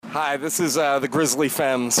Hi, this is the Grizzly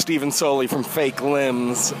Femme, Stephen Soley from Fake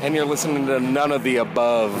Limbs, and you're listening to None of the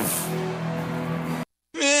Above.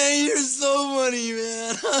 Man, you're so funny,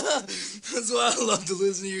 man. That's why I love to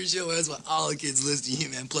listen to your show. That's why all the kids listen to you,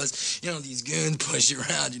 man. Plus, these goons push you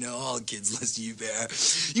around. All the kids listen to you, Bear.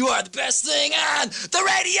 You are the best thing on the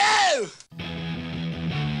radio!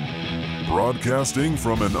 Broadcasting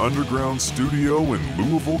from an underground studio in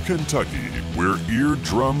Louisville, Kentucky, where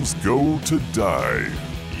eardrums go to die.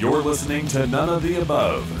 You're listening to None of the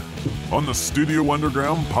Above on the Studio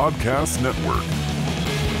Underground Podcast Network.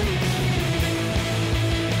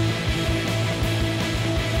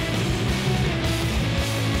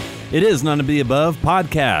 It is None of the Above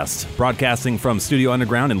podcast, broadcasting from Studio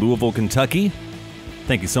Underground in Louisville, Kentucky.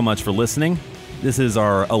 Thank you so much for listening. This is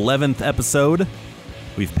our 11th episode.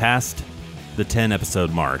 We've passed the 10-episode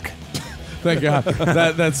mark. Thank God.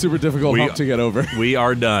 That's super difficult hump to get over. We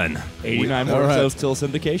are done. 89 more episodes till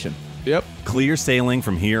syndication. Yep. Clear sailing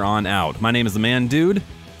from here on out. My name is The Man Dude.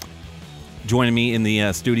 Joining me in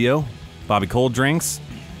the studio, Bobby Cold Drinks.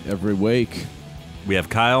 Every week. We have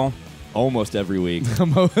Kyle. Almost every week.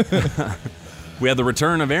 We have the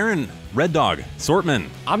return of Aaron, Red Dog, Sortman.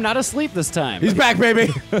 I'm not asleep this time. He's back,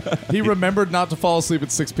 baby. He remembered not to fall asleep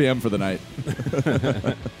at 6 p.m. for the night.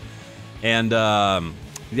 And,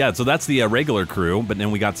 yeah, so that's the regular crew, but then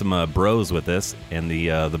we got some bros with us, and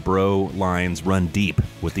the bro lines run deep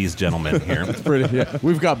with these gentlemen here. It's pretty, yeah.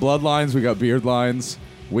 We've got bloodlines, we got beard lines,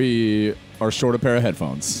 we are short a pair of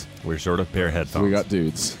headphones. We're short a pair of headphones. So we got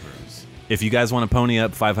dudes. If you guys want to pony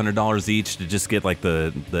up $500 each to just get like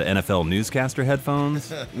the NFL newscaster headphones,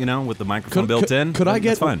 with the microphone built in, could I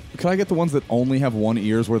get fine. Could I get the ones that only have one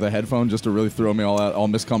ear's worth of headphone just to really throw me all out, all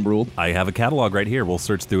miscumbruled? I have a catalog right here. We'll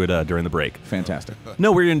search through it during the break. Fantastic.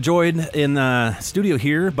 No, we're enjoyed in studio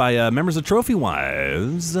here by members of Trophy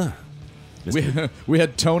Wives. We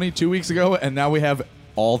had Tony 2 weeks ago, and now we have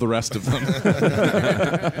all the rest of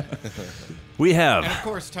them. We have. And of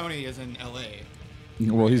course, Tony is in L.A.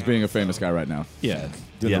 Well, he's being a famous guy right now. Yeah,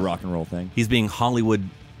 doing the rock and roll thing. He's being Hollywood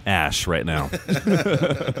Ash right now.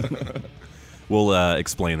 We'll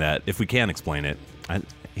explain that, if we can explain it.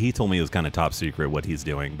 He told me it was kind of top secret what he's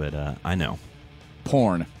doing, but I know.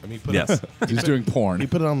 Porn. I mean, Yes. He's doing porn. He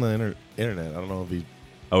put it on the internet. I don't know if he...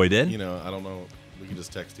 Oh, he did? I don't know. We can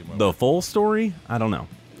just text him. The full story? I don't know.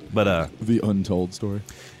 But the untold story.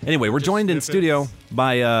 Anyway, we're joined in studio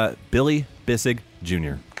by Billy Bissig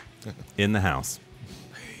Jr. in the house.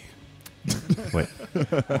 Wait.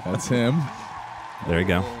 That's him. There you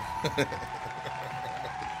go.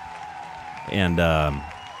 And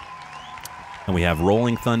we have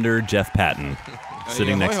Rolling Thunder Jeff Patton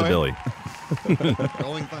sitting next to Billy.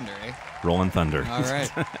 Rolling Thunder, eh? Rolling Thunder. All right.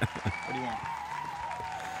 What do you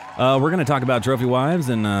want? We're going to talk about Trophy Wives,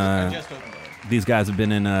 and I just opened it. these guys have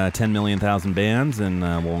been in 10 million thousand bands, and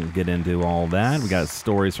we'll get into all that. We got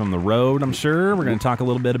stories from the road, I'm sure. We're going to talk a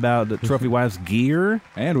little bit about the Trophy Wives gear.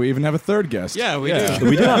 And we even have a third guest. Yeah, we do.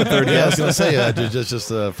 We do have a third Yeah, I guest. was going to say,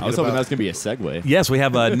 just I was hoping that's going to be a segue. Yes, we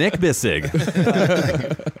have Nick Bissig,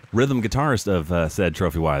 rhythm guitarist of said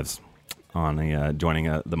Trophy Wives, on joining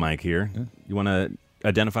the mic here. You want to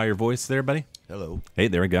identify your voice there, buddy? Hello. Hey,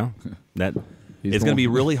 there we go. That He's it's the going to be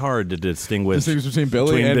one- really hard to distinguish between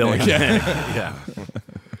Billy and Billy. Nick. Yeah.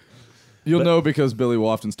 You'll know because Billy will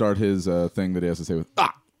often start his thing that he has to say with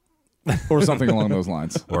or something along those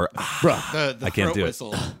lines. Or The I can't throat do it.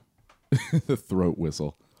 whistle. The throat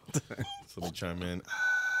whistle. So let me chime in.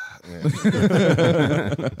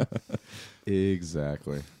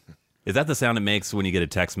 Exactly. Is that the sound it makes when you get a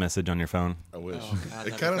text message on your phone? I wish. Oh, God,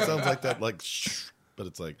 It kind of sounds like that, like, shh, but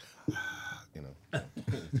it's like,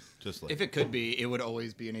 just like. If it could be, it would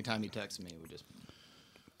always be anytime you text me. It would just.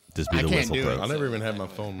 Just be I the can't whistle do pro. it. I never even have my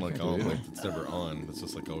phone like on, like it's never on. It's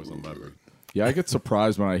just like always on vibrate. Yeah, I get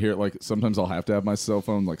surprised when I hear it. Like, sometimes I'll have to have my cell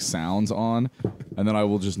phone, like, sounds on, and then I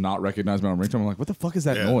will just not recognize my own ringtone. I'm like, what the fuck is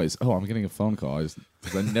that Yeah. noise? Oh, I'm getting a phone call.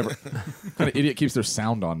 I never... What kind of idiot keeps their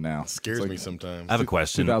sound on now? Scares It's like me sometimes. I have a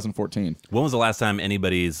question. 2014. When was the last time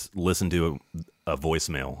anybody's listened to a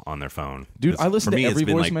voicemail on their phone? Dude, 'Cause I listen for to me, every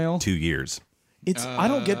it's been voicemail. like 2 years. It's I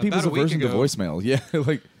don't get people's about a week aversion to ago. voicemail. Yeah,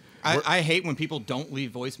 like... I hate when people don't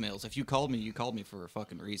leave voicemails. If you called me for a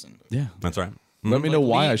fucking reason. Yeah. That's right. Let me know Like,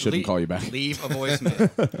 why I leave- shouldn't leave- call you back. Leave a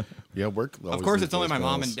voicemail. Yeah, work. Of course, it's only my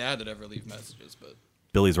mom and dad that ever leave messages, but.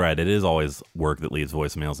 Billy's right. It is always work that leaves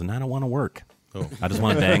voicemails, and I don't want to work. Oh. I just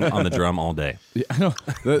want to bang on the drum all day. Yeah, I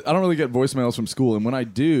don't really get voicemails from school, and when I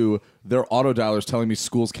do, they're auto dialers telling me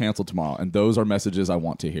school's canceled tomorrow, and those are messages I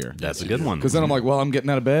want to hear. That's a good one. Because then I'm like, well, I'm getting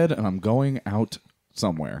out of bed and I'm going out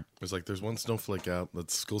somewhere. It's like there's one snowflake out. That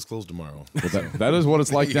school's closed tomorrow. But that is what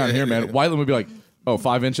it's like down here, man. Whiteland would be like, Oh,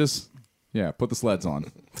 5 inches? Yeah, put the sleds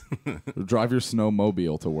on. Drive your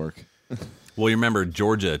snowmobile to work. Well, you remember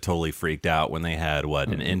Georgia totally freaked out when they had, what,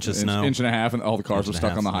 an inch of snow? Inch and a half, and all the cars were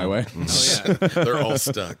stuck on the highway. Oh yeah. They're all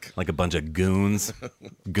stuck. Like a bunch of goons.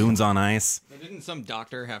 Goons on ice. Didn't some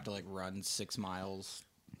doctor have to like run 6 miles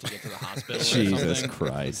to get to the hospital? Or Jesus something?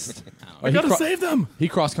 Christ. I gotta save them. He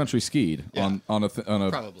cross country skied on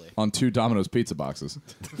Probably. on 2 Domino's pizza boxes.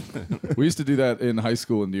 We used to do that in high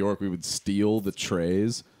school in New York. We would steal the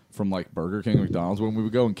trays from like Burger King, McDonald's when we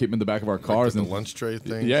would go and keep them in the back of our cars. Like and the lunch tray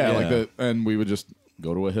thing. Yeah, and we would just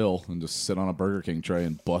go to a hill and just sit on a Burger King tray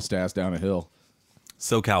and bust ass down a hill.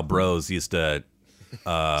 SoCal Bros used to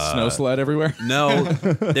Snow sled everywhere. No,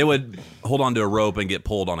 they would hold on to a rope and get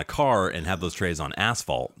pulled on a car and have those trays on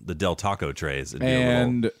asphalt, the Del Taco trays. It'd be a little-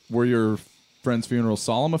 And were your friends' funerals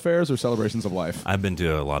solemn affairs or celebrations of life? I've been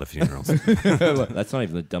to a lot of funerals. That's not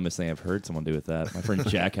even the dumbest thing I've heard someone do with that. My friend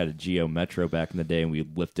Jack had a Geo Metro back in the day, and we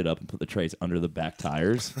lifted up and put the trays under the back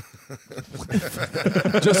tires.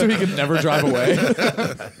 Just so he could never drive away.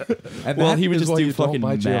 And Well, that he would is just why do you don't fucking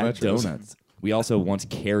buy Geo Mac Metros. donuts. We also once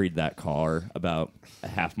carried that car about a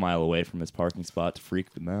half mile away from his parking spot to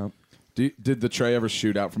freak them out. Did the tray ever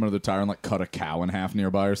shoot out from under the tire and like cut a cow in half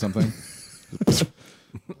nearby or something?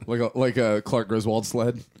 like a Clark Griswold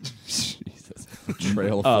sled. Jesus.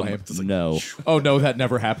 Trail of flame. No. Oh no, that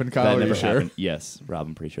never happened, Kyle. That Are never you sure? happened. Yes, Rob,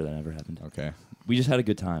 I'm pretty sure that never happened. Okay. We just had a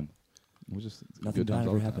good time. Nothing good times bad all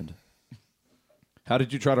ever the time. happened. How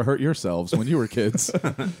did you try to hurt yourselves when you were kids?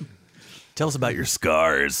 Tell us about your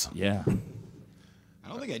scars. Yeah. I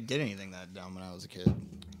don't think I did anything that dumb when I was a kid.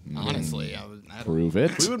 Honestly, I don't- Prove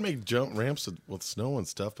it. We would make jump ramps with snow and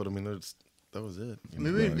stuff, but I mean, that was it. I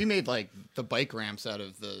mean, we made like the bike ramps out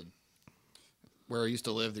of where I used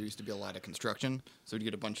to live. There used to be a lot of construction, so we'd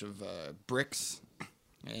get a bunch of bricks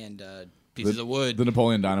and pieces of wood. The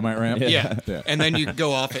Napoleon Dynamite ramp. yeah. Yeah. And then you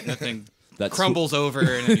go off it, and the thing That's crumbles over,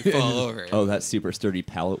 and then you fall over. Oh, that super sturdy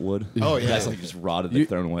pallet wood. Oh, yeah. That's like just rotted and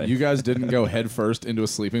thrown away. You guys didn't go head first into a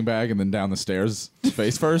sleeping bag and then down the stairs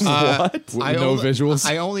face first? What? With no visuals?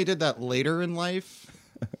 I only did that later in life.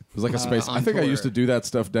 It was like a space. I on think I tour. used to do that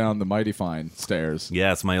stuff down the Mighty Fine stairs.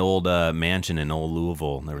 Yeah, it's my old mansion in old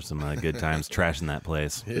Louisville. There were some good times trashing that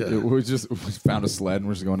place. We found a sled and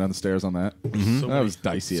we're just going down the stairs on that. So That was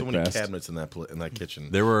dicey so at many best. cabinets in that kitchen.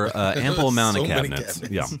 There were ample amount of So many cabinets.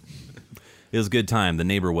 cabinets. Yeah. It was a good time. The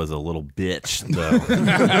neighbor was a little bitch,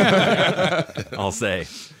 though. I'll say.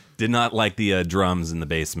 Did not like the drums in the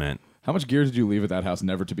basement. How much gear did you leave at that house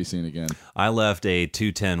never to be seen again? I left a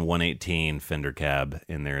 210 118 Fender cab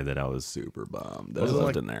in there that I was super bummed that I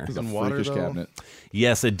left in there. Was it in water, Freakish though? cabinet.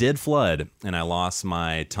 Yes, it did flood, and I lost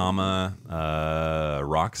my Tama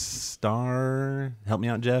Rockstar. Help me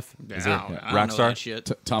out, Jeff. Is I it don't know Rockstar? that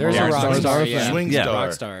shit. Tom There's a Rockstar Rockstar, Star yeah. fan? Swing Yeah. Star.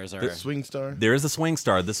 Rockstars are. The Swing Star. There is a Swing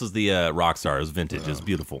Star. This was the Rockstar. It was vintage. It was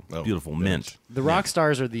beautiful. Beautiful mint. The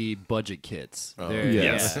Rockstars are the budget kits. They're-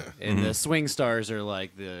 Yes. yeah. And the Swing Stars are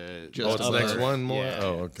like the Oh, it's the next one more. Yeah. Oh,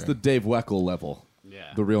 okay. The Dave Weckl level.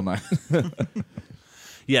 Yeah. The real night.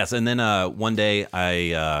 Yes, and then one day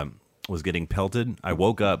I was getting pelted. I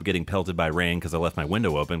woke up getting pelted by rain because I left my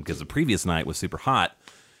window open because the previous night was super hot.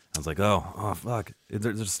 I was like, oh fuck,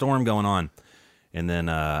 there's a storm going on. And then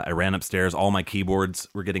I ran upstairs. All my keyboards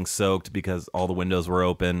were getting soaked because all the windows were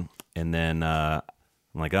open. And then I'm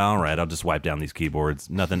like, all right, I'll just wipe down these keyboards.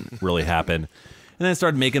 Nothing really happened. And then I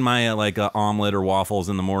started making my omelet or waffles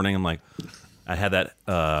in the morning. I'm like, I had that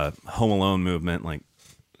Home Alone movement, like,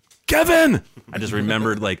 Kevin! I just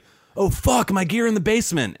remembered, like, oh, fuck, my gear in the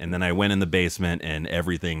basement. And then I went in the basement, and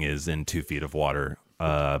everything is in 2 feet of water.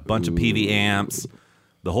 A bunch of PV amps.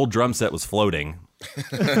 The whole drum set was floating.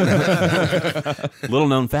 Little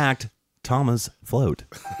known fact, Tama's float.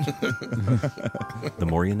 The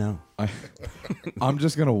more you know. I'm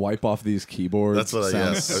just going to wipe off these keyboards. That's what I-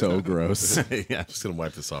 Sounds yeah. so gross. Yeah. Just gonna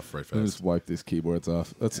wipe this off right Let me fast. just wipe these keyboards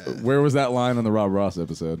off. Where was that line on the Rob Ross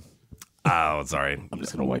episode? Oh, sorry. I'm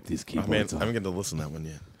just going to wipe these Oh, man, keyboards I off. haven't get to listen to that one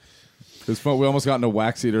yet. It was fun. We almost got into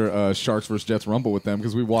Wax Eater Sharks vs. Jets Rumble with them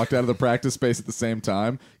because we walked out of the practice space at the same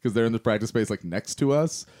time because they're in the practice space like next to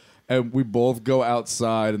us. And we both go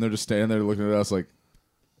outside and they're just standing there looking at us like,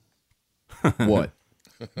 what?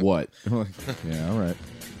 What? I'm like, yeah, all right.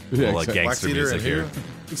 Yeah, Well, like exactly. gangster Wax Eater music and here.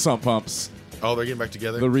 who? Sump Pumps. Oh, they're getting back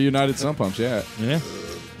together. The reunited Sump Pumps, yeah. Yeah.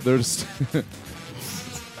 They're just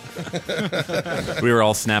We were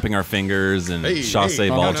all snapping our fingers and Hey, chasse hey,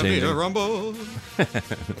 ball Gonna be the changing. rumble. it's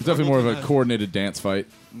definitely more of a coordinated dance fight.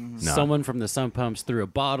 Nah. Someone from the Sun Pumps threw a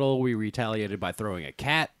bottle. We retaliated by throwing a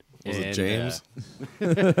cat. Was it And,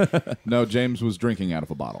 James? No, James was drinking out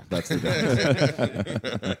of a bottle. That's the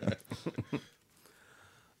difference.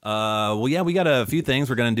 Well, yeah, we got a few things.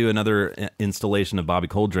 We're going to do another installation of Bobby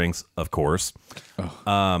Cold Drinks, of course.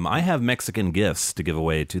 I have Mexican gifts to give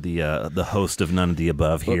away to the host of None of the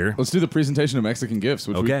Above here. Let's do the presentation of Mexican gifts,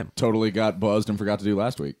 which we totally got buzzed and forgot to do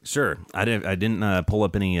last week. Sure. I didn't pull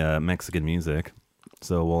up any Mexican music,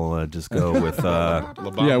 so we'll just go with...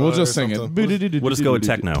 yeah, we'll just sing it. We'll just go with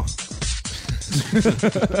techno.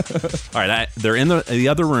 All right, they're in the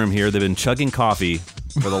other room here. They've been chugging coffee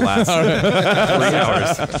for the last 3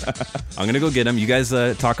 hours. I'm going to go get them. You guys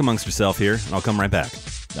talk amongst yourself here, and I'll come right back.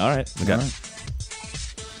 All right. Okay. All right.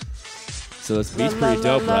 So this beat's pretty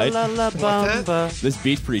dope, right? This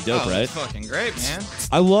beat's pretty dope, right? That's fucking great, man.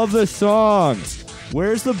 I love this song.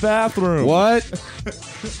 Where's the bathroom? What?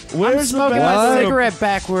 I'm smoking my cigarette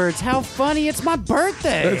backwards. How funny! It's my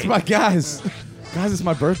birthday. It's my guys. Guys, it's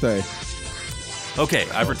my birthday. Okay,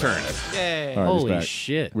 I've returned. Yay! All right, he's Holy back.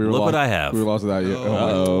 shit! We were Look lost, what I have. We were lost without you.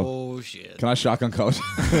 Oh shit. Can I shotgun colors?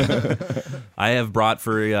 I have brought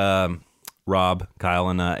for Rob, Kyle,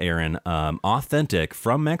 and Aaron authentic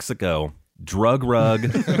from Mexico drug rug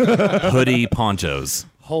hoodie ponchos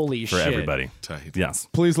Holy for shit! everybody. Tight. Yes.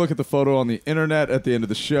 Please look at the photo on the internet at the end of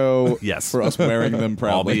the show. Yes. For us wearing them I'll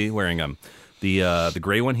proudly. be wearing them. The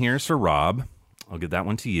gray one here is for Rob. I'll give that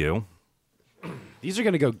one to you. These are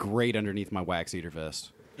gonna go great underneath my wax eater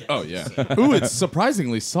vest. Oh, yeah. Ooh, it's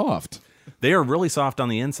surprisingly soft. They are really soft on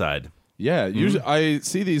the inside. Yeah, usually I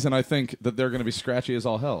see these and I think that they're going to be scratchy as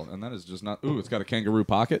all hell, and that is just not. Ooh, it's got a kangaroo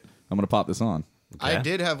pocket. I'm going to pop this on. I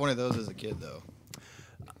did have one of those as a kid, though.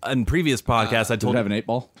 In previous podcasts, I Does told it have an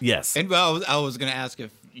 8-ball? yes. And well, I was gonna ask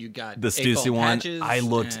if you got The 8-ball Stussy one, patches I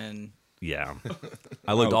looked- and- Yeah.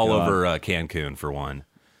 I looked all God. over Cancun for one.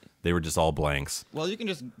 They were just all blanks. Well, you can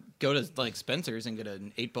just go to like Spencer's and get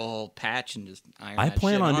an 8-ball patch and just iron. I that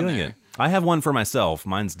plan shit on doing there. it. I have one for myself.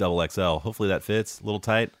 Mine's double XL. Hopefully that fits. A little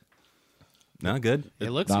tight. No, good. It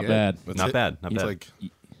looks Not good. bad. That's Not it. bad, not It's bad. like,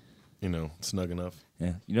 snug enough.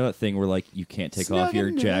 Yeah. You know that thing where like you can't take off your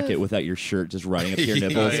jacket without your shirt just riding up to your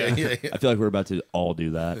nipples? yeah. I feel like we're about to all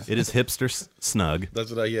do that. It is hipster snug.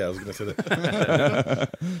 That's what I was gonna say that.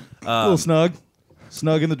 A little snug.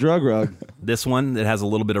 Snug in the drug rug. This one that has a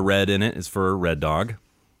little bit of red in it is for Red Dog.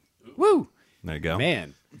 Woo! There you go.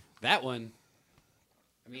 Man, that one.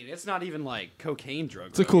 I mean, it's not even like cocaine drug.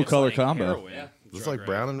 It's a cool color combo. Yeah. It's like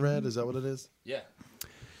brown and red. Is that what it is? Yeah.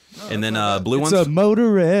 And then blue It's ones. a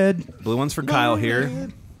motor red. Blue ones for Kyle here.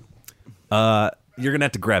 You're gonna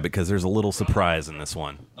have to grab it because there's a little surprise in this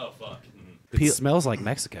one. Oh fuck. It smells like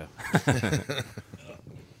Mexico.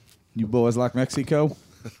 You boys like Mexico?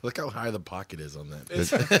 Look how high the pocket is on that.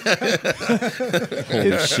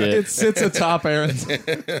 Holy shit. It sits atop Aaron's.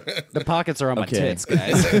 The pockets are on my Okay. tits,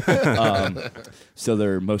 guys. So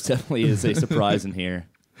there most definitely is a surprise in here.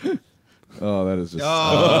 Oh, that is just.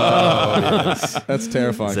 Oh, That's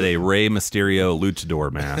terrifying. It's a Rey Mysterio luchador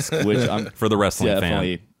mask Which I'm for the wrestling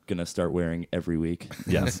definitely gonna start wearing every week.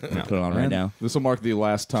 Yes. I'm gonna put it on right now. This will mark the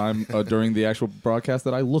last time during the actual broadcast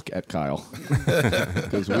that I look at Kyle.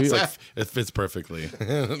 Because we. It's like, it fits perfectly.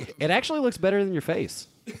 It actually looks better than your face.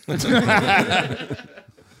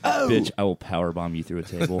 Bitch, I will powerbomb you through a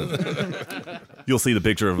table. fan. You'll see the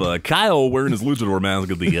picture of Kyle wearing his luchador mask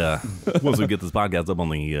at the once we get this podcast up on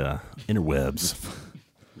the interwebs.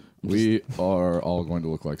 We are all going to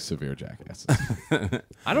look like severe jackasses.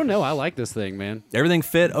 I don't know. I like this thing, man. Everything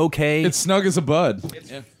fit okay. It's snug as a bud.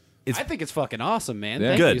 I think it's fucking awesome, man. Yeah.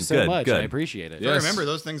 Thank Good, you so good, much. good. I appreciate it. I remember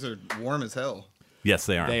those things are warm as hell. Yes,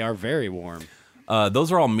 they are. They are very warm.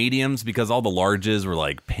 Those are all mediums because all the larges were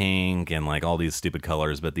like pink and like all these stupid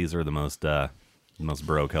colors, but these are the most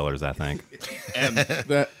bro colors, I think.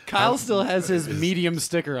 Kyle still has his medium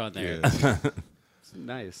sticker on there. It's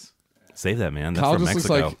nice. Save that, man. That's Kyle from just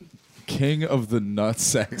Mexico. looks like king of the nut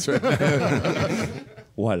sacks right now.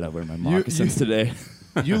 Why did I wear my moccasins today?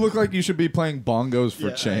 You look like you should be playing bongos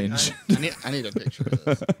for change. I need a picture of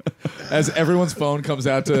this. As everyone's phone comes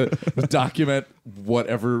out to document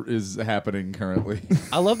whatever is happening currently.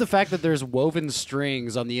 I love the fact that there's woven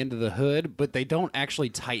strings on the end of the hood, but they don't actually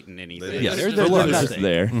tighten anything. Yes. They're It's just nothing.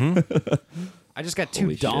 there. I just got two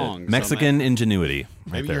Holy shit. dongs. Mexican ingenuity,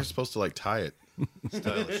 right Maybe there. you're supposed to like tie it.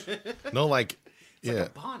 Stylish. No, like yeah,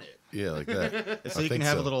 bonnet. yeah, like that. So I you can think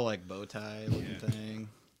have so. a little like bow tie looking thing.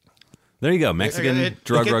 There you go, Mexican It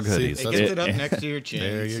drug gets- rug see, hoodies. It That's gets it. it up next to your chin.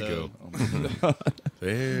 There you so- go.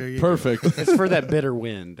 There you Perfect. It's for that bitter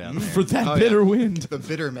wind down there. For that Oh, bitter yeah. wind. The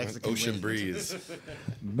bitter Mexican go. Ocean wind. breeze.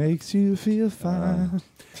 Makes you feel fine.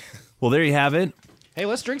 Well, there you have it. Hey,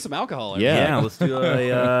 let's drink some alcohol. Yeah. Yeah, let's do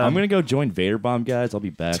a. I'm gonna go join Vader Bomb, guys. I'll be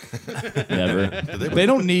back. Never. They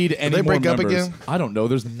don't need any they more break up members. again? I don't know.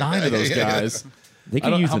 There's 9 of those guys. They I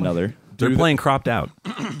can don't- use how many- another. They're playing Cropped Out.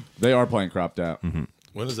 They are playing Cropped Out.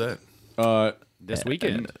 When is that? This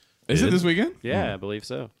weekend. Is it this weekend? Yeah, I believe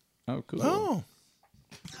so. Oh, cool. Oh,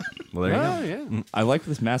 Well, there you Oh, go. yeah. I like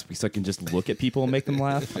this mask because I can just look at people and make them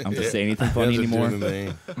laugh. I don't have to say anything yeah, funny just anymore. doing the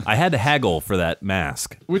thing. I had to haggle for that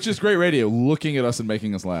mask. Which is great radio, looking at us and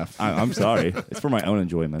making us laugh. I'm sorry. It's for my own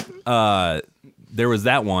enjoyment. There was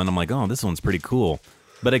that one. I'm like, oh, this one's pretty cool.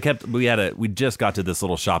 But we just got to this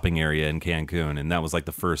little shopping area in Cancun, and that was like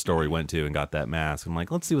the first store we went to and got that mask. I'm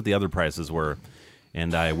like, let's see what the other prices were.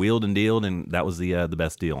 And I wheeled and dealed, and that was the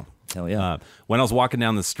best deal. Hell yeah. When I was walking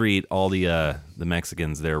down the street, all the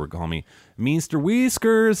Mexicans there were calling me Mr.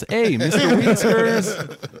 Whiskers. Hey, Mr. Whiskers,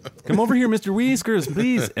 come over here, Mr. Whiskers,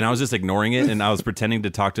 please. And I was just ignoring it, and I was pretending to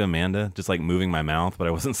talk to Amanda, just like moving my mouth, but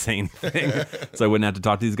I wasn't saying anything, so I wouldn't have to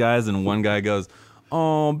talk to these guys. And one guy goes,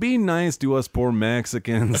 "Oh, be nice to us poor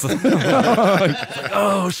Mexicans." Like,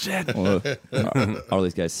 oh shit! Are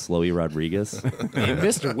these guys Slowy Rodriguez? Hey,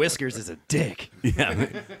 Mr. Whiskers is a dick. Yeah,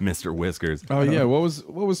 Mr. Whiskers. Oh yeah, what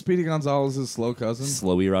was Speedy Gonzalez's slow cousin?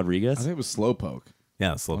 Slowy I Rodriguez? think it was Slowpoke.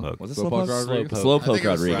 Yeah, Slowpoke. Was it Slowpoke Slowpoke? Rodriguez?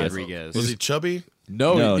 Slowpoke Rodriguez. Was he chubby?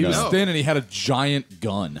 No, he was no. thin and he had a giant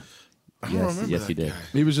gun. Yes, he did.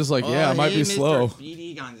 He was just like, yeah, I might be slow.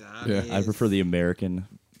 Yeah. I prefer the American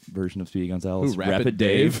version of Speedy Gonzalez. Who, Rapid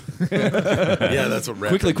Dave? Yeah, that's what.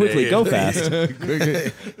 Quickly, go fast.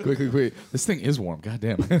 quickly. This thing is warm. God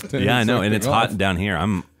damn. Yeah, I know, and it's hot down here.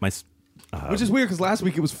 Which is weird because last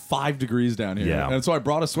week it was 5 degrees down here. Yeah. And so I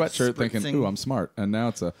brought a sweatshirt thinking, Spritzing. ooh, I'm smart. And now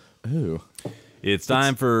it's ooh. It's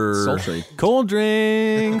time for sultry. cold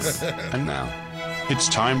drinks. And now, it's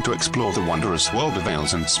time to explore the wondrous world of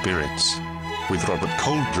ales and spirits with Robert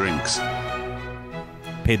Cold Drinks.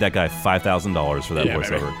 Paid that guy $5,000 for that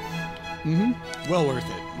voiceover. Well worth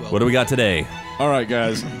it. What do we got today? All right,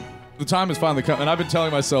 guys. The time has finally come. And I've been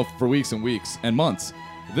telling myself for weeks and weeks and months.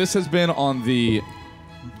 This has been on the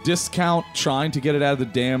discount, trying to get it out of the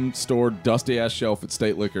damn store, dusty-ass shelf at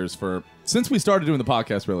State Liquors since we started doing the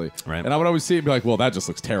podcast, really. Right. And I would always see it and be like, well, that just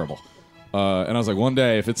looks terrible. And I was like, one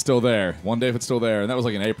day, if it's still there. And that was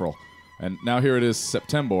like in April. And now here it is,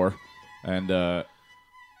 September. And the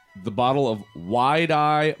bottle of Wide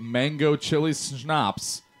Eye Mango Chili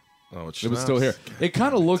Schnapps. Oh, it's It was still here. It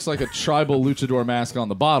kind of looks like a tribal luchador mask on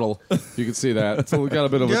the bottle. You can see that. So we got a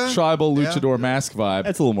bit of a tribal luchador mask vibe.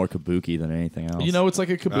 That's a little more kabuki than anything else. You know, it's like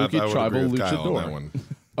a I kabuki would tribal agree with Kyle on that luchador.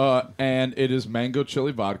 one. And it is mango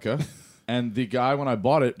chili vodka. And the guy, when I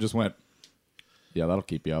bought it, just went, yeah, that'll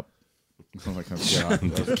keep you up. I was like,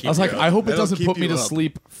 I was like, I hope it doesn't put me to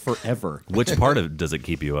sleep forever. Which part of does it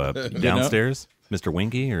keep you up? Downstairs? Mr.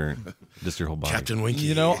 Winky or just your whole body? Captain Winky.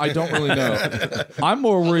 You know, I don't really know. I'm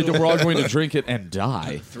more worried that we're all going to drink it and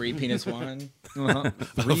die. 3 penis wine.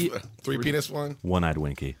 Three penis one. One-eyed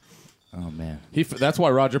Winky. Oh, man. That's why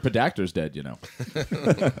Roger Podacter's dead, you know.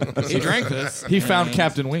 He drank this. He found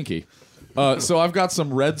Captain Winky. So I've got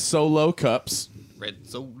some red Solo cups. Red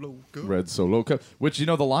Solo. Good. Red Solo cup, which, you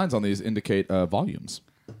know, the lines on these indicate volumes.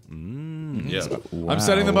 Yeah. I'm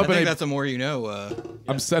setting them I up think in that's the more you know.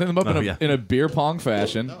 I'm setting them up yeah. in a beer pong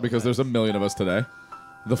fashion because there's a million of us today.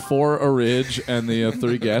 The 4 Orig and the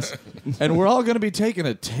 3 guests. And we're all going to be taking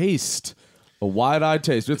a taste, a wide-eyed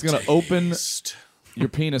taste. It's going to open your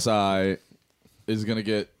penis eye is going to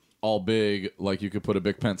get all big, like you could put a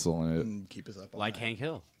big pencil in it. Keep us up. Like Hank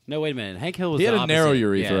Hill. No, wait a minute. Hank Hill was He had the a narrow opposite.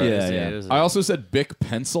 urethra. Yeah. it was I also said Bic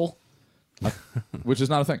pencil, which is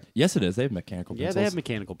not a thing. Yes, it is. They have mechanical pencils. they have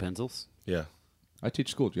mechanical pencils. Yeah. I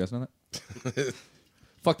teach school. Do you guys know that?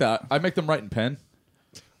 Fuck that. I make them write in pen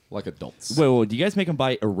like adults. Wait, do you guys make them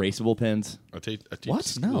buy erasable pens? I teach What?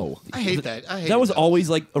 school. No. I hate that. I hate That was those. always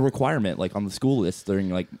like a requirement, like on the school list during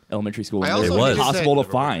like elementary school. I and also it was hated impossible that-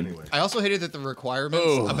 to find. I also hated that the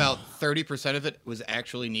requirements, about 30% of it was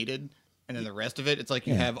actually needed, and then the rest of it, it's like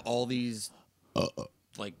you have all these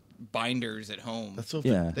like binders at home That's so.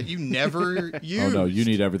 Yeah. that you never use. Oh no, you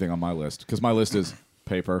need everything on my list because my list is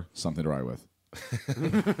paper, something to write with.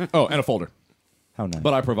 Oh, and a folder. How nice.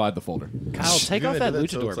 But I provide the folder. Kyle, take off that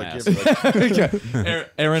luchador mask.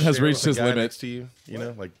 Aaron has reached his guy limit. next to you. You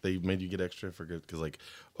know, like they made you get extra for good because, like,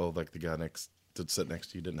 like the guy next to sit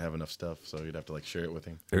next to you didn't have enough stuff, so you'd have to like share it with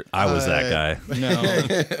him. I was that guy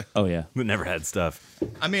No, Oh yeah. who never had stuff.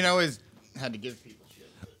 I mean I always had to give people shit.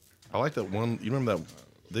 I like that one. You remember that?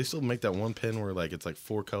 They still make that one pen where like it's like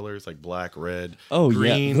 4 colors, like black, red, Oh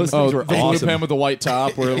green. yeah. Those Oh, things the were blue awesome. pen with the white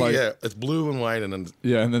top, where like yeah, it's blue and white, and then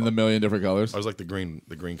and then the million different colors. I was like the green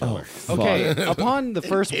color. Okay, upon the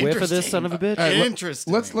first whiff of this son of a bitch.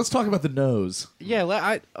 Interesting. Let's talk about the nose.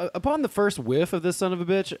 Yeah, upon the first whiff of this son of a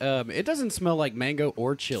bitch, it doesn't smell like mango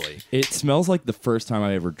or chili. It smells like the first time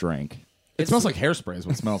I ever drank. It smells like hairspray is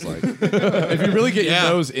what it smells like. If you really get your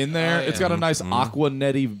nose in there, it's got a nice aqua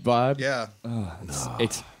netty vibe. Yeah.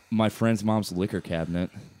 It's my friend's mom's liquor cabinet.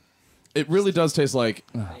 It really does taste like.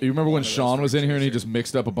 You remember when Sean was in here and he just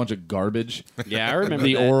mixed up a bunch of garbage? Yeah, I remember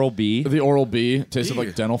The that. Oral-B. The Oral-B tasted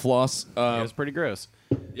like dental floss. It was pretty gross.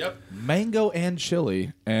 Yep. Mango and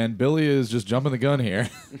chili. And Billy is just jumping the gun here.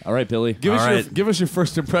 All right, Billy. Give us your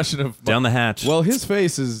first impression of Down the hatch. Well, his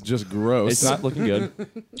face is just gross. It's not looking good.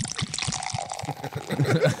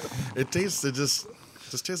 It just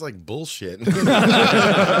tastes like bullshit.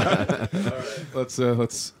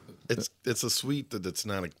 Let's. It's a sweet that's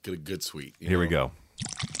not a good sweet. Here we go.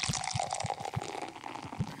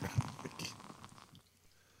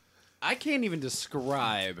 I can't even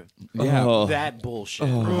describe Yeah. that bullshit.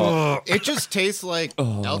 It just tastes like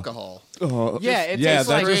alcohol. Yeah, it Yeah, tastes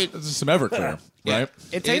like that's some Everclear, right?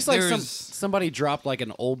 it tastes like there's- somebody dropped like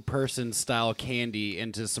an old person style candy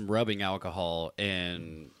into some rubbing alcohol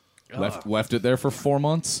and Left it there for 4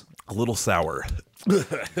 months. A little sour. Well,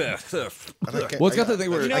 it's got the thing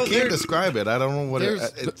where I can't describe it. I don't know what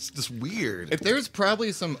there's- it's just weird. There's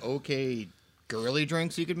probably some okay girly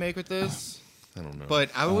drinks you could make with this. I don't know.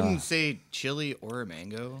 But I wouldn't say chili or a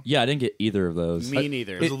mango. Yeah, I didn't get either of those. me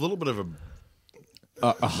neither. There's a little bit of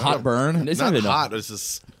a hot burn. It's not not even hot. It's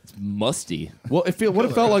just musty. Well, what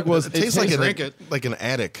it felt like was it tastes like drink an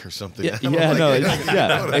attic or something. Yeah, I don't yeah, know, no, like- it's, I yeah.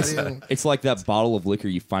 don't know. It's like that bottle of liquor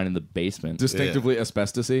you find in the basement. distinctively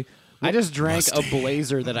asbestosy. I just drank a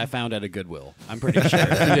blazer that I found at a Goodwill. I'm pretty sure.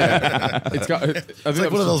 Yeah, it's got. I think It's like that one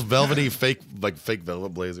of was- those velvety fake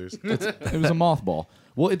velvet blazers. It was a mothball.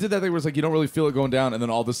 Well, it did that thing where it's like you don't really feel it going down, and then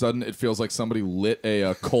all of a sudden it feels like somebody lit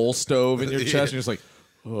a coal stove in your chest, and you're just like,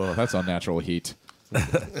 oh, that's unnatural heat.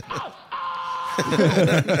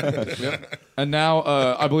 Yep. And now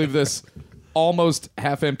I believe this almost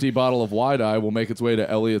half-empty bottle of Wide-Eye will make its way to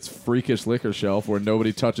Elliot's freakish liquor shelf where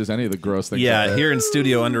nobody touches any of the gross things. out Yeah, there. here in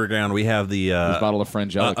Studio Underground, we have the This bottle of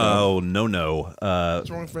Frangelico. no. What's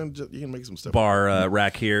wrong, friend? You can make some stuff. Bar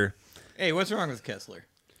rack here. Hey, what's wrong with Kessler?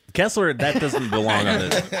 Kessler, that doesn't belong on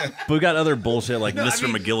this. But we got other bullshit like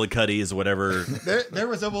Mr. McGillicuddy's, whatever. There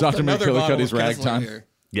was almost Dr. another bottle McGillicuddy's of Kessler ragtime. here.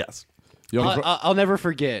 Yes. I'll never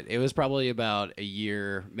forget. It was probably about a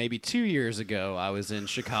year, maybe 2 years ago. I was in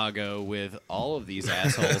Chicago with all of these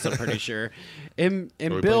assholes, I'm pretty sure. And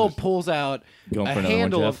Bill pulls out Going a for another one,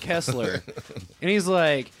 handle of Jeff? Kessler. And he's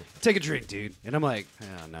like, take a drink, dude. And I'm like,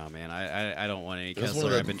 oh, no, man, I don't want any was one of Kessler.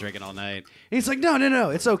 the- I've been drinking all night. And he's like,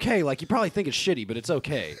 no, it's okay. Like, you probably think it's shitty, but it's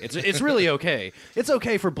okay. It's really okay. It's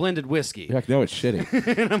okay for blended whiskey. Heck, no, it's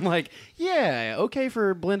shitty. And I'm like, yeah, okay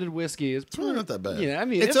for blended whiskey. It's really not that bad. Yeah, I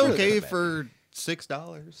mean, It's really okay not that bad. for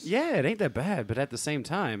 $6. Yeah, it ain't that bad, but at the same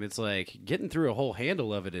time, it's like getting through a whole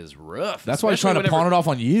handle of it is rough. That's why he's trying to pawn it off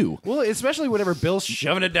on you. Well, especially whenever Bill's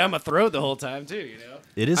shoving it down my throat the whole time too. You know.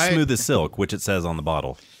 It is smooth as silk, which it says on the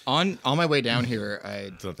bottle. On my way down here, I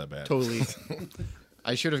It's not that bad. totally.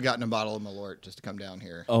 I should have gotten a bottle of Malort just to come down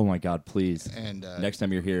here. Oh my God, please! And next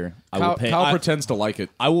time you're here, I Kyle, will pay. Kyle I, pretends to like it.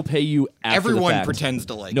 I will pay you. After the everyone fact. pretends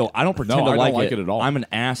to like No, it. I don't pretend No, to I don't like like it at all. I'm an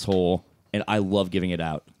asshole, and I love giving it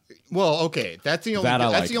out. Well, okay, that's the only That I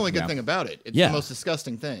that's like, the only good yeah. thing about it. It's Yeah. the most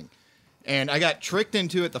disgusting thing. And I got tricked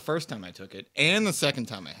into it the first time I took it, and the second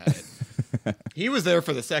time I had it. He was there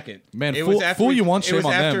for the second. Man, It fool, was after fool we- you once, it shame was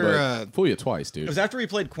on after, them, but fool you twice, dude. It was after we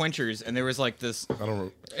played Quenchers, and there was like this. I don't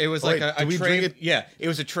know. It was Wait, like a did we tray. drink it? Yeah, it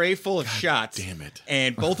was a tray full of shots. damn it.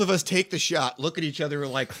 And both of us take the shot, look at each other, we're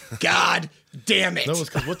like, God damn it. No, it's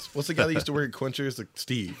because what's the guy that used to wear Quenchers? Like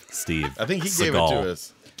Steve. Steve. I think he gave it Seagal. to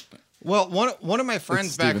us. Well, one of my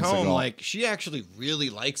friends back Steven home, Seagal. like, she actually really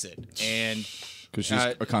likes it. And Because she's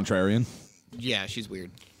a contrarian. yeah, she's weird.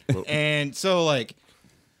 And so, like,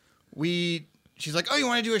 she's like, oh, you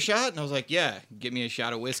want to do a shot? And I was like, yeah, get me a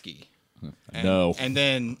shot of whiskey. And, No. And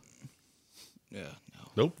then, yeah,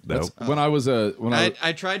 no. Nope. When I was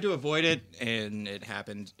I tried to avoid it, and it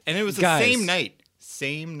happened. And it was the Guys. same night.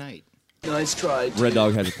 Same night. Red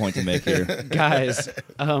Dog has a point to make here. Guys,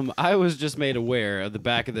 I was just made aware of the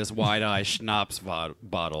back of this wide-eye schnapps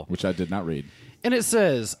bottle. which I did not read. And it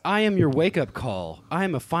says, I am your wake-up call. I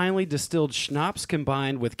am a finely distilled schnapps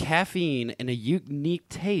combined with caffeine and a unique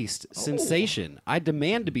taste sensation. I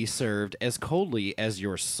demand to be served as coldly as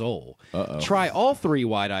your soul. Try all 3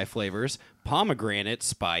 wide-eye flavors, pomegranate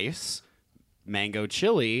spice, mango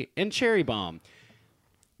chili, and cherry bomb.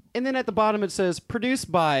 And then at the bottom it says,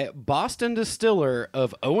 produced by Boston Distiller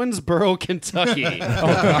of Owensboro, Kentucky.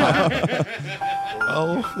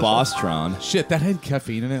 Bostron. Shit, that had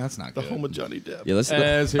caffeine in it. That's not The good. home of Johnny Depp. Yeah, let's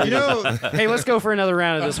Here You know, Hey, let's go for another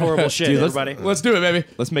round of this horrible shit, Dude, let's- everybody. let's do it, baby.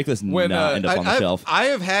 let's make this When, not end up on the shelf. I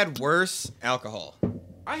have had worse alcohol.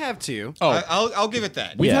 I have two. I'll give it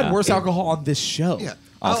that. We've Yeah. had worse alcohol on this show. Yeah.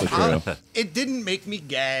 Also true. It didn't make me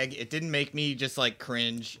gag. It didn't make me just like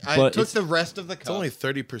cringe. I But took it's- the rest of the cup. It's only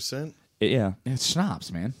 30%. Yeah. It's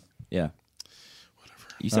schnapps, man. Yeah.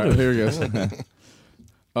 You All said right, it here it goes.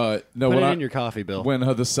 No, Put when it in your coffee, Bill. when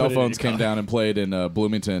the cell Put it in phones your came coffee. down and played in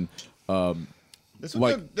Bloomington, This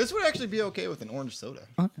like- would actually be okay with an orange soda.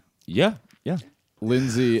 Yeah. Yeah.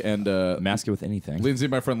 Lindsay and Mask it with anything. Lindsay,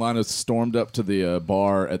 my friend Lana, stormed up to the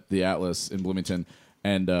bar at the Atlas in Bloomington,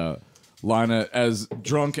 and Lana, as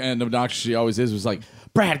drunk and obnoxious she always is, was like,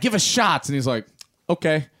 "Brad, give us shots," and he's like,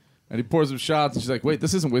 "Okay." And he pours some shots, and she's like, "Wait,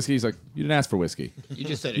 this isn't whiskey." He's like, "You didn't ask for whiskey. You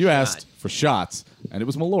just said a You shot. asked for shots," and it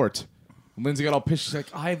was Malort. And Lindsay got all pissed. She's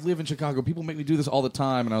like, "I live in Chicago. People make me do this all the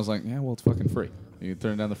time." And I was like, "Yeah, well, it's fucking free. You can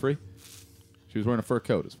turn down the free." She was wearing a fur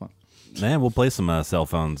coat. It's fun. Man, we'll play some cell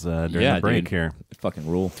phones during Yeah, the break dude. here. Fucking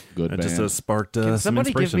rule. Good It band. just sparked Can some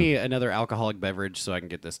somebody give inspiration. me another alcoholic beverage so I can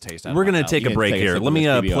get this taste out We're of my gonna mouth? take a can break take a here. sip Let of me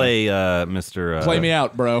this PBR. play Mr. Play me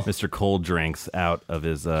out, bro. Mr. Cold Drinks out of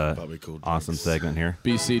his Bobby Cold awesome Drinks. segment here.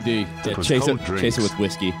 BCD. Yeah, was chase cold it drinks. with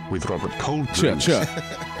whiskey. With Robert Cold Ch- Drinks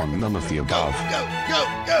ch- on none of the above.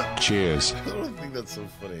 Go! Cheers. I don't think that's so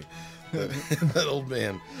funny. That old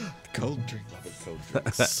man. Cold drink. Cold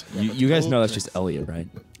drinks. You guys know that's just Elliot, right?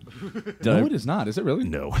 No, it is not. Is it really?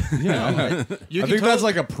 No, Yeah. I You think can that's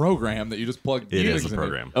like a program that you just plug. it is things a in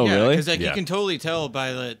program. Oh, really? Because Yeah. you can totally tell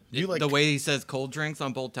by like- the way he says cold drinks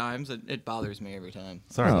on both times. It bothers me every time.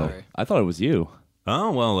 Sorry. I thought it was you.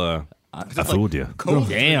 Oh well, I fooled you. Cold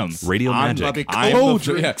Damn. Radio I'm magic. Bobby I'm Cold the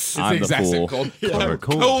drink. freak. Yeah, it's the I'm the exact same fool. cold. Robert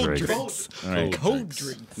Cold, Cold Drinks. drinks. All right. Cold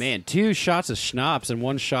drinks. Man, 2 shots of schnapps and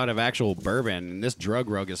 1 shot of actual bourbon, and this drug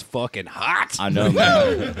rug is fucking hot. I know,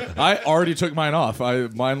 man. I already took mine off.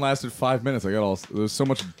 Mine lasted 5 minutes. I got all. There's so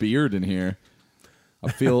much beard in here.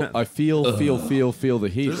 I feel the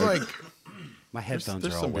heat. There's like My headphones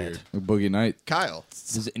there's are all some wet. beard. Boogie Night. Kyle,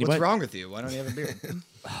 Does anybody? what's wrong with you? Why don't you have a beard?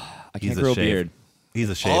 I He's can't a grow a shave. beard. He's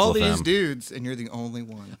a shave. All with these them. dudes, and you're the only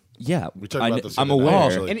one. Yeah, We talked about this I'm the other aware. night,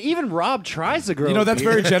 actually. And even Rob tries to grow You know, a that's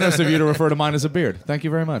beard. very generous of you to refer to mine as a beard. Thank you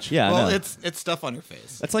very much. Yeah, I Well, know. it's stuff on your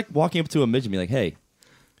face. That's like walking up to a midget and be like, "Hey,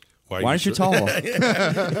 why aren't you so- tall?"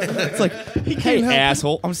 It's like, "Hey,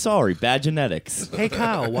 asshole, I'm sorry, bad genetics." Hey,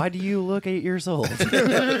 Kyle, why do you look 8 years old?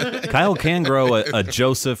 Kyle can grow a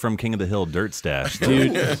Joseph from King of the Hill dirt stash, though.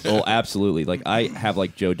 Dude, oh, absolutely. Like, I have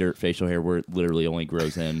like Joe Dirt facial hair where it literally only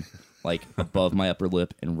grows in like above my upper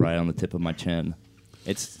lip and right on the tip of my chin.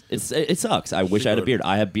 It sucks. I wish I had a beard.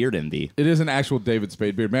 I have beard envy, It is an actual David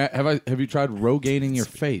Spade beard. Matt, have you tried Rogaining your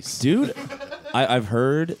face? dude. I've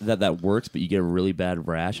heard that works, but you get a really bad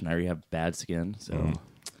rash, and I already have bad skin, so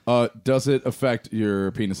Does it affect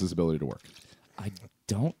your penis's ability to work? I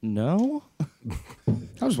don't know. I was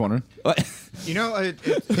just wondering. You know,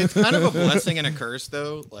 it's kind of a blessing and a curse,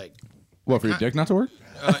 though. Like, What, for your dick not to work?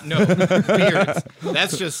 no, beards.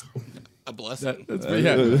 That's just a blessing.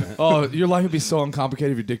 Yeah. Oh, your life would be so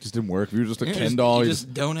uncomplicated if your dick just didn't work. If you were just a Ken doll, you you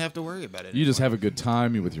just don't have to worry about it. just have a good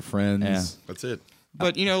time. You with your friends. Yeah. That's it.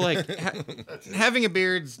 But you know, like having a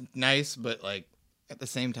beard's nice, but like at the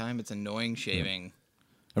same time, it's annoying shaving.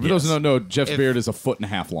 And for those who don't know, Jeff's If- beard is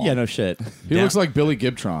 1.5 feet long. Yeah, no shit. He looks like Billy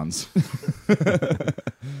Gibtron's.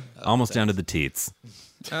 Almost down to the teats.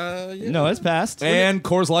 No, it's passed. And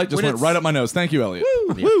Coors Light just when went it's- right up my nose. Thank you, Elliot.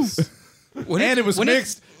 And it was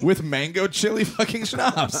mixed with mango chili fucking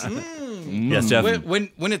schnapps. Yes, Jeff. When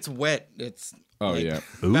it's wet, it's Oh, yeah.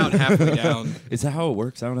 about halfway down. Is that how it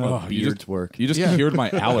works? I don't know how you beards just- work. You just cured my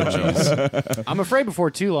allergies. I'm afraid before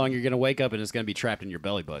too long you're going to wake up and it's going to be trapped in your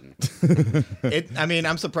belly button. I mean,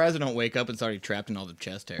 I'm surprised I don't wake up and it's already trapped in all the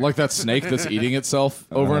chest hair. Like that snake that's eating itself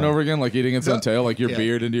over and over again, like eating its own tail, like your Yeah.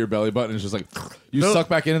 beard into your belly button. It's just like you suck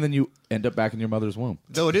back in and then you end up back in your mother's womb.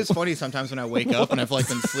 Though it is funny sometimes when I wake up and I've like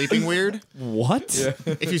been sleeping weird. What?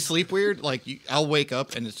 If you sleep weird, like I'll wake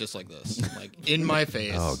up and it's just like this, like in my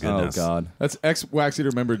face. Oh, Oh goodness. God. That's ex-Wax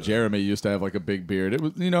Eater member Jeremy used to have like a big beard. It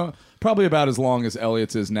was, probably about as long as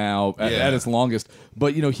Elliot's is now at its longest.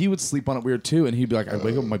 But, he would sleep on it weird too. And he'd be like, I'd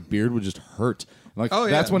wake up and my beard would just hurt. Like, Oh,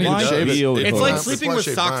 yeah. that's when he'd Mine shave does. it. It's Oh, like that's sleeping why I with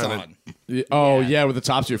shave socks mine. on. Oh, yeah, with the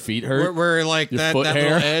tops of your feet hurt. Where like Your that foot little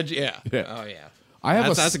hair? edge. Yeah. Yeah. Oh yeah. I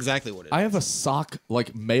have That's exactly what it is. I have a sock,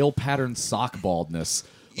 like male pattern sock baldness.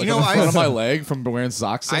 Like know, on the front I- of my leg from wearing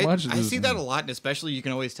socks so much. I see that a lot, and especially you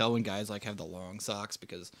can always tell when guys like have the long socks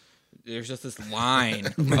because there's just this line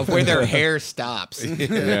of where their hair stops.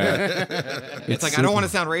 Yeah. It's like I don't want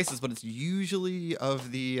to sound racist, but it's usually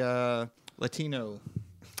of the Latino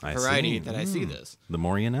I variety see. that I see this. The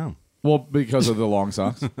more you know. Well, because of the long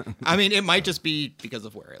socks. I mean, it might just be because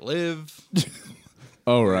of where I live.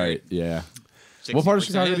 Oh, right. Yeah. What part of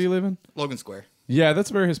Chicago do you live in? Logan Square. Yeah, that's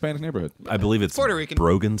a very Hispanic neighborhood. I believe it's Puerto Rican.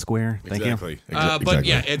 Brogan Square. Thank you. But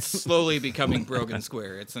yeah, it's slowly becoming Brogan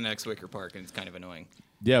Square. It's the next Wicker Park, and it's kind of annoying.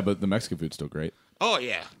 Yeah, but the Mexican food's still great. Oh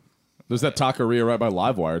yeah. There's that taqueria right by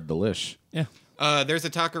Livewire, delish. Yeah. There's a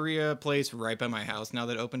taqueria place right by my house now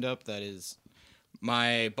that opened up. That is,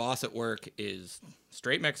 my boss at work is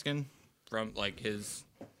straight Mexican from like his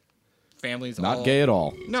family's Not gay at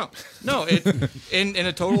all. No, it's in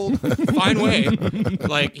a total fine way.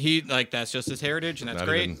 Like that's just his heritage, and that's Not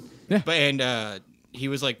great. even- Yeah. But he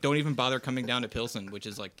was like, don't even bother coming down to Pilsen, which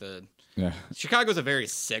is like Yeah. Chicago's a very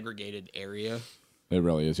segregated area. It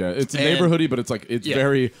really is. Yeah, it's And- neighborhoody, but it's Yeah.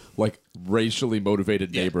 very like racially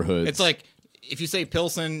motivated neighborhoods. It's like if you say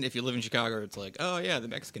Pilsen, if you live in Chicago, it's like, oh yeah, the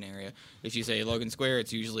Mexican area. If you say Logan Square,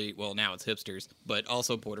 it's usually, well, now it's hipsters, but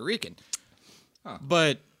also Puerto Rican.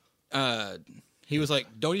 But he was like,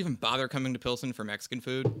 don't even bother coming to Pilsen for Mexican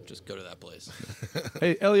food. Just go to that place.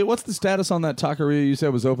 Hey, Elliot, what's the status on that taqueria you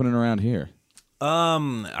said was opening around here?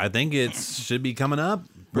 I think it should be coming up.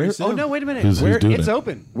 Where- pretty soon. Oh no! Wait a minute. Who's doing It's it?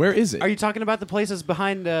 open. Where is it? Are you talking about the places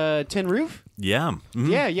behind Tin Roof? Yeah. Mhm.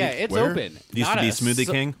 Yeah, it's Where? open. Used Not to be a Smoothie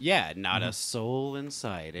King? Yeah, not a soul in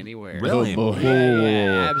sight anywhere. Really? Oh, boy.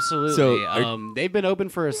 Yeah, absolutely. So, they've been open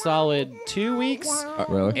for a solid 2 weeks,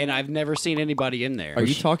 really? and I've never seen anybody in there. Are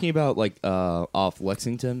you talking about like off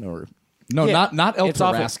Lexington or? No, Yeah, not El it's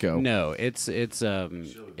off of- Tarasco. no, it's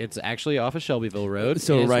actually off of Shelbyville Road.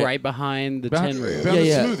 So It's right- right behind the Behind- Tin Roof. behind the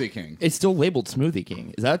Yeah. Smoothie King. It's still labeled Smoothie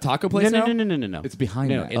King. Is that a taco place now? No. It's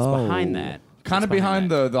behind no, that. it's behind that. Kind of It's behind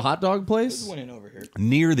the hot dog place. Went in over here.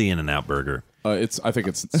 Near the In-N-Out Burger. I think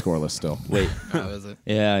it's scoreless still. Wait. How is it?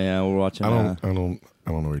 Yeah, we're watching. I don't know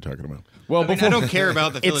what you're talking about. Well, I mean, I don't care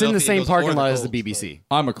about the It's in Philadelphia the same Eagles parking or lot as the Colts, BBC.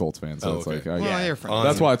 I'm a Colts fan, so Oh, it's okay. like Well, yeah. you're from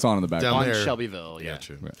That's why it's on in the back. Down On there. Shelbyville, yeah.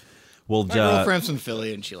 Gotcha. Well, My girlfriend's from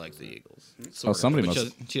Philly and she likes the Eagles. Sort of, somebody but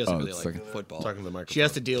must- She doesn't oh, really it's like like- football. Talking to the microphone. She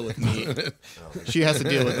has to deal with me. She has to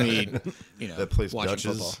deal with me. You know, That place watching Dutch's.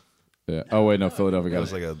 football. Yeah. Oh wait, no, Philadelphia It got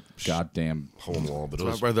was like a goddamn hole in the wall, but It it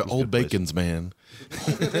was- was by the it was old a good place. Bacon's, man.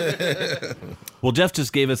 Well, Jeff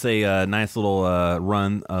just gave us a nice little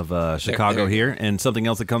run of Chicago there you here, and something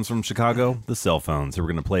else that comes from Chicago, the cell phones. So we're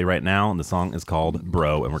going to play right now, and the song is called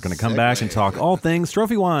Bro, and we're going to come back and talk all things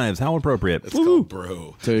Trophy Wives. How appropriate. It's called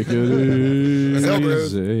Bro. Take it Cell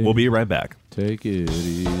Bros. easy. We'll be right back. Take it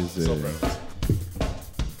easy. Cell Bros.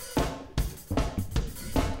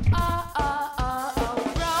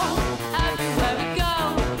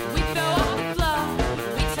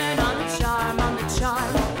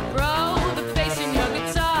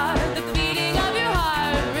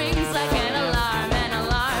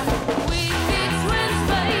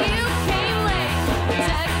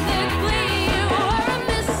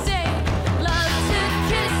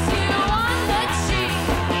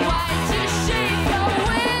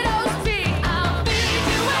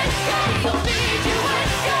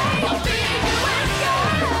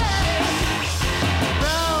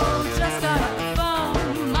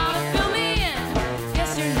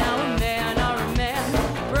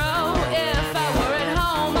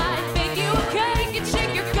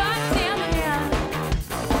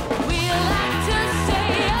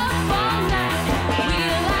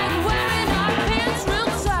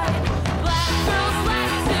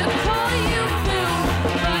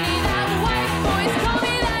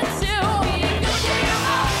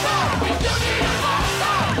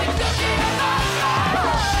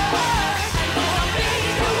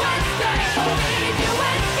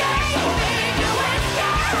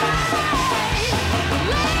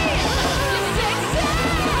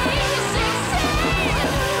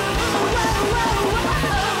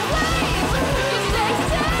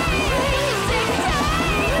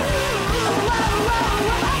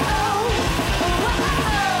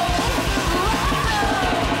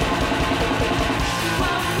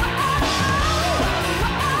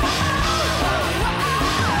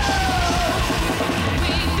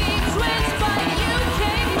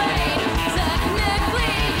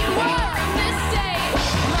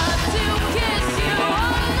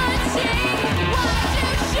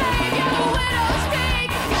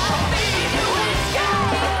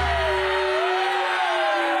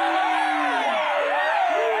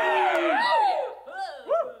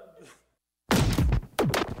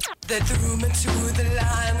 They threw me to the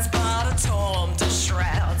lions, but I tore 'em to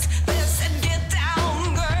shreds. They said, get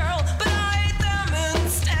down, girl, but I ate them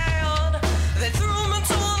instead. They threw me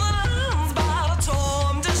to the lions, but I tore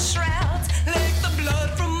 'em to shreds. Lick the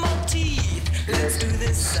blood from my teeth. Let's do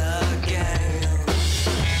this again.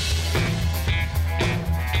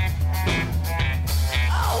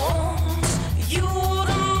 I want you to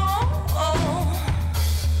know.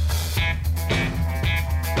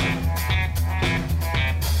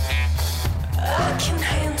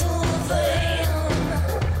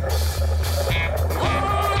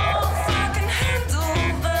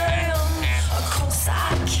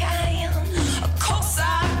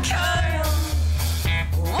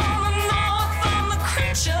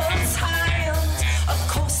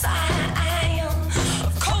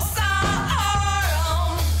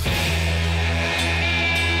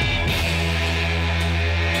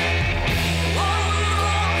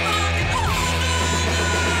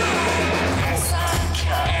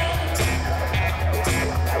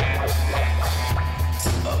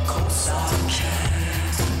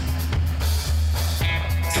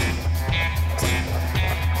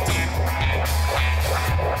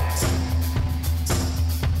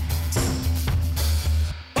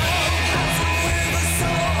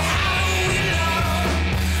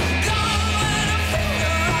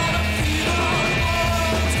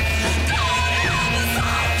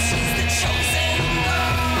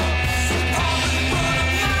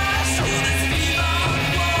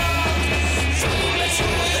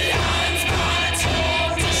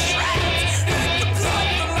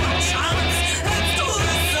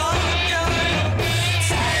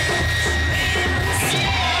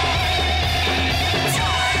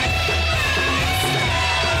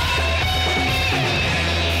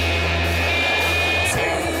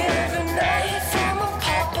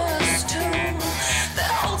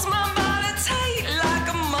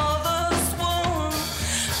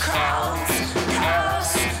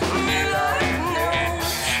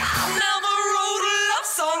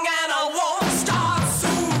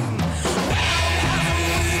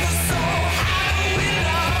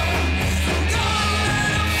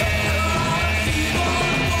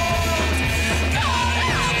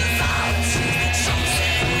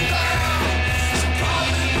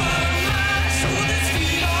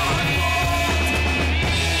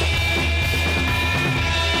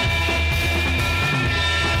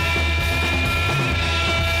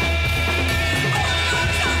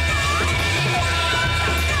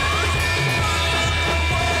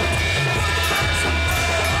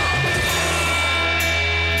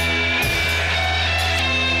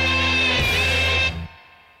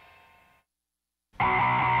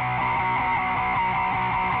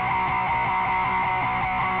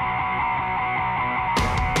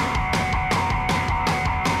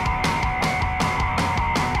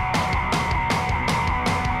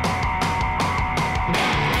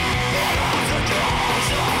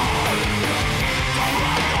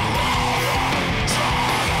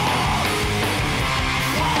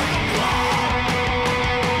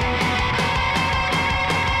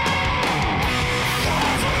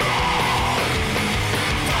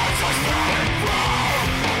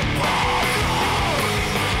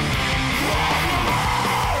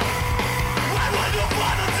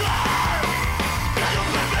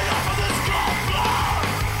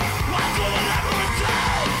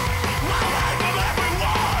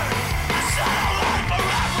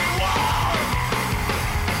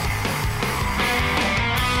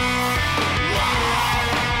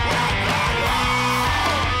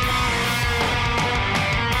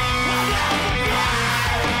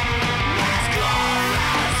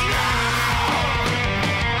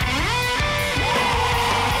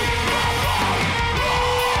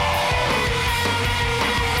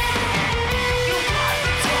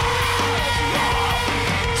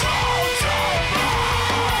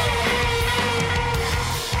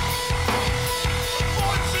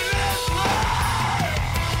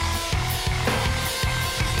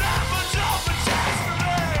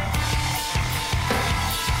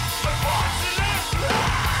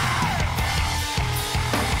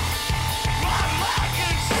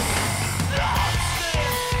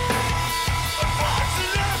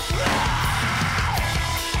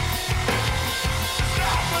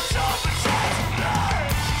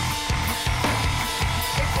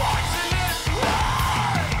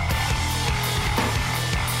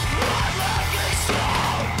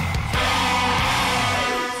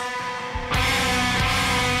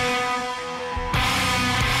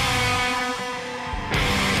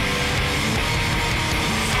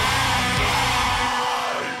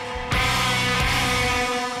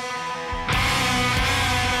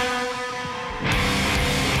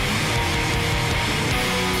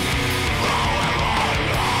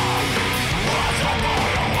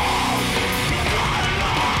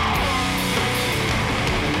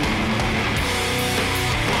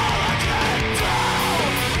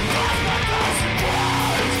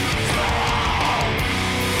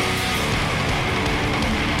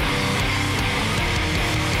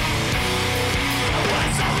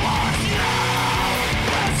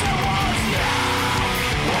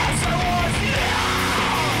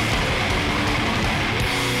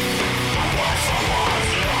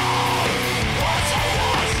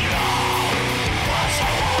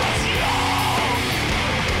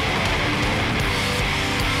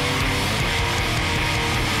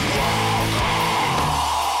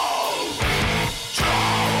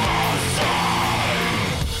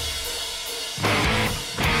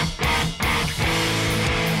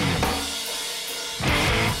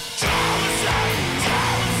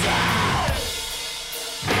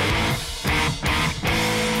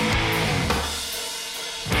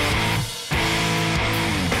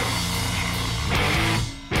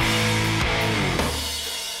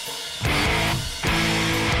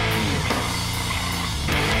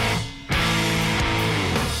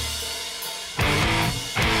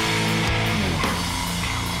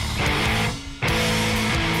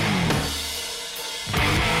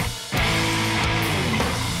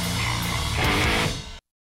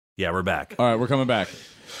 Yeah, we're back. All right, we're coming back.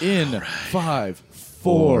 In 5,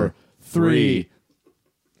 4, 3.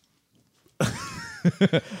 All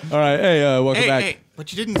right, hey, welcome back. Hey,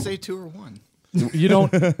 but you didn't say 2 or 1. You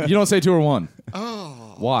don't say 2 or 1.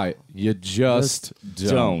 Oh. Why? You just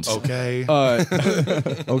don't. Okay.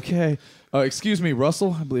 Okay. Excuse me,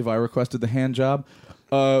 Russell. I believe I requested the hand job.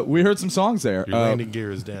 We heard some songs there. Your landing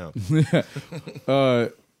gear is down.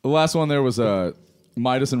 The last one there was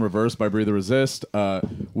Midas in Reverse by Breathe the Resist.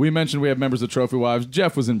 We mentioned we have members of Trophy Wives.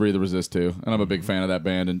 Jeff was in Breathe the Resist too, and I'm a big fan of that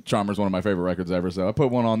band. And Charmer's one of my favorite records ever, so I put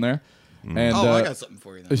one on there. And I got something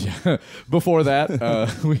for you then. yeah, before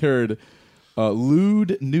that, we heard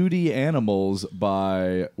Lewd Nudie Animals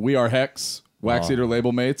by We Are Hex, Wax Eater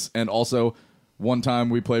label mates, and also one time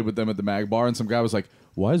we played with them at the Mag Bar, and some guy was like,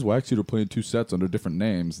 "Why is Wax Eater playing 2 sets under different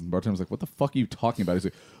names?" And the bartender was like, "What the fuck are you talking about?" He's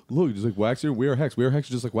like, "Look, just like Wax Eater, We Are Hex. We Are Hex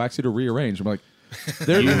is just like Wax Eater rearranged." I'm like,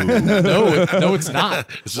 no, it's not.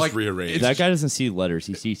 It's just rearranged. That guy doesn't see letters;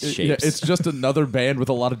 he sees shapes. Yeah, it's just another band with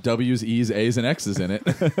a lot of W's, E's, A's, and X's in it.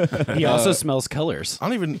 He also smells colors. I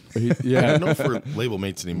don't even. Yeah. I don't know for label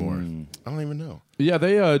mates anymore. I don't even know. Yeah,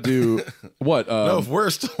 they do what? No, if we're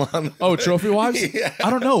still on. Oh, Trophy Wives? Yeah. I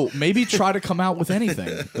don't know. Maybe try to come out with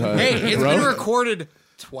anything. Hey, it's been recorded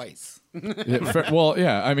twice. Well,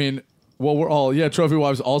 yeah. I mean, we're all Trophy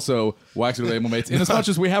Wives also Wax Eater label mates. In as much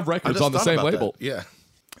as we have records on the same label. That. Yeah.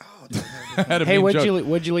 Hey, what'd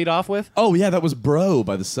you lead off with? Oh yeah, that was "Bro"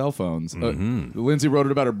 by the Cell Phones. Lindsay wrote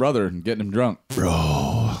it about her brother and getting him drunk.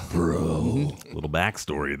 Bro. Little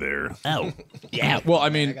backstory there. Oh, yeah. Well, I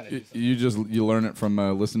mean, you learn it from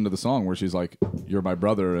listening to the song where she's like, "You're my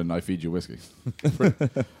brother and I feed you whiskey."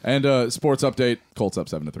 And sports update: Colts up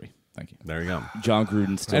 7-3. Thank you. There you go. John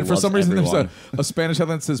Gruden still And for loves some reason, everyone. there's a Spanish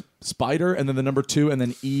headline that says "spider" and then the number 2 and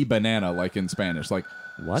then "e banana" like in Spanish. Like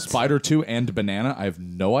what? Spider 2 and banana? I have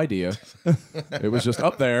no idea. It was just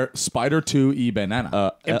up there. Spider 2 e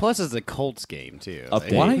banana. And plus, it's a Colts game too.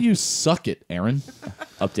 Update. Why don't you suck it, Aaron?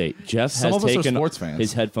 Update. Jeff Some has of us are taken sports fans.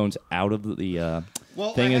 his headphones out of the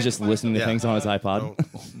Well, thing I and is had just to find listening to something. things on his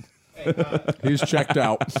iPod. He's checked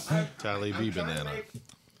out. Tally B banana.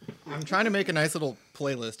 I'm trying to make a nice little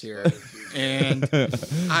playlist here, and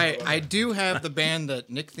I do have the band that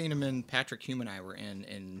Nick Thieneman, Patrick Hume, and I were in,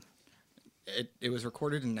 and it was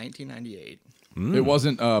recorded in 1998. It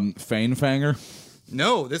wasn't Fane Fanger.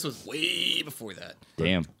 No, this was way before that.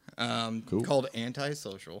 Damn. Called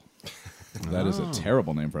Antisocial. That is a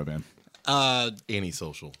terrible name for a band.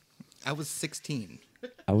 Antisocial. I was 16.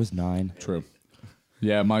 I was 9. True.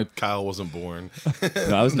 Yeah, Kyle wasn't born.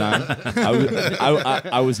 No, I was 9.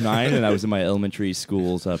 I was 9, and I was in my elementary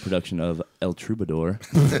school's production of El Troubadour.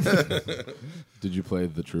 Did you play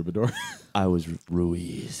the Troubadour? I was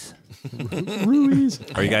Ruiz. Ruiz.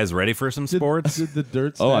 Are you guys ready for some sports? Did the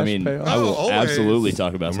dirt Oh, I stash mean, pay off? I will always. absolutely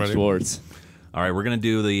talk about some ready. sports. All right, we're going to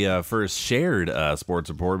do the first shared sports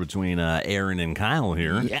report between Aaron and Kyle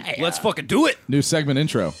here. Let's fucking do it. New segment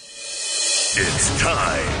intro. It's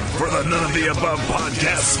time for the None of the Above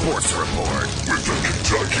Podcast Sports Report with the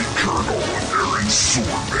Kentucky Colonel, Aaron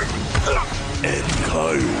Sorman, and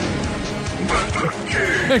Kyle. Let the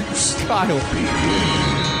games Kyle.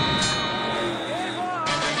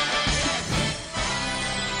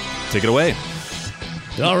 Take it away.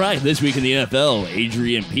 All right, this week in the NFL,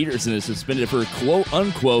 Adrian Peterson is suspended for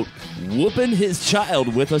quote-unquote whooping his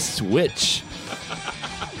child with a switch.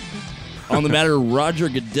 On the matter, Roger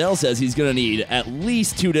Goodell says he's going to need at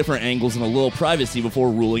least 2 different angles and a little privacy before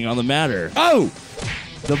ruling on the matter. Oh!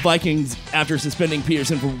 The Vikings, after suspending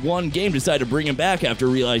Peterson for 1 game, decided to bring him back after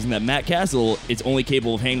realizing that Matt Castle is only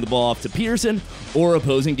capable of handing the ball off to Peterson or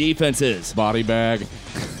opposing defenses. Body bag.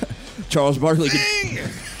 Charles Barkley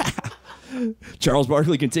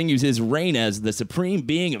continues his reign as the supreme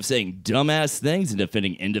being of saying dumbass things and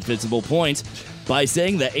defending indefensible points by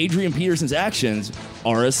saying that Adrian Peterson's actions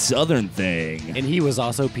are a Southern thing. And he was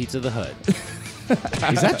also Pizza the Hut.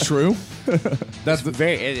 Is that true? That's the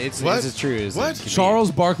It's as true as What? it can be. Charles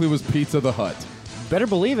Barkley was Pizza the Hut. Better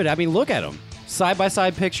believe it. I mean, look at him. Side by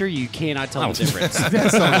side picture, you cannot tell the difference.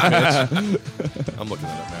 I'm looking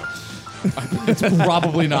that up now. It's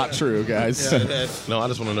probably not true, guys. No, I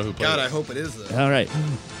just want to know who played God, it. I hope it is though. All right.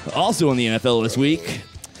 Also in the NFL this week,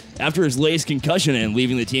 after his latest concussion and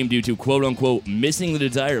leaving the team due to quote-unquote missing the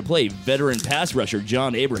desire to play, veteran pass rusher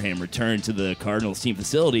John Abraham returned to the Cardinals team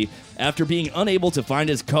facility after being unable to find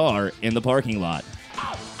his car in the parking lot.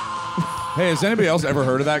 Hey, has anybody else ever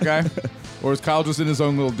heard of that guy? Or is Kyle just in his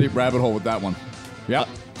own little deep rabbit hole with that one? Yep.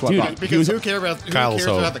 That's what I Dude, thought. Because who cares about Kyle's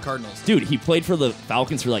home. the Cardinals? Dude, he played for the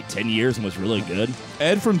Falcons for like 10 years and was really good.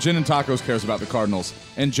 Ed from Gin and Tacos cares about the Cardinals.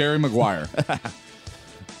 And Jerry Maguire.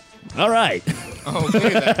 All right. Okay,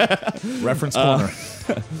 then. Reference corner.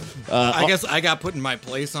 I guess I got put in my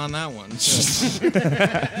place on that one.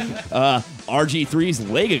 RG3's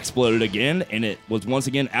leg exploded again, and it was once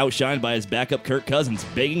again outshined by his backup Kirk Cousins,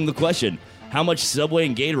 begging the question, how much Subway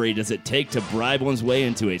and Gatorade does it take to bribe one's way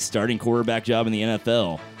into a starting quarterback job in the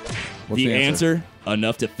NFL? What's the the answer? answer?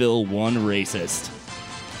 Enough to fill one racist.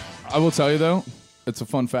 I will tell you, though, it's a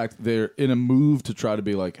fun fact. They're in a move to try to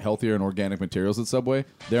be like healthier and organic materials at Subway.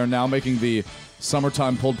 They are now making the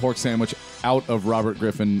summertime pulled pork sandwich out of Robert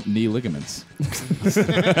Griffin knee ligaments.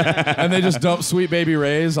 And they just dump Sweet Baby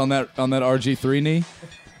Ray's on that RG3 knee.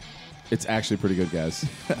 It's actually pretty good, guys.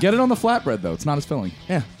 Get it on the flatbread, though. It's not as filling.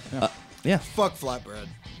 Yeah. Yeah. Fuck flatbread.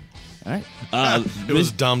 All right. It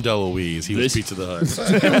was Dom DeLuise. He was Pizza the Hut.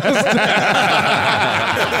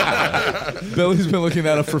 Billy's been looking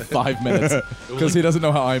that up for 5 minutes because he doesn't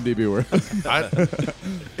know how IMDb works.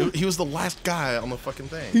 He was the last guy on the fucking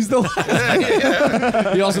thing. He's the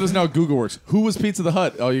last. He also doesn't know how Google works. Who was Pizza the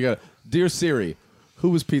Hut? Oh, you got Dear Siri, who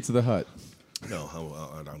was Pizza the Hut? No,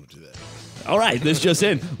 I don't do that. All right, this just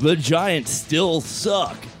in. The Giants still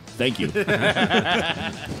suck. Thank you. The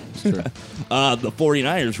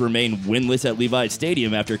 49ers remain winless at Levi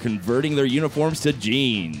Stadium after converting their uniforms to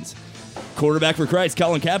jeans. Quarterback for Christ,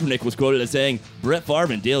 Colin Kaepernick, was quoted as saying, Brett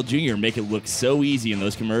Favre and Dale Jr. make it look so easy in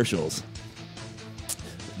those commercials.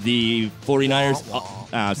 The 49ers...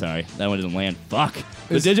 I'm sorry. That one didn't land. Fuck.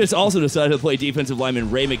 The Digits also decided to play defensive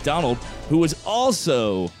lineman Ray McDonald, who was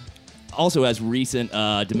also has recent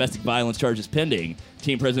domestic violence charges pending.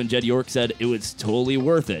 Team president Jed York said it was totally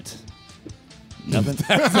worth it. Nothing.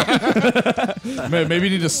 Maybe you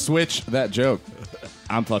need to switch that joke.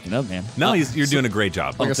 I'm fucking up, man. No, you're doing a great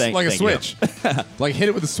job. Like a switch. Like hit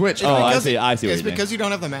it with a switch. Oh, I see what It's you're doing. because you don't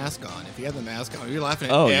have the mask on. If you had the mask on, you're laughing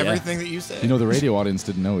at Oh, yeah. everything that you said. You know, the radio audience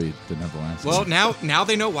didn't know he didn't have the last. Well, now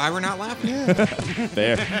they know why we're not laughing.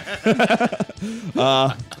 Fair.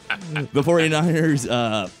 The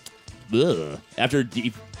 49ers, after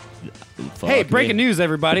deep... Hey, breaking news,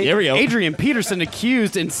 everybody. There we go. Adrian Peterson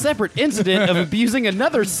accused in separate incident of abusing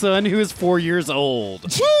another son who is 4 years old.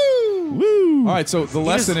 Woo! All right, so the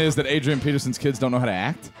lesson is that Adrian Peterson's kids don't know how to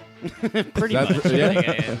act? Pretty much. Yeah.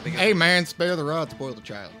 Hey, man, spare the rod, spoil the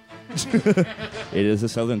child. It is a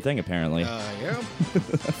southern thing, apparently. Yeah.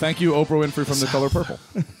 Thank you, Oprah Winfrey from The Color Purple.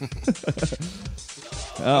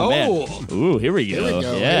 Oh, man. Ooh, here we go. Here we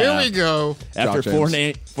go. Yeah. Here we go. After Jock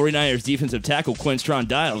James. 49ers defensive tackle Quinstron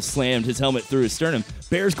Dials slammed his helmet through his sternum,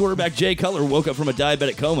 Bears quarterback Jay Cutler woke up from a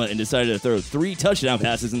diabetic coma and decided to throw 3 touchdown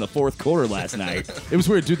passes in the fourth quarter last night. It was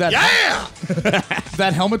weird, dude. That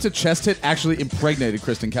that helmet to chest hit actually impregnated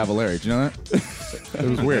Kristen Cavallari. Do you know that? It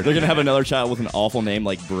was weird. They're going to have another child with an awful name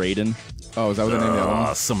like Braden. Oh, is that what they named the other one?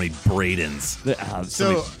 Oh, so many Bradens.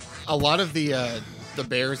 So a lot of the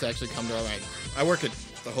Bears actually come to our line. I work at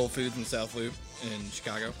the Whole Foods in South Loop in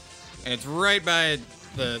Chicago, and it's right by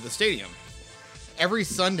the stadium. Every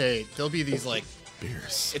Sunday there'll be these like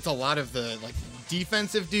Bears. It's a lot of the like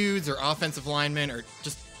defensive dudes or offensive linemen or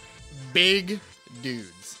just big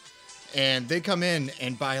dudes, and they come in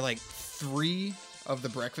and buy like 3 of the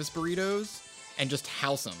breakfast burritos and just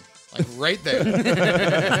house them like right there.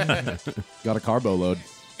 Got a carbo load.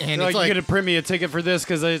 And Like, it's you're like, gonna print me a ticket for this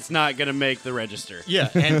because it's not gonna make the register. yeah,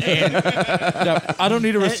 and Yeah, I don't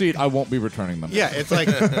need a receipt. I won't be returning them. yeah, it's like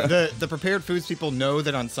the prepared foods people know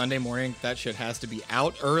that on Sunday morning that shit has to be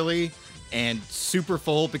out early and super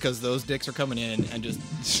full because those dicks are coming in and just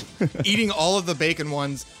eating all of the bacon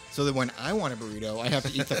ones so that when I want a burrito, I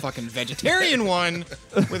have to eat the fucking vegetarian one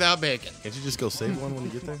without bacon. Can't you just go save one when you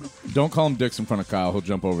get there? Don't call him Dicks in front of Kyle. He'll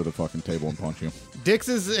jump over the fucking table and punch you. Dicks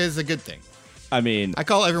is a good thing. I mean, I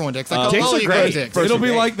call everyone dicks. I call Dicks all are you guys great. dicks. It'll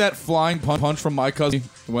be like that flying punch from my cousin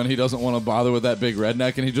when he doesn't want to bother with that big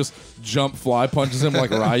redneck and he just jump fly punches him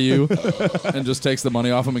like Ryu and just takes the money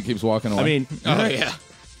off him and keeps walking away. I mean, Oh yeah.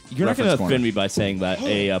 you're not going Reference to corner. offend me by saying that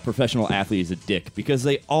a professional athlete is a dick because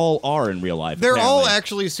they all are in real life. They're all apparently.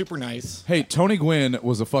 actually super nice. Hey, Tony Gwynn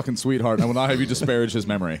was a fucking sweetheart, and I will not have you disparage his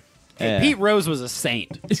memory. Yeah. Pete Rose was a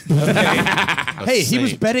saint. Hey, he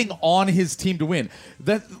was betting on his team to win.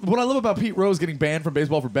 What I love about Pete Rose getting banned from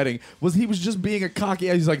baseball for betting was he was just being a cocky.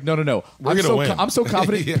 He's like, no. We're gonna win. I'm so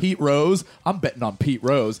confident in Pete Rose. I'm betting on Pete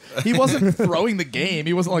Rose. He wasn't throwing the game.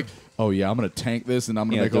 He wasn't like, oh yeah, I'm gonna tank this and I'm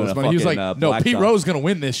gonna Yeah, make all doing this a money. He was fucking, like, no, Black Pete Sox. Rose is gonna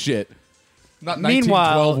win this shit. Not 1912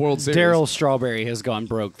 Meanwhile, World Series. Daryl Strawberry has gone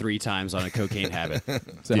broke 3 times on a cocaine habit.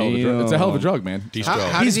 It's a hell of a drug. It's a hell of a drug, man.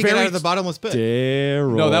 How did he get out of the bottomless pit?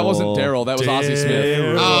 Daryl. No, that wasn't Daryl. That was Ozzie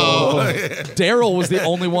Smith. Oh. Daryl was the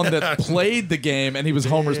only one that played the game, and he was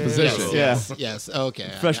Homer's position. Yes. Okay.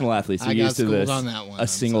 Professional athletes are I got used to schooled this. on that one. A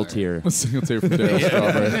single sorry. tier. A single tier from Daryl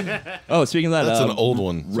Strawberry. Oh, speaking of that, That's an old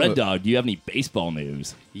one. Red Dog, do you have any baseball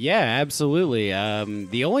news? Yeah, absolutely.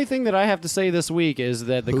 The only thing that I have to say this week is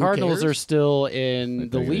that the Who Cardinals cares? are still in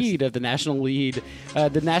the think it is. lead of the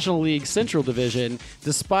National League Central Division,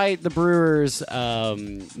 despite the Brewers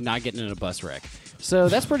not getting in a bus wreck. So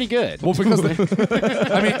that's pretty good. Well, because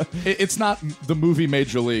I mean, it's not the movie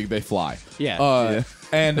Major League. They fly. Yeah.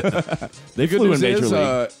 And They good flew news in Major is,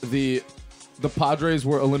 League. the Padres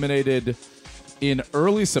were eliminated in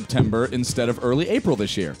early September instead of early April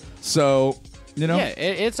this year. So, you know, Yeah,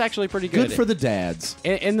 it's actually pretty good. good for the dads.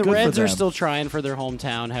 And the Good for Reds are them. still trying for their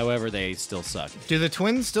hometown. However, they still suck. Do the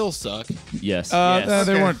Twins still suck? Yes. Yes.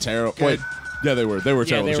 They Okay. weren't terrible. Good. Wait, yeah, they were. They were Yeah,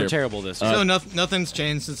 terrible. they this were year. terrible this year. So nothing's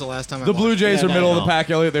changed since the last time I The watched Blue it. Jays Yeah, are middle of no. the pack,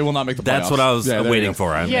 Elliot. They will not make the playoffs. That's what I was Yeah, there waiting you go.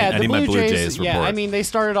 for. I Yeah, need the my Blue Blue Jays report. Yeah, I mean they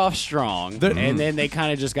started off strong, They're- and then they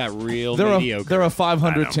kind of just got real They're mediocre. a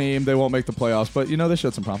 500 team. They won't make the playoffs, but you know they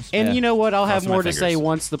showed some promise. and you know what? I'll have Crossing my more to say fingers.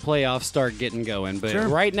 once the playoffs start getting going. But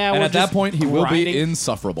right now, And we're at that just point, he will be grinding.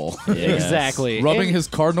 insufferable. Exactly. Rubbing And his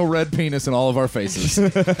cardinal red penis in all of our faces.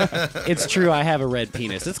 It's true. I have a red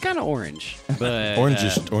penis. It's kind of orange, but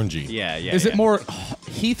Orangey. Yeah, yeah. Is yeah. it more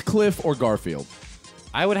Heathcliff or Garfield?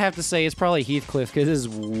 I would have to say it's probably Heathcliff because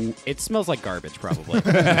it smells like garbage, probably.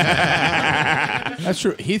 That's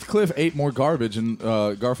true. Heathcliff ate more garbage, and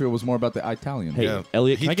Garfield was more about the Italian. Hey, Yeah.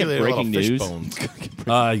 Elliot, can I get Heathcliff ate a lot breaking of fish news?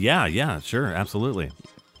 bones. Yeah, sure, absolutely.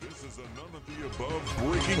 This is a none of the above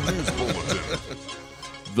breaking news bulletin.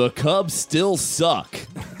 The Cubs still suck.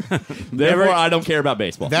 Therefore, I don't care about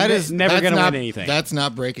baseball. Never that's gonna not- win anything. That's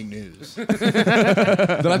not breaking news. Did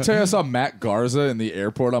I tell you I saw Matt Garza in the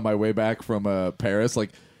airport on my way back from Paris?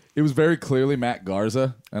 Like, it was very clearly Matt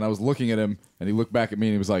Garza, and I was looking at him, and he looked back at me,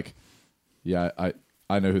 and he was like, "Yeah,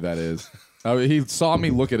 I know who that is." He saw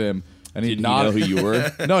me look at him, and he Did he nodded. know who you were?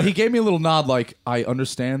 No, he gave me a little nod, like, "I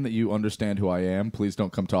understand that you understand who I am. Please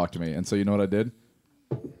don't come talk to me." And so you know what I did?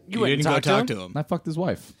 You went and didn't go talked to talk him? to him. I fucked his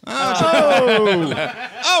wife.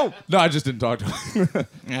 Oh, No, I just didn't talk to him.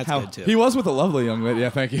 that's good too. He was with a lovely young lady. Yeah,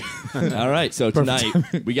 thank you. All right, so tonight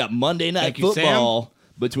we got Monday Night Thank you, Sam. Football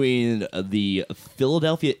between the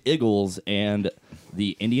Philadelphia Eagles and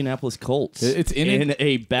the Indianapolis Colts. It's in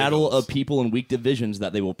a battle of people in weak divisions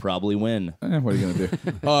that they will probably win. What are you gonna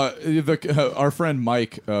do? Our friend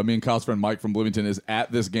Mike, me and Kyle's friend Mike from Bloomington, is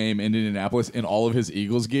at this game in Indianapolis in all of his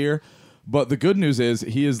Eagles gear. But the good news is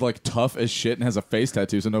he is like tough as shit and has a face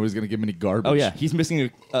tattoo, so nobody's gonna give him any garbage. Oh yeah, he's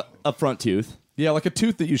missing a front tooth, yeah, like a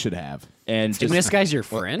tooth that you should have. and just And this guy's your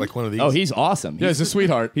friend? Like one of these. oh, he's awesome. Yeah, he's a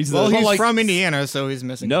sweetheart. He's well, the, he's like- from Indiana, so he's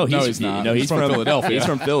missing. no, No, he's not. No, He's he's from Philadelphia. He's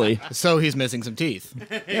from Philly. So he's missing some teeth.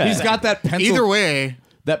 He's got that Either way,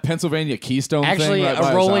 that Pennsylvania Keystone Actually, thing right by a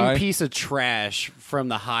his rolling eye. piece of trash from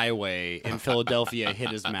the highway in Philadelphia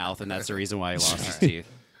hit his mouth, and that's the reason why he lost his teeth.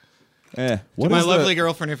 What my is lovely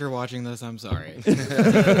girlfriend, if you're watching this, I'm sorry.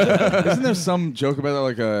 Isn't there some joke about that,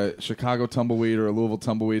 like a Chicago tumbleweed or a Louisville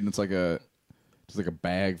tumbleweed, and it's like just like a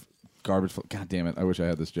bag garbage. God damn it! I wish I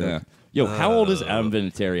had this joke. Yo, how old is Adam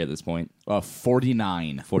Vinatieri at this point?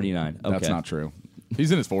 49. 49. Okay. That's not true.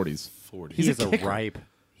 He's in his 40s. He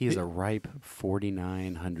is a ripe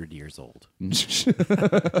 4,900 years old.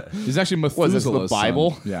 He's actually Methuselah's Was this the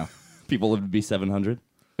Bible? son. Yeah. People live to be 700.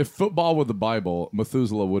 If football were the Bible,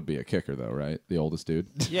 Methuselah would be a kicker, though, right? The oldest dude.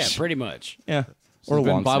 Yeah, pretty much. Yeah. Or Or a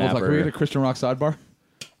long Bible's like, snapper. can we get a Christian rock sidebar?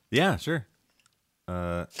 Yeah, sure.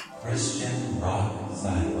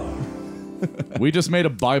 We just made a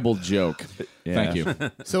Bible joke. Thank you.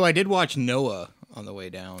 So I did watch Noah on the way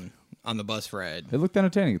down on the bus ride. It looked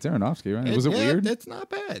entertaining. It's Aronofsky, right? Was it Yeah, weird? It's not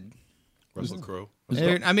bad. Russell Crowe.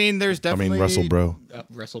 I mean, there's definitely. Russell Bro.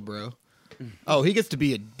 Russell Bro. Oh, he gets to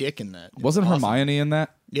be a dick in that. It's Wasn't awesome. Hermione in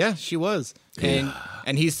that? Yeah, she was.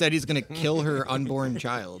 And he said he's going to kill her unborn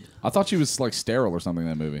child. I thought she was like sterile or something in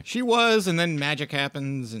that movie. She was, and then magic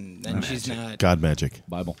happens, and then she's not. God magic.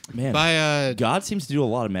 Bible. Man, By God seems to do a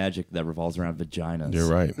lot of magic that revolves around vaginas. You're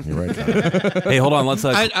right. You're right. Kyle. Hey, hold on. Let's.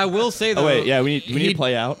 I will say though. Oh wait, yeah, we need he- to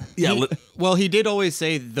play out. yeah. Well, he did always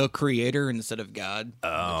say the creator instead of God,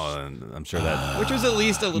 I'm sure that which was at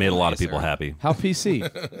least a little made a lot of nicer. people happy. How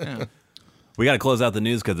PC? We got to close out the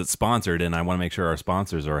news because it's sponsored, and I want to make sure our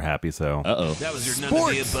sponsors are happy. So, Uh-oh. That was your None of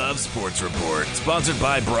the Above Sports Report. Sponsored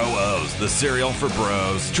by Bro-O's, the cereal for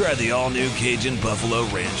bros. Try the all-new Cajun Buffalo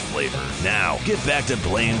Ranch flavor. Now, get back to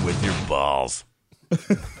playing with your balls.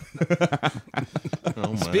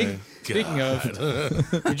 Oh my Speaking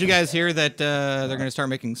of, did you guys hear that they're going to start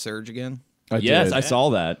making Surge again? Yes, I saw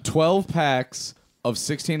that. 12 packs of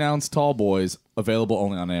 16-ounce tall boys available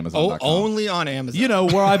only on Amazon.com. Only on Amazon. You know,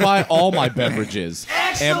 where I buy all my beverages.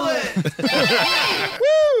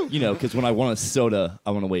 You know, because when I want a soda,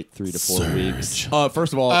 I want to wait 3 to 4 weeks.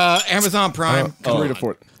 First of all, Amazon Prime. 3 to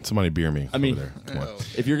 4. Somebody beer me. I mean, over there. Come on.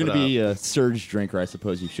 if you're going to be a Surge drinker, I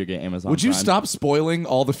suppose you should get Amazon Would you Prime. stop spoiling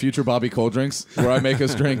all the future Bobby cold drinks where I make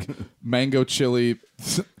us drink mango chili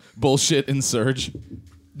bullshit in Surge?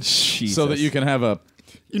 Jesus. So that you can have a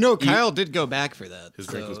You know, Kyle did go back for that. His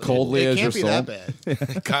drink was coldly it as your can't be soul.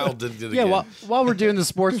 that bad. Kyle did it Yeah, again. while we're doing the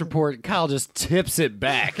sports report, Kyle just tips it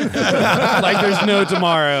back like there's no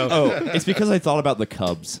tomorrow. Oh, it's because I thought about the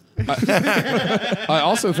Cubs. I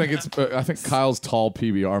also think I think Kyle's tall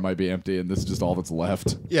PBR might be empty, and this is just all that's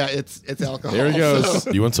left. Yeah, it's alcohol. There he goes.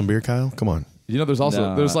 You want some beer, Kyle? Come on. You know, there's also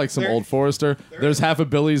Nah. there's like some Old Forester. There's half a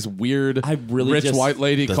Billy's weird I really rich just- white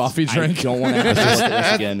lady coffee drink. I don't want to have to look at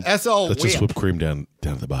this again. That's all. That's just whipped cream down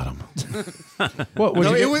at the bottom. What?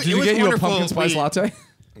 No, Did it was- you it was get you a wonderful. pumpkin spice latte?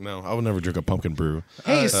 No, I would never drink a pumpkin brew.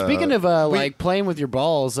 Hey, speaking of like playing with your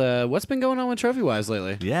balls, what's been going on with Trophy Wives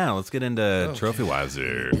lately? Yeah, let's get into Trophy Wives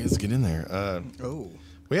here. Let's get in there.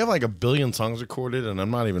 We have like 1 billion songs recorded, and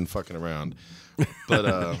I'm not even fucking around. But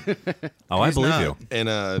Oh, I believe you.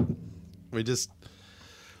 And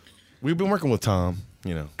we've been working with Tom.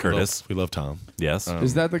 You know, Curtis. We love Tom. Yes.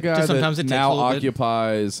 Is that the guy Just sometimes that it takes now a little bit.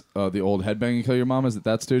 occupies the old Headbang and Kill Your Mom? Is it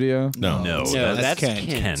that studio? No, no, that's Kent.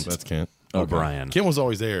 Kent. that's Kent. O'Brien. Kent was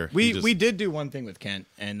always there. We did do one thing with Kent,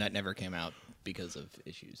 and that never came out because of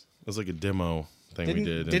issues. It was like a demo thing we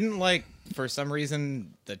did. and- Didn't like for some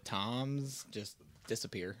reason the toms just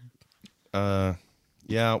disappear. We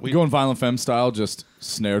Yeah, we go in Violent Femme style, just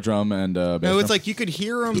snare drum and bass No, it's drum. like you could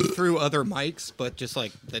hear them through other mics, but just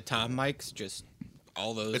like the tom mics, just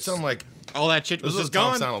all those. It sounded like all that shit this was is just what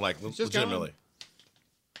Tom gone. sounded like. It's just gone. Legitimately.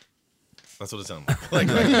 That's what it sounded like.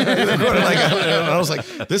 I was like,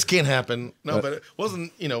 this can't happen. No, but it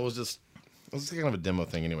wasn't. You know, it was kind of a demo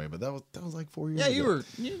thing anyway. But that was like 4 years. Yeah, ago.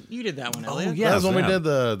 you did that one, Oh, Elliot. yeah. That was when we yeah. did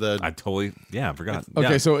the. I totally, I forgot.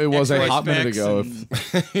 Okay, Yeah. so it was a X-ray hot minute specs ago.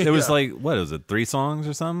 and- It was like, what is it, 3 songs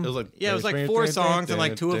or something? It was like Yeah, it was like 4 songs, and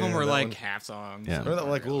like 2 of them were like half songs. Yeah. Remember that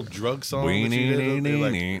like little drug song that you did? They were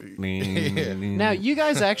like- Now, you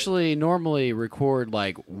guys actually normally record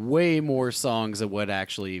like way more songs that would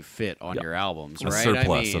actually fit on your albums, A right?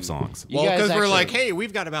 surplus of songs. you Well, guys because we're actually- like, hey,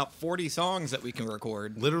 we've got about 40 songs that we can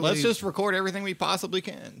record. Literally- let's just record everything we possibly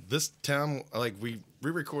can. This time, like we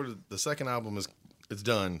re-recorded the second album it's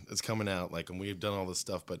done, it's coming out, like, and we've done all this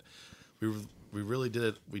stuff, but we really did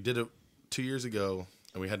it. We did it 2 years ago,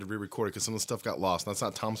 and we had to re-record it because some of the stuff got lost. And that's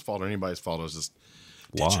not Tom's fault or anybody's fault. It was just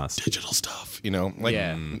Lost. digital stuff, you know, like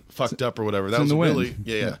Yeah. fucked up or whatever. That in was the wind. really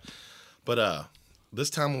yeah. But this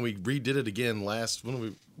time when we redid it again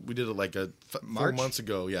when we did it like 4 March? months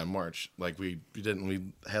ago, yeah, March. Like we did, and we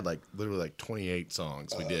had like literally like 28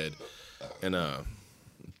 songs we did, and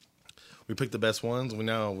we picked the best ones.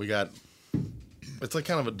 We got it's like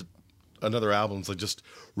kind of another album. It's like just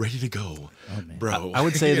ready to go, bro. I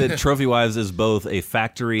would say that Trophy Wives is both a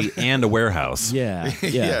factory and a warehouse. Yeah.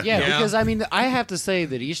 Yeah, Yeah. because I mean, I have to say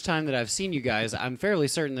that each time that I've seen you guys, I'm fairly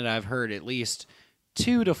certain that I've heard at least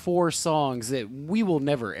 2 to 4 songs that we will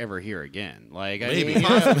never ever hear again. Like, Maybe.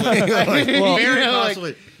 I mean, Well, you very know, like-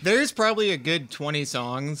 possibly. There's probably a good 20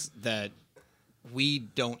 songs that we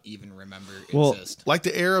don't even remember exist. Like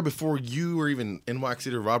the era before you were even in Wax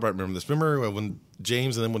City or Rob, I remember this. Remember when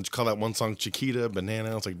James and then when you call that one song Chiquita,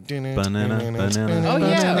 Banana, it's like Banana. Oh,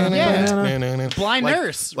 yeah. Banana. Blind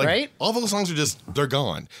Nurse, right? All those songs are they're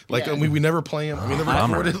gone. Like Yeah. we never play them. We never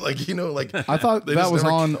Bummer. recorded. Like like I thought they that just was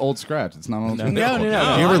never- on Old Scratch. It's not on Old Scratch. No.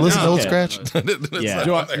 You ever listen to Old Okay. Scratch? Yeah.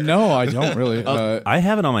 Do I, no, I don't really. I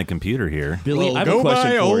have it on my computer here. Billy, Well, I have a go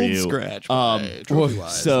question by for Old you. Scratch by well,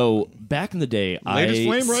 So back in the day, Latest I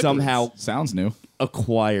Flame Records. somehow sounds new.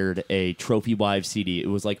 acquired a Trophy Wives CD. It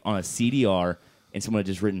was like on a CDR, and someone had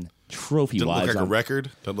just written Trophy Didn't look Wives. like a on- record.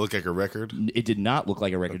 Doesn't look like a record. It did not look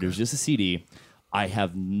like a record. It was just a CD. I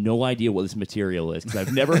have no idea what this material is because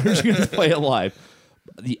I've never heard you guys play it live.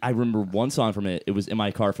 I remember one song from it. It was in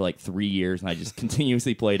my car for like 3 years, and I just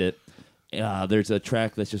continuously played it. There's a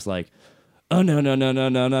track that's just like, oh no no no no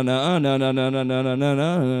no no no oh no no no no no no no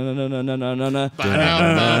no no no no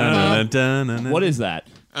no no. What is that?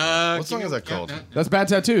 What song is that called? That's Bad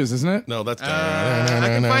Tattoos, isn't it? No, that's. I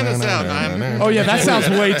can find this out. Oh yeah, that sounds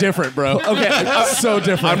way different, bro. Okay, so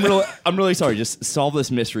different. I'm really sorry. Just solve this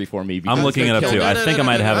mystery for me. because I'm looking it up too. I think I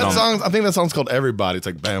might have it That on. song, I think that song's called Everybody. It's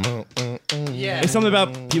like bam. Yeah. It's something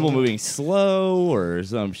about people moving slow or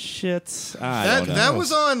some shit. I don't know. That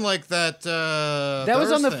was on like that. That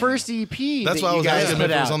was on the first EP. That's that why I you was guys asking put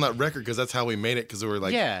if it was out. on that record because that's how we made it. Because we were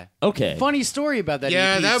like, Yeah. Okay. Funny story about that.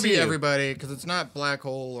 Yeah, EP that would be too. everybody because it's not Black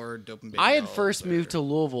Hole or Dope and Baby I had Dolls first moved to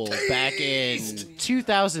Louisville back in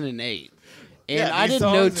 2008. And Yeah, I these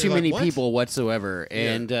didn't know songs, too you're many like, what? people whatsoever.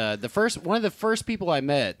 And one of the first people I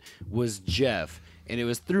met was Jeff, and it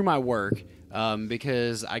was through my work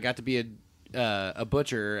because I got to be a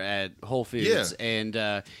butcher at Whole Foods,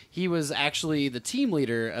 and he was actually the team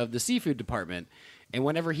leader of the seafood department. And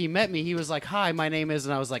whenever he met me, he was like, "Hi, my name is,"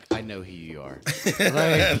 and I was like, "I know who you are.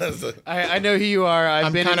 I know who you are.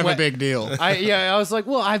 I'm kind of a big deal." I was like,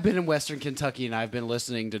 "Well, I've been in Western Kentucky, and I've been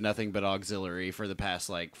listening to nothing but Auxiliary for the past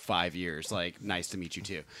like 5 years. Like, nice to meet you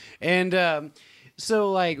too." And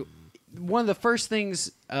so like one of the first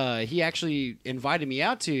things he actually invited me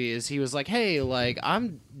out to is he was like, "Hey, like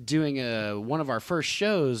I'm doing one of our first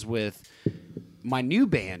shows with my new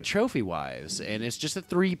band, Trophy Wives, and it's just a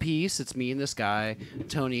 3-piece. It's me and this guy,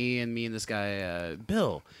 Tony, and me and this guy,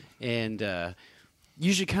 Bill, and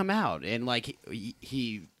you should come out." And like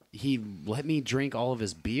he let me drink all of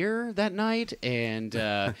his beer that night, and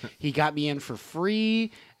he got me in for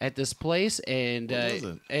free at this place, and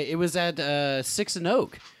it was at Six and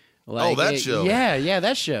Oak. Like, that show. Yeah,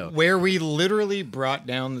 that show. Where we literally brought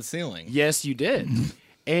down the ceiling. Yes, you did.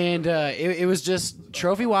 And it was just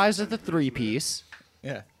Trophy Wives at the 3-piece.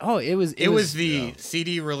 Yeah. Oh, it was the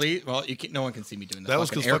CD release. Well, no one can see me doing that was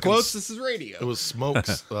fucking because air quotes. This is radio. It was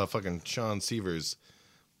Smokes, fucking Sean Severs.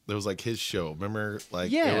 There was like his show. Remember,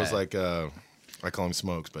 like Yeah. it was like I call him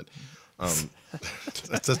Smokes, but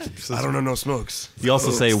that's I don't know no smokes. You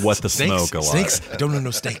also say "what the Snakes? smoke" a lot. Snakes? Don't know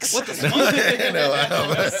no snakes. What the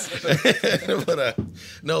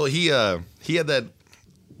no, he had that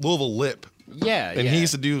Louisville lip. Yeah, and yeah. he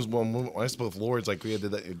used to do when I used to with Lords, like we had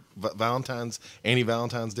that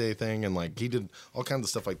anti-Valentine's Day thing, and like he did all kinds of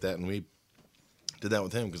stuff like that, and we did that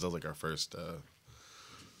with him because that was like our first.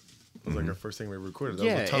 It was like our first thing we recorded. That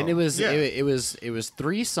was with Tom. And it was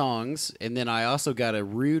 3 songs, and then I also got a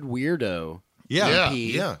Rude Weirdo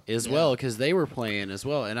EP as well because they were playing as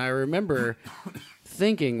well. And I remember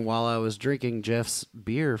thinking while I was drinking Jeff's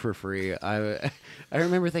beer for free, I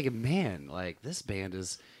remember thinking, man, like this band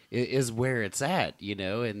is where it's at, you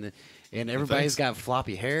know, and everybody's got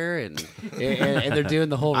floppy hair and they're doing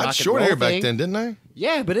the whole rock I had and short roll hair thing. back then, didn't I?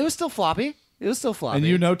 Yeah, but it was still floppy. It was still floppy. And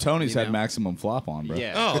you know Tony's You had know? maximum flop on, bro.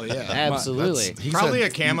 Yeah. Oh yeah, Absolutely. Probably a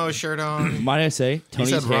camo shirt on. Might I say He's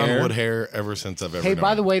Tony's had Ron hair? Wood hair ever since I've ever Hey, known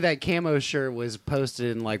by him. the way, that camo shirt was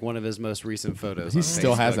posted in like one of his most recent photos. He on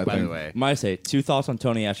still has Facebook, that by thing. the way. Might I say 2 thoughts on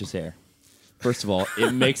Tony Ash's hair? First of all,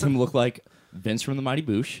 it makes him look like Vince from the Mighty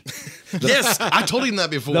Boosh. Yes, I told him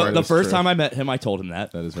that before. The first true. time I met him, I told him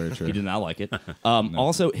that. That is very true. He did not like it.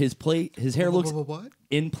 Also, his hair looks What?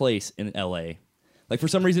 in place in L.A. Like for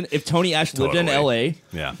some reason, if Tony Ash lived in L.A.,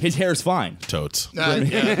 Yeah. his hair is fine. Totes.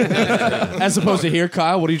 As opposed to here,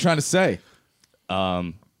 Kyle, what are you trying to say?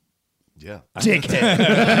 Yeah.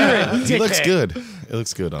 Dickhead. He looks good. It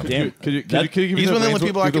looks good on him. Damn, Could you give me He's the one of the Wayne's-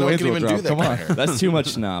 people I do the can Wayne's even World do drop? that. Come kind on. of hair. that's too much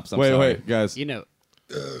snaps. I'm Wait, sorry. guys. You know,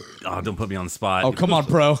 Oh, don't put me on the spot. Oh, come on,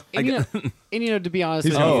 bro. and you know, to be honest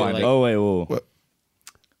He's with gonna you, find like, it. Oh wait, whoa.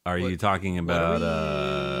 Are you talking about?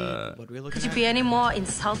 What are we looking Could you at? be any more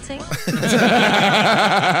insulting?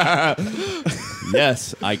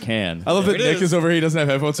 Yes, I can. I love that There it Nick is over here. He doesn't have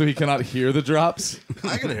headphones, so he cannot hear the drops.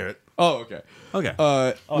 I can hear it. Oh, okay. Okay.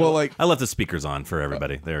 Well, like I left the speakers on for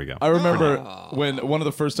everybody. There we go. I remember when one of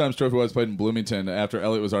the first times Trophy Wives played in Bloomington after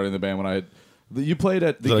Elliot was already in the band. When I had you played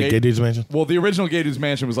at the Is that like Gay Dudes Mansion? Well, the original Gay Dudes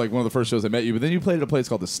Mansion was like one of the first shows I met you, but then you played at a place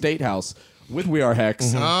called the State House with We Are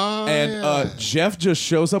Hex, and Jeff just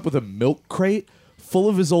shows up with a milk crate full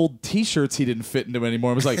of his old T-shirts he didn't fit into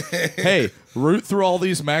anymore. I was like, "Hey, root through all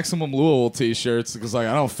these Maximum Louisville T-shirts because like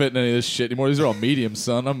I don't fit in any of this shit anymore. These are all medium,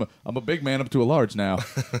 son. I'm a big man up to a large now."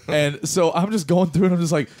 And so I'm just going through and I'm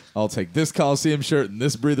just like, I'll take this Coliseum shirt and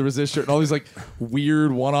this Breathe the Resist shirt and all these like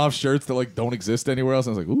weird one-off shirts that like don't exist anywhere else.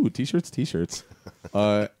 And I was like, "Ooh, T-shirts."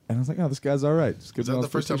 And I was like, "Oh, this guy's all right." Just Is that the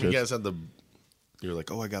first time you guys had the? You were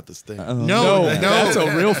like, "Oh, I got this thing." No, that's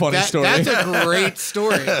a real funny story. That's a great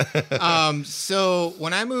story. So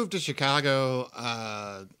when I moved to Chicago,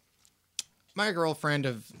 my girlfriend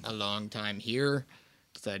of a long time here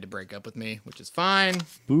decided to break up with me, which is fine.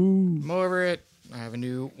 Boo. I'm over it. I have a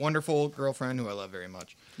new wonderful girlfriend who I love very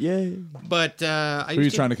much. Yay. But Who are you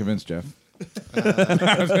used to- trying to convince, Jeff?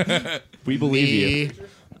 We believe you.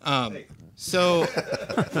 So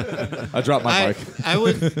I dropped my mic. I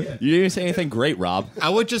would You didn't say anything great, Rob. I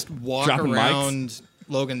would just walk Dropping around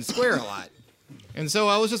Logan Square a lot. And so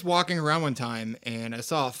I was just walking around one time, and I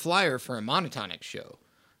saw a flyer for a Monotonic show.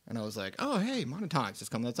 And I was like, oh, hey, Monotonic's is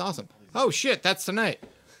coming. That's awesome. Oh, shit, that's tonight.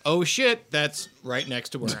 Oh, shit, that's right next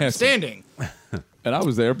to where I'm standing. And I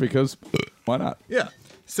was there because why not? Yeah.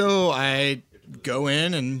 So I go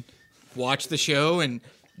in and watch the show, and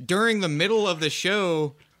during the middle of the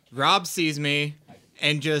show, Rob sees me,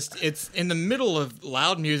 and it's in the middle of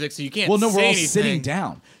loud music, so you can't Well, no, say we're all anything. sitting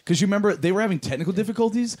down. Because you remember, they were having technical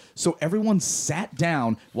difficulties, so everyone sat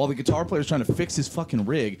down while the guitar player's trying to fix his fucking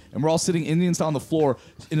rig, and we're all sitting Indian style on the floor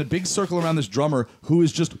in a big circle around this drummer who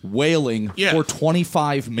is just wailing for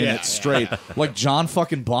 25 minutes straight, like John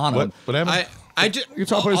fucking Bonham. What happened? I just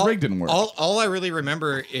Guitar player's rig didn't work. All I really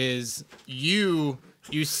remember is you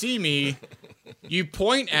see me, you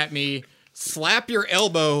point at me, slap your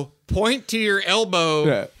elbow, point to your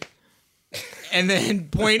elbow, and then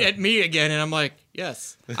point at me again, and I'm like,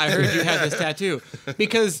 yes, I heard you had this tattoo.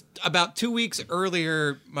 Because about 2 weeks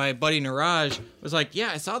earlier, my buddy Niraj was like,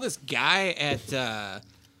 yeah, I saw this guy at,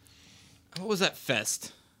 what was that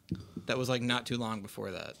fest? That was like not too long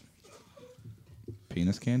before that.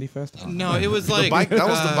 Penis Candy Fest? No, it was like... that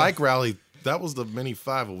was the bike rally. That was the Mini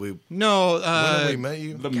 5. When we met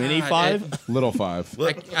you? The Mini 5? Little 5.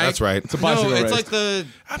 That's right. It's a bicycle it's race. like the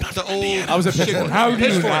old... I was at Pitchfork. How do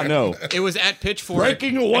you not know? It was at Pitchfork.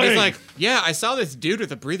 Breaking away. And he's like, yeah, I saw this dude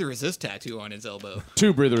with a breather resist tattoo on his elbow.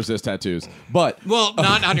 2 breather resist tattoos. But Well,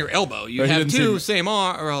 not on your elbow. You He have didn't 2 see- same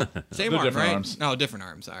arm, same They're arm, different right? arms. No, different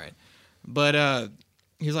arms. All right. But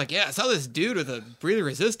he's like, yeah, I saw this dude with a breather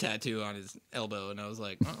resist tattoo on his elbow, and I was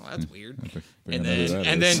like, oh, that's weird. And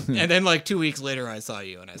then like 2 weeks later, I saw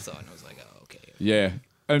you, and I saw it, and I was like, oh, okay. yeah.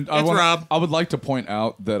 And It's Rob. I would like to point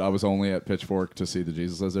out that I was only at Pitchfork to see the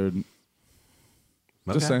Jesus Lizard.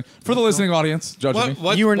 Just saying. For the listening audience, judging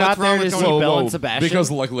me. You were not what's wrong there to with see Tony? Bell and Sebastian?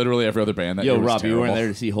 Because like literally every other band that Yo, year was Rob, you weren't terrible. there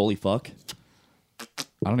to see Holy Fuck?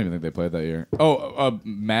 I don't even think they played that year. Oh,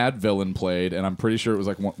 Mad Villain played, and I'm pretty sure it was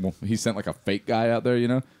like he sent like a fake guy out there. You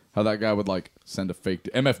know how that guy would like send a fake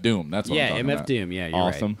MF Doom. That's what I'm talking MF about. Doom. Yeah, you're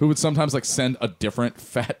Awesome. right. Who would sometimes like send a different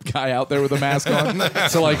fat guy out there with a mask on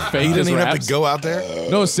to like fake He his didn't even have raps. to go out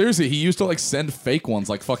there. No, seriously, he used to like send fake ones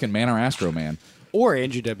like fucking Man or Astro Man. Or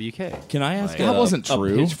Andrew WK. Can I ask That wasn't a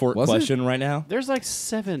true. Pitchfork Was it? question right now? There's like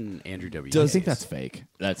 7 Andrew WK. Does- I think that's fake.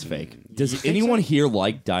 That's fake. Does anyone here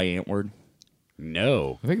like Die Antwoord?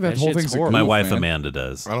 No. I think that whole shit's thing's a horrible. My goof, wife man. Amanda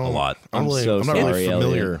does a I don't, lot. I'm not so really sorry,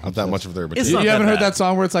 familiar Elliot. with that much of their It's material. not You haven't that heard bad. that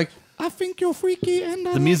song where it's like, I think you're freaky and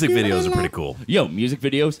I The music like you videos a are lot. pretty cool. Yo, music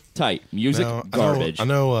videos, tight. Music, No, garbage. I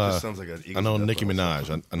know. This sounds like an I know Eagles Nicki Death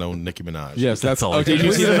Row Minaj. I know Nicki Minaj. Yes, that's all. Okay, Did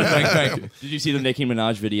you see the Thank you. Did you see the Nicki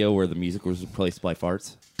Minaj video where the music was replaced by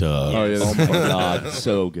farts? Duh. Oh, yeah, Oh my god,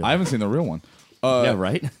 so good. I haven't seen the real one. Yeah,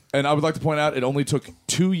 right? And I would like to point out it only took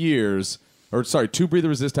 2 years, or sorry, 2 breather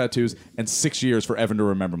resist tattoos and 6 years for Evan to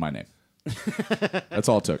remember my name. That's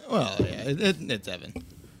all it took. Well, yeah, it's Evan.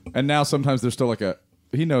 And now sometimes there's still like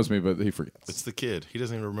he knows me, but he forgets. It's the kid. He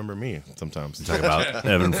doesn't even remember me sometimes. Talk about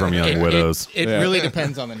Evan from Young Widows. It really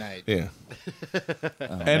depends on the night. Yeah.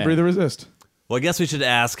 And breather resist. Well, I guess we should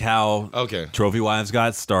ask how Okay. Trophy Wives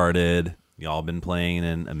got started. Y'all been playing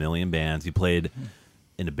in a million bands. You played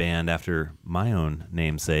in a band after my own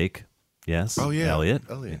namesake. Yes. Oh, yeah. Elliot.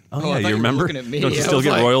 Elliot. Oh, I yeah. thought You you were remember? looking at me. Don't you I still was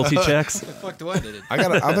get like- royalty checks? The fuck do I did it? I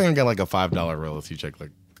think I got like a $5 royalty check like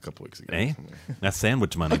a couple weeks ago. Hey, that's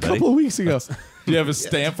sandwich money, A buddy. couple of weeks ago. Do you have a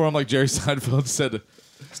stamp for him like Jerry Seinfeld said to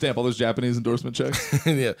stamp all those Japanese endorsement checks?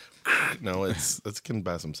 Yeah. No, it's can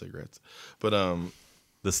buy some cigarettes. But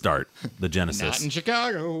The start, the Not genesis. in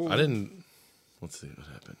Chicago. I didn't. Let's see what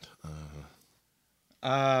happened.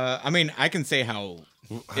 I mean, I can say how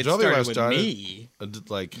it Trophy started Wives with started. me.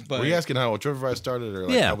 Like, but- were you asking how Trophy Wives started, or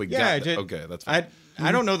like Yeah. how we Yeah, got? I did. Okay, that's fine.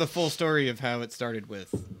 I don't know the full story of how it started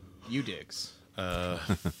with you dicks. They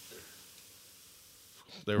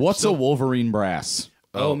were What's still- a Wolverine brass?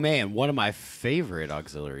 Oh man, one of my favorite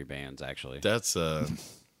auxiliary bands actually. That's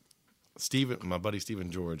Steven, my buddy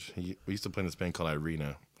Steven George. We used to play in this band called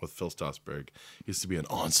Irina with Phil Stossberg. He used to be an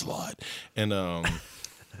Onslaught, and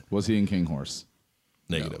Was he in King Horse?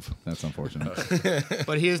 negative. That's unfortunate.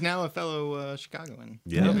 But he is now a fellow Chicagoan.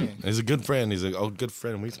 Yeah. He's a good friend. He's a good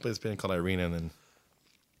friend. We used to play this band called Irina, and then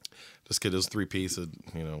this kid, it was 3 pieces.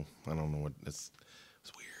 You know, I don't know what it's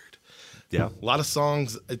weird. Yeah. A lot of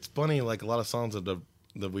songs. It's funny, like a lot of songs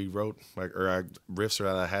that we wrote, like or riffs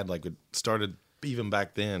that I had, like it started even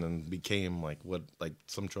back then and became like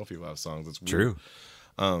some Trophy Wives songs. It's weird. True.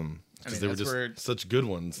 Because they were that's where just such good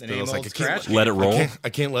ones. the that I name was Old like, I can't Scratch Let it roll. I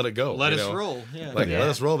can't let it go. Let you us know? roll. Yeah. Like Let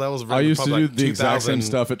Us Roll. That was. I used to probably do like the exact same 2000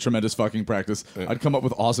 stuff at Tremendous Fucking Practice. I'd come up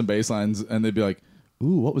with awesome bass lines, and they'd be like,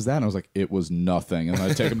 ooh, what was that? And I was like, it was nothing. And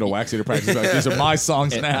I take him to Wax Eater practice. Like, these are my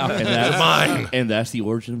songs now. And that's mine. And that's the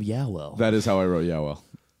origin of Yowell. That is how I wrote Yowell.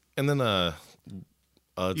 And then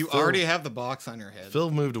You Phil- already have the box on your head.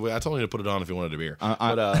 Phil moved away. I told him to put it on if he wanted a beer.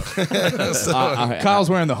 Kyle's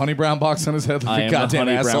wearing the Honey Brown box on his head like I a am goddamn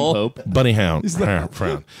the Honey asshole. Brown Pope. Bunny Hound. He's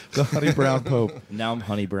the Honey Brown Pope. Now I'm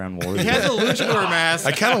Honey Brown Warrior. He has a luchador mask.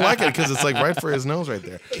 I kind of like it because it's like right for his nose right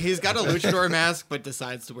there. He's got a luchador mask, but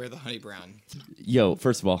decides to wear the honey brown. Yo,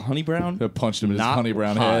 first of all, Honey Brown. I punched him in his not honey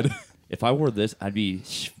brown hot. head. If I wore this, I'd be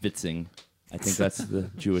schwitzing. I think that's the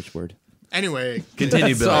Jewish word. Anyway,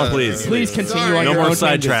 Continue, Bill, please. Please continue Sorry. on No your more own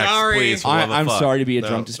tangent. sidetracks, Sorry. please. for love of I'm fuck. sorry to be a No,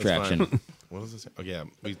 drunk it's distraction. fine. What was this? Oh yeah,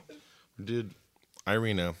 we did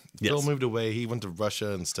Irina. Yes. Phil moved away. He went to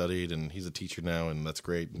Russia and studied, and he's a teacher now, and that's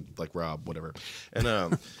great. Like Rob, whatever.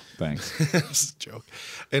 And Thanks. it's a joke.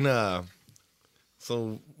 And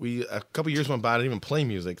so a couple years went by. I didn't even play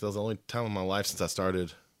music. That was the only time in my life since I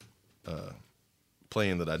started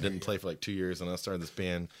playing that I didn't play for like 2 years, and I started this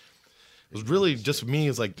band. It was really just me.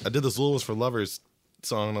 It's like I did this Little Was for Lovers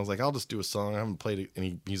song, and I was like, I'll just do a song. I haven't played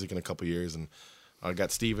any music in a couple years, and I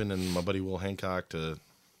got Steven and my buddy Will Hancock to.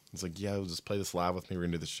 It's like, yeah, we'll just play this live with me. We're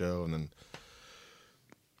gonna do the show, and then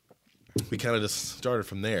we kind of just started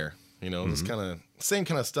from there. You know, just kind of same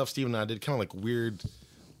kind of stuff Steven and I did, kind of like weird.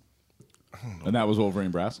 And that was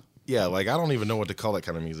Wolverine Brass? Yeah, like I don't even know what to call that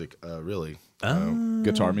kind of music, really.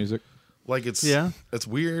 Guitar music? Like it's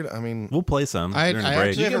weird. I mean, We'll play some I during the break.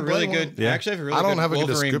 actually have a really play one. good. Yeah. I actually have a really I don't good have a good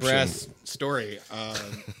Wolverine description. Brass story.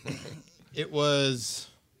 It was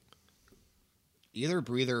either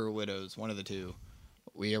Breather or Widows, one of the two.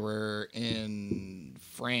 We were in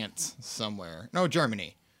France somewhere. No,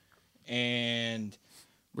 Germany. And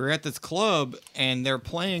we were at this club, and they're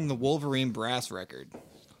playing the Wolverine Brass record.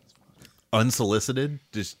 Unsolicited?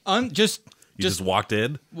 Just you just walked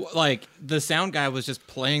in? Like, the sound guy was just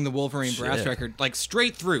playing the Wolverine Brass Shit. record, like,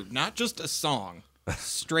 straight through. Not just a song.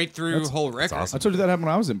 Straight through whole record. I told you that happened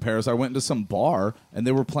when I was in Paris. I went into some bar, and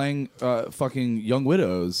they were playing fucking Young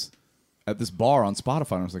Widows at this bar on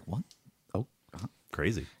Spotify. And I was like, what? Oh,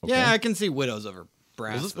 crazy. Yeah, I can see Widows over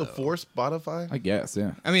Brass. was this though. before Spotify? I guess,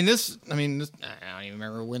 yeah. I mean, this. I don't even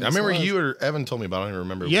remember when. I This remember was. you or Evan told me about it. I don't even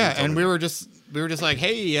remember. Yeah, who told and me. we were just like,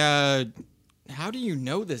 hey, how do you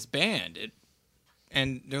know this band?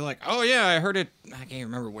 And they're like, oh yeah, I heard it. I can't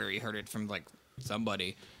remember where he heard it from, like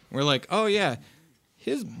somebody. We're like, oh yeah,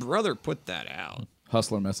 his brother put that out.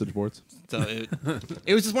 Hustler message boards. So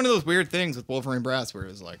it was just one of those weird things with Wolverine Brass where it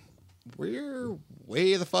was like, we're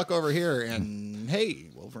way the fuck over here, and hey,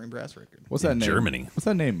 Wolverine Brass record. What's that In name? Germany. What's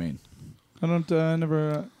that name mean? I don't,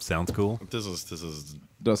 never. Sounds cool. This is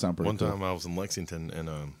Does sound pretty one cool. time I was in Lexington and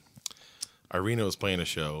Irina was playing a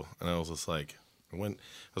show, and I was just like, it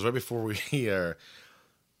was right before we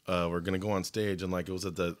were gonna go on stage, and like it was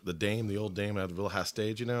at the Dame, the old Dame at the Villa House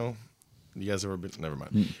stage. You know, you guys ever been? Never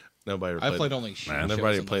mind. Nobody. Ever I played. played only shows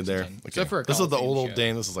Nobody in played there. Lexington, except for a this is the Coliseum old show.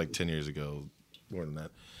 Dame. This is like 10 years ago, more than that.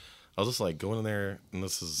 I was just like going in there, and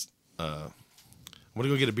this is I'm gonna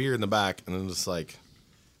go get a beer in the back, and then just like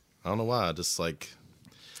I don't know why, I just like.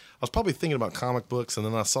 I was probably thinking about comic books, and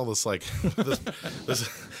then I saw this like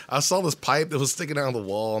I saw this pipe that was sticking out of the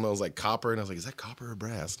wall, and it was like copper, and I was like, "Is that copper or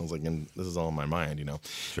brass?" And I was like, "And this is all in my mind, you know."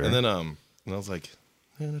 Sure. And then and I was like,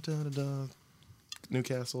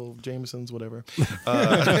 Newcastle, Jameson's, whatever.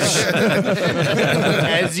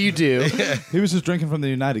 As you do. He was just drinking from the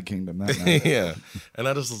United Kingdom that night. Yeah, and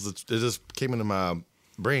it just came into my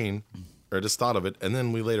brain, or I just thought of it, and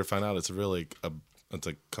then we later found out it's really it's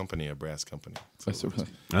a company, a brass company. That's really-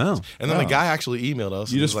 Oh. And then the guy actually emailed us.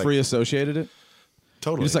 You and just was like, free associated it?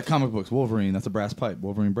 Totally. You just like comic books. Wolverine, that's a brass pipe.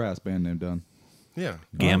 Wolverine Brass, band name done. Yeah.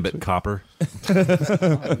 Gambit sweet. Copper.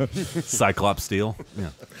 Cyclops Steel. Yeah.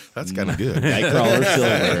 That's kind of good. Nightcrawler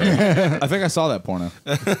Silver. I think I saw that porno.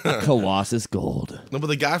 Colossus Gold. No, but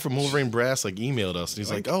the guy from Wolverine Brass like emailed us, and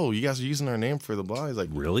he's like, "Oh, you guys are using our name for the blah." He's like,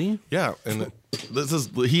 Really? "Yeah." And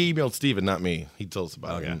he emailed Steven, not me. He told us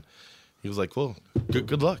about it. And he was like, "Well,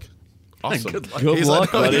 good luck." Awesome. Good luck. Good He's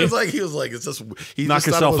luck, like, buddy. He was like, it's just he Knock just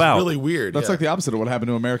thought it yourself was out. really weird. That's yeah. like the opposite of what happened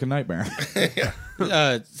to American Nightmare.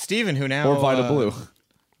 Steven, who now or Vita Blue.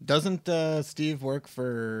 doesn't Steve work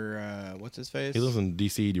for what's his face? He lives in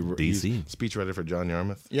D.C. He's DC. speechwriter for John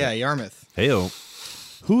Yarmouth. Yeah, Yarmouth. Heyo.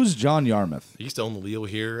 Who's John Yarmouth? He used to own the Leo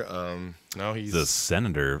here. Now he's The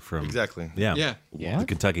senator from. exactly. Yeah. Yeah. The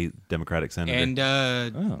Kentucky Democratic Senator. And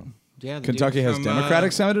Oh. yeah, the Kentucky dude has from,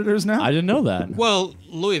 Democratic senators now? I didn't know that. Well,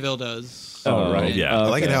 Louisville does. Oh, right. Yeah. I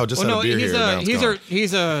like it how it just Well, had no, a beer he's here. and now it's gone.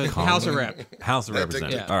 he's a House of Rep. House of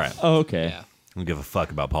Representatives. Yeah. All right. Oh, okay. Yeah. don't give a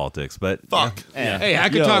fuck about politics, but Fuck. Yeah. Hey, I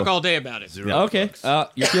could Yo. talk all day about it. Okay.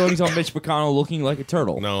 Your feelings on Mitch McConnell looking like a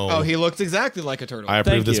turtle? No. Oh, he looks exactly like a turtle. I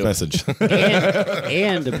approve Thank this you. message.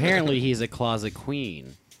 and apparently he's a closet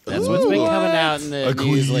queen. That's what's been coming out in the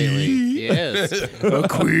news lately. Yes. A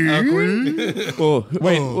queen. Well,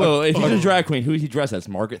 wait. Well, if he's a drag queen, who does he dress as?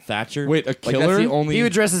 Margaret Thatcher. Wait, a Like, killer? that's the only. He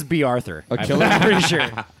would dress as B. Arthur. A killer? I'm pretty sure.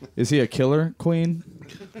 Is he a killer queen?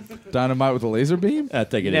 Dynamite with a laser beam? I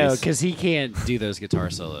think it No, is. because he can't do those guitar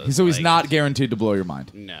solos. So he's Like, not guaranteed to blow your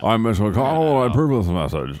mind. No. I'm Mitch McConnell. I approve this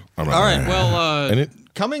message. All right. Well, And it-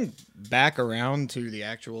 coming back around to the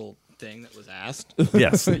actual thing that was asked. Yes.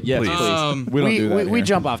 Yes, please. please. We don't do that we here.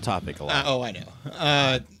 jump off topic a lot. Oh, I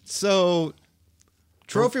know. So,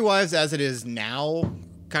 trophy-wise, as it is now,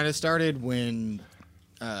 kind of started when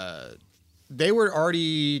they were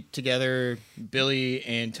already together. Billy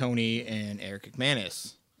and Tony and Eric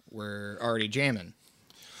McManus were already jamming.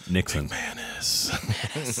 Nixon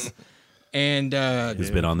And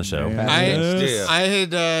has been on the show. I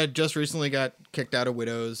had just recently got kicked out of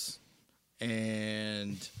Widows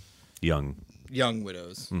and Young. Young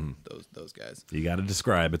Widows. Mm-hmm. Those guys. You got to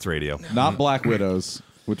describe. It's radio. Not Black Widows,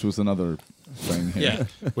 which was another thing here. Yeah.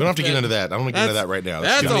 We don't have to get into that. I don't want to get into that right now.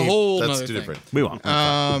 That's too a deep. whole That's nother too thing. different. We won't.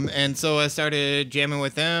 And so I started jamming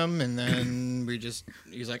with them, and then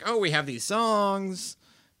he's like, oh, we have these songs,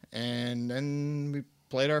 and then we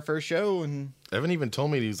played our first show, and Evan even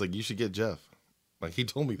told me, he was like, you should get Jeff. Like, he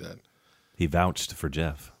told me that. He vouched for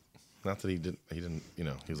Jeff. Not that he didn't, you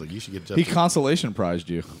know, he was like, you should get Jeff. He consolation prized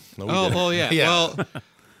you. No, we didn't. well, yeah. Yeah. Well,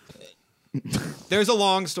 there's a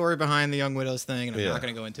long story behind the Young Widows thing, and I'm Yeah. not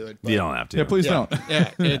going to go into it. But You don't have to. Yeah, please don't. yeah,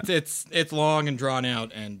 it's long and drawn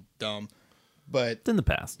out and dumb, but It's in the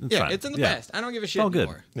past. It's yeah, fine. it's in the Yeah. past. I don't give a shit all good.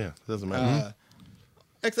 anymore. Yeah, it doesn't matter.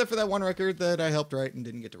 Except for that one record that I helped write and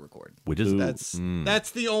didn't get to record. Which is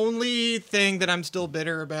That's the only thing that I'm still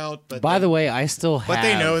bitter about. But By the way, I still have. but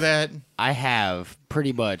they know that. I have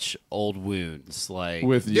pretty much old wounds, like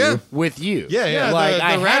With you. Yeah. with you. Yeah, Like the,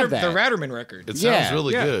 I the, have that. the Ratterman record. It sounds yeah,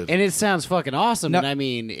 really yeah. good. And it sounds fucking awesome. No. And I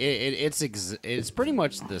mean, it's pretty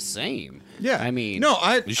much the same. Yeah, I mean, no,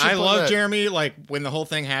 I should play love that. Jeremy. Like when the whole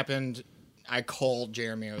thing happened, I called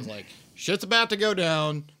Jeremy. I was like, "Shit's about to go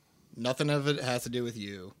down. Nothing of it has to do with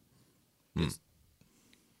you. Just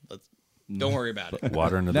don't worry about it."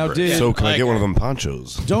 Water under Now, the bridge. did- So can I Like- get one of them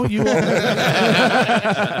ponchos? Don't you all... Hey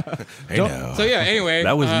now. So yeah. Anyway,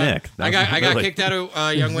 That was Nick. That I got was Billy. kicked out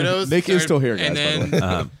of Young Widows. Nick is still here, and guys, by the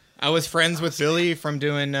then way. I was friends with Billy from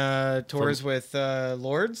doing tours with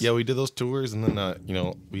Lords. Yeah, we did those tours, and then you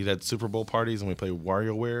know, we had Super Bowl parties, and we played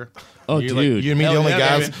WarioWare. Oh, You're dude. you and me, the Hell only yeah,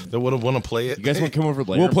 guys baby. that would want to play it. You guys want to come over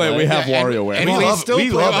later? We'll play it. We have Yeah, WarioWare. and We we love it. still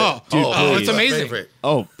We play. love it. Oh, Dude, oh, it's please. amazing. Favorite.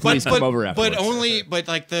 Oh, please come over afterwards. But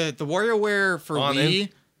like the WarioWare for On Wii.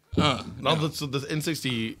 No, the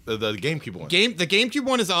N60, the GameCube one. The GameCube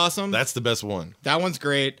one is awesome. That's the best one. That one's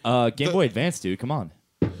great. Game Boy Advance, dude. Come on.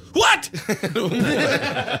 What?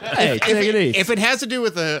 Hey, take it easy. If it has to do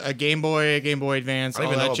with a Game Boy Advance, I don't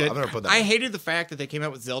all even that know shit, about- I've never put that I one. hated the fact that they came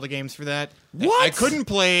out with Zelda games for that. What? I couldn't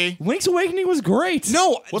play. Link's Awakening was great.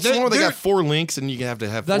 No, What's the one where they got 4 links and you have to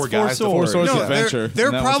have That's 4 Four guys? to Swords. Four Swords No, Adventure. they're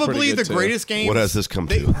and that was probably pretty the good, too. greatest games. What has this come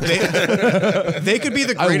to? They could be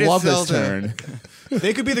the I greatest love this Zelda. turn.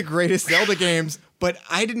 They could be the greatest Zelda games, but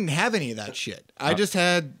I didn't have any of that shit. I just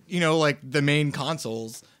had, like the main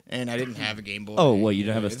consoles, and I didn't have a Game Boy. Oh, well, you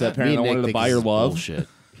don't have a step me parent and that Nick wanted to think buy this your is love? bullshit.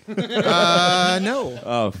 No.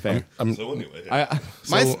 Oh, fair. So anyway.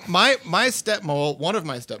 My stepmom, one of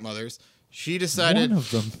my stepmothers, she decided. One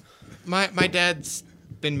of them. My dad's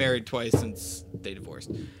been married twice since they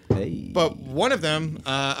divorced. Hey. But one of them,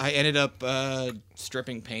 I ended up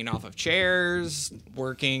stripping paint off of chairs,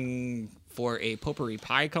 working for a potpourri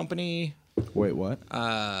pie company. Wait, what?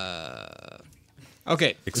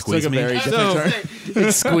 Okay. Squeeze took a me. very different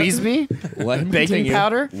turn. Squeeze me? Let him Baking continue.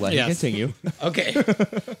 powder? Let Yes. him continue. Okay.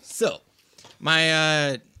 So,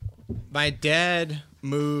 my dad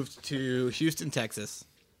moved to Houston, Texas,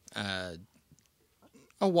 a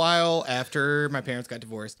while after my parents got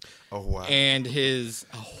divorced. Oh, wow. And a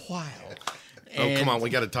while. Oh, come on. We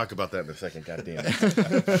got to talk about that in a second. Goddamn.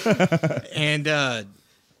 And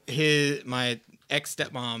my ex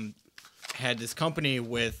stepmom had this company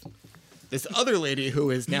with this other lady who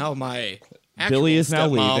is now my actual Billy is now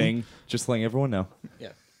stepmom. leaving. Just letting everyone know. Yeah.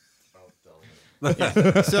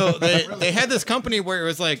 So they had this company where it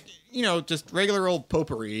was like, just regular old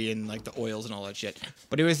potpourri and like the oils and all that shit.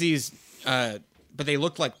 But it was these, but they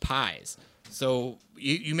looked like pies. So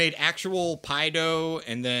you made actual pie dough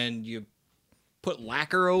and then you put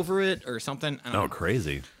lacquer over it or something. I don't know. Oh,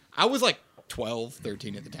 crazy. I was like 12,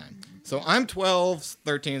 13 at the time. So I'm 12,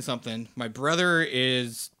 13 something. My brother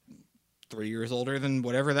is 3 years older than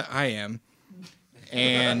whatever that I am.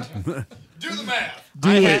 And Do the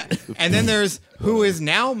math. and then there's who is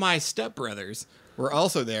now my stepbrothers were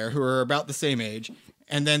also there, who are about the same age.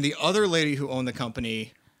 And then the other lady who owned the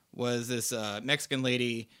company was this Mexican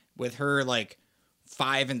lady with her like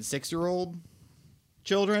 5 and 6 year old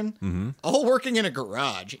children, all working in a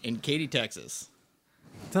garage in Katy, Texas.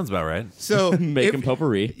 Sounds about right. So Making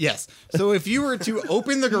potpourri. Yes. So if you were to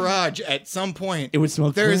open the garage at some point, It would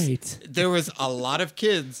smell great. There was a lot of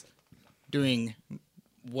kids doing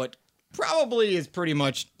what probably is pretty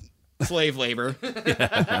much slave labor.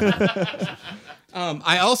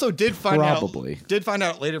 I also did find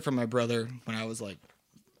out later from my brother when I was like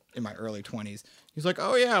in my early 20s. He's like,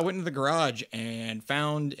 "Oh yeah, I went into the garage and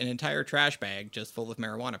found an entire trash bag just full of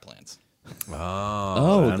marijuana plants."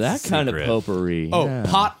 Oh, that kind of potpourri. Oh, yeah.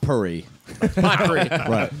 potpourri. Potpourri.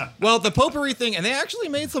 Right. Well, the potpourri thing, and they actually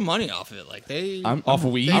made some money off of it. Like I'm off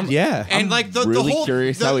of weed. and I'm like the really whole,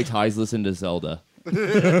 curious the, how he ties this into Zelda.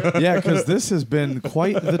 Yeah, because this has been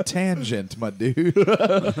quite the tangent, my dude.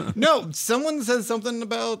 No, someone said something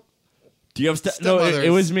about. Do you have no? It stepmothers.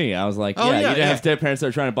 was me. I was like, Oh, yeah, you yeah, didn't have yeah. step parents that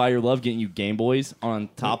are trying to buy your love, getting you Game Boys on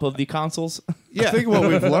top of the consoles. I think what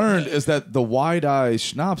we've learned is that the wide-eye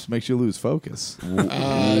schnapps makes you lose focus.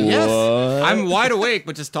 Yes, I'm wide awake,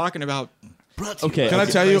 but just talking about. Okay, Can I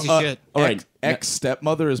tell you? Crazy shit. all right.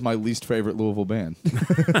 Ex-Stepmother is my least favorite Louisville band.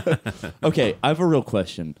 Okay, I have a real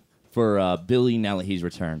question for Billy now that he's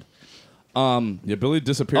returned. Yeah, Billy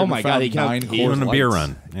disappeared. Oh and my found God, he can't- 9 he Coors Doing a beer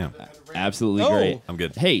Lights. run. Yeah. Absolutely Oh. great. I'm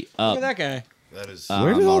good. Hey, Look at that guy. That is.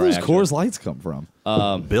 Where did I'm all all those right, Coors Lights come from?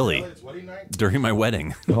 Billy. During my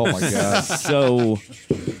wedding. Oh my God. So,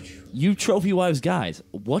 you Trophy Wives guys,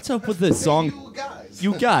 what's up with the song?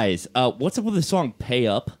 You guys, what's up with the song "Pay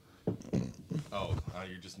Up"? Oh,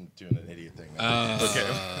 you're just doing an idiot thing. Now. Okay,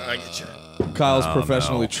 I get you. Kyle's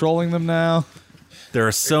professionally trolling them now. There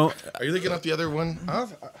are so. Are you looking up the other one?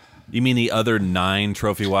 You mean the other 9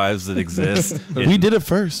 trophy wives that exist? We did it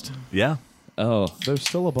first. Yeah. Oh, There's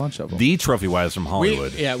still a bunch of them. The trophy wives from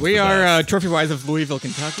Hollywood. We are Trophy Wives of Louisville,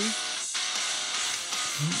 Kentucky.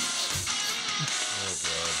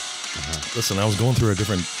 Listen, I was going through a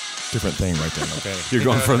different thing right then. Okay. You're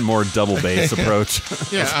going for a more double bass approach.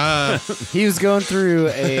 Yeah. He was going through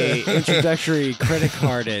a introductory credit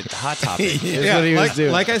card at Hot Topic. Is what he was like,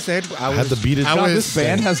 doing. like I said, I was. had to beat it. I God, was, this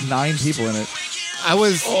band has 9 people in it. I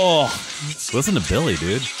was. Listen to Billy,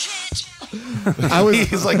 dude. I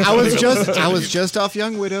was. I was just off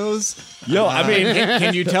Young Widows. yo, I mean,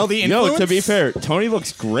 Can you tell the influence? yo. To be fair, Tony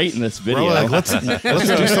looks great in this video. Bro, like, let's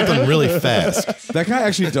do something really fast. That guy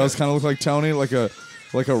actually does kind of look like Tony, like a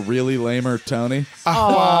really lamer Tony. Because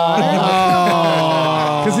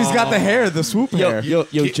he's got the hair, the swoop hair. yo,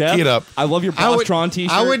 Jeff. Tee it up. I love your Bostron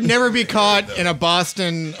T-shirt. I would never be caught in a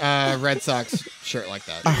Boston Red Sox shirt like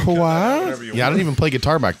that. What? Yeah, I didn't even play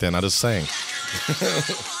guitar back then. I just sang.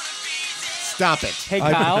 Stop it. Hey,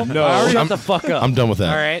 Kyle. No. Shut the fuck up. I'm done with that.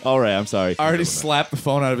 All right. All right, I'm sorry. I already slapped the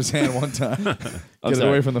phone out of his hand one time. I'm Get it sorry.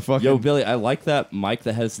 away from the fucking... Yo, Billy, I like that mic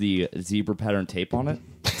that has the zebra pattern tape on it.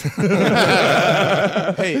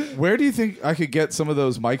 Hey, where do you think I could get some of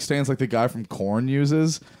those mic stands like the guy from Korn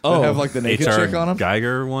uses? Oh. That have like the naked chick on them?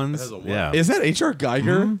 Geiger ones. Yeah. Is that H.R.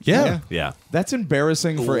 Geiger? Yeah. Yeah. That's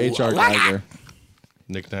embarrassing for H.R. Geiger.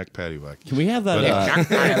 Knick knack, patty whack. Can we have that?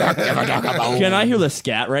 Can I hear the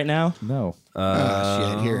scat right now? No.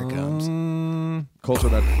 Shit, here it comes. Culture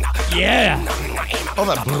that. Yeah. Oh,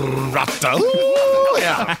 that brata. Ooh,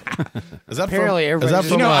 yeah. Is that Apparently, from? Is everybody that just-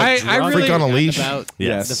 from You know, I Freak really- on a Leash?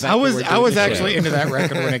 Yes. I was actually into that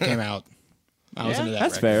record when it came out. I was into that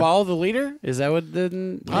That's record. fair. Follow the leader? Is that what the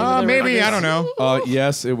name of the Maybe, record I is? don't know.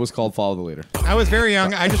 Yes, it was called Follow the Leader. I was very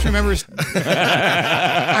young. I just remember.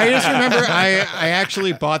 I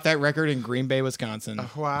actually bought that record in Green Bay, Wisconsin,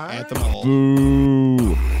 at the mall.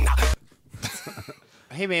 Boo.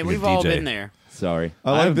 Hey, man, You're we've a all DJ. been there. Sorry.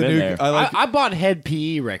 I like the been new. there. I like. I bought Head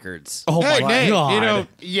PE records. Oh Hey, my Nate, god! you know,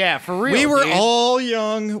 Yeah, for real. we were dude. all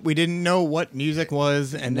young. We didn't know what music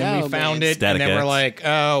was, and then No, we found man. it, Static and then we're X. like,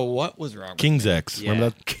 "Oh, what was wrong?" with King's X. Yeah.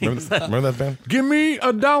 Remember that? Remember that band? Give me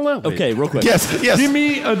 $1. Okay, real quick. Yes. Give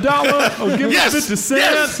me $1 or give Yes! me 50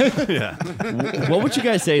 cents. Yeah. What would you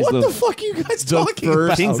guys say is What the the fuck are you guys the talking first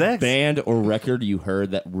about? King's X. band or record you heard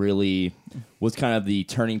that really was kind of the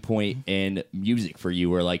turning point in music for you,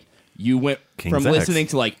 where like you went King's from X. listening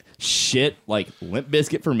to like shit like Limp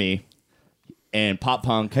Bizkit for me and pop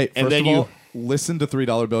punk, Hey, and first then of all, listen to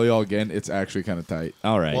 $3 Bill Y'all again. It's actually kind of tight.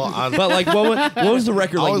 All right. Well, but like, what was the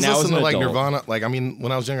record I like was now as listening an to like adult? Nirvana. Like, I mean,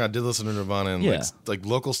 when I was younger, I did listen to Nirvana and Yeah. like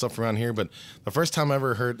local stuff around here. But the first time I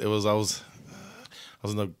ever heard it was I was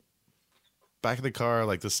in the back of the car.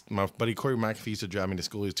 Like this, my buddy Corey McAfee used to drive me to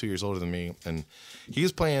school. He was 2 years older than me, and he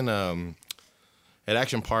was playing at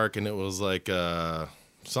Action Park, and it was like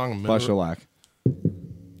song of Flash Shellac.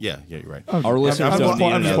 Yeah, you're right. Our listeners don't need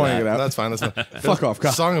to I'm just know pointing that. it out. That's fine. That's fine. Fuck off, God.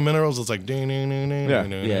 Song of Minerals is like Yeah.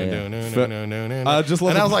 just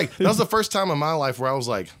and I was like, that was the first time in my life where I was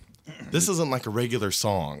like, this isn't like a regular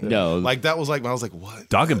song. No. Like that was like I was like, what?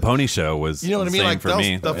 Dog and Pony Show was You know what I mean? insane Like for that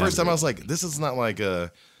me. was the first time I was like, this is not like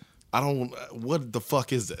a. I don't. What the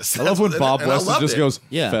fuck is this? I love when Bob And I West loved just it. goes,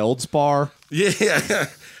 Yeah. Feldspar. Yeah.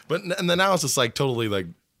 But and then now it's just like totally like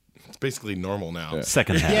it's basically normal now.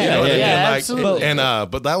 Second half. You know what I mean? yeah, Like, absolutely. And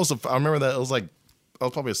but that was I remember that it was like I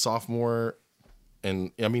was probably a sophomore,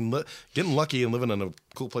 and I mean getting lucky and living in a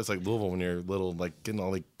cool place like Louisville when you're little, like getting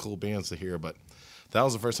all the cool bands to hear. But that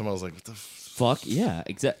was the first time I was like, what the Fuck yeah,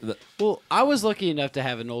 exactly. Well, I was lucky enough to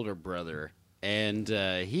have an older brother, and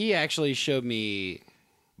he actually showed me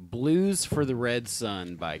Blues for the Red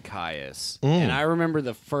Sun by Caius. And I remember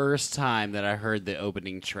the first time that I heard the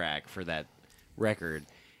opening track for that record.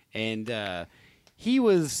 And he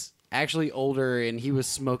was actually older, and he was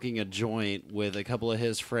smoking a joint with a couple of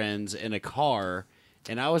his friends in a car,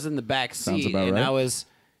 and I was in the back Sounds seat, about and right. I was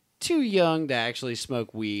too young to actually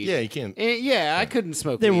smoke weed. Yeah, you can't. And, yeah, I couldn't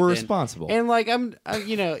smoke They weed were then. responsible. And like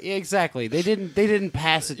you know, exactly. They didn't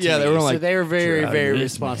pass it to Yeah, me. they were so like, they were very, "Try very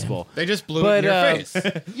this, responsible. They just blew it in your face.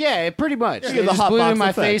 Yeah, pretty much. They the just hot blew it box in my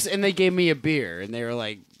effect. face, and they gave me a beer, and they were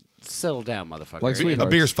like, "Settle down, motherfucker." Like a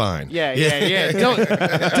sweethearts. beer's fine. Yeah.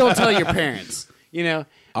 Don't tell your parents. You know.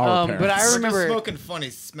 Our But parents. I We're remember. just smoking funny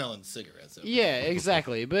smelling cigarettes. Yeah,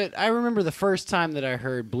 exactly. But I remember the first time that I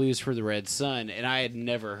heard Blues for the Red Sun, and I had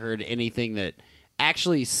never heard anything that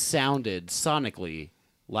actually sounded sonically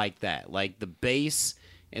like that. Like the bass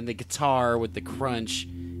and the guitar with the crunch,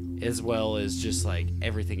 as well as just like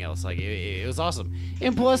everything else. Like it was awesome.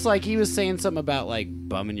 And plus, like he was saying something about like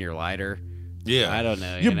bumming your lighter. Yeah. I don't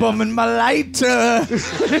know. You're you know? bumming my lighter.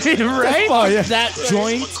 right? Oh, yeah. That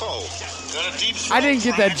joint. I didn't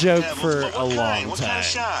get that joke for a long time.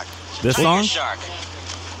 This song?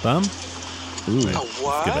 Bum? Ooh,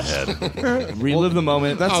 What? skip ahead. Relive the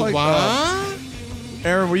moment. That's like,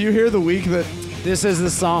 Aaron, were you here the week that This is the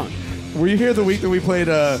song. we played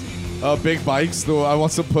Big Bikes? The I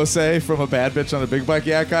Want Some Pussy from a Bad Bitch on a Big Bike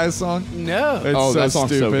Yeah Guys song? No. It's Oh, so that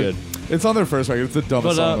song's so stupid. good. It's on their first record. It's the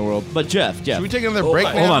dumbest song in the world. But Jeff, Should we take another break?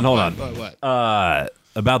 Hold on. What?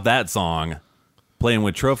 About that song, playing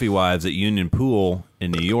with Trophy Wives at Union Pool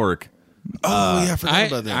in New York. Oh yeah, I forgot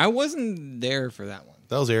about that. I wasn't there for that one.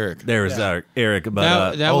 That was Eric. There was Eric,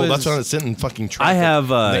 but That was that's when it's sitting in fucking traffic. I have in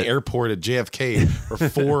the airport at JFK for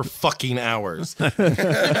 4 fucking hours.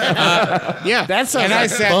 Yeah, That sounds and I like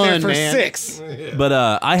sat fun, there for man. 6 but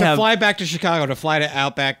I to have fly back to Chicago to fly to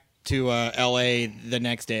Outback to L.A. the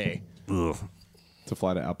next day. ugh. To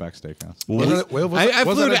fly to Outback Steakhouse. I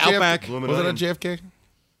flew to Outback. Was it at JFK?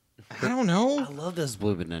 I don't know. I love those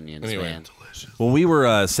bloomin' onions, Anyway. man. When we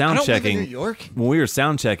were sound I don't live in checking, New York. when we were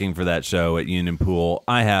sound checking for that show at Union Pool,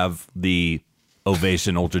 I have the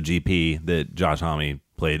Ovation Ultra GP that Josh Homme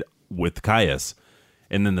played with Caius,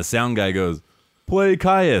 and then the sound guy goes, "Play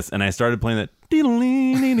Caius," and I started playing that.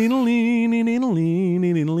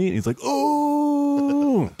 He's like,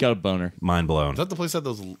 "Oh, got a boner." Mind blown. Is that the place that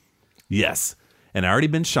those? Yes, and I already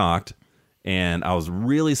been shocked. And I was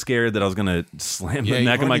really scared that I was going to slam Yeah, the you've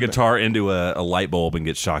neck of my already been- guitar into a light bulb and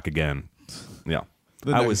get shocked again. Yeah.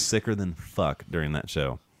 The I next- was sicker than fuck during that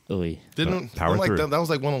show. Oy. Didn't power like through. that was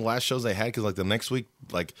like one of the last shows they had because like the next week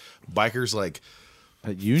like bikers like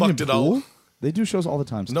At Union fucked it Pool? all. They do shows all the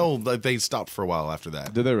time. No, like they stopped for a while after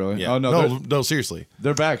that. Did they really? Yeah. Oh, no, no, they're- no, seriously.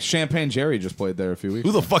 They're back. Champagne Jerry just played there a few weeks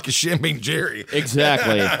Who the fuck is Champagne Jerry?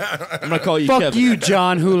 Exactly. I'm gonna call you Fuck Kevin. you,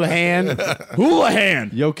 John Houlihan.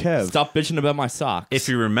 Houlihan. Yo, Kev. Stop bitching about my socks. If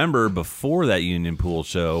you remember, before that Union Pool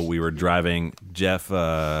show, we were driving Jeff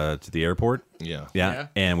to the airport. Yeah. Yeah.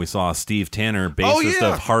 And we saw Steve Tanner, bassist Oh,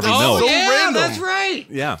 yeah. of Harvey Oh, Milk. so yeah, random. that's right.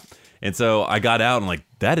 Yeah. And so I got out and like,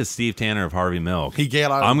 that is Steve Tanner of Harvey Milk. He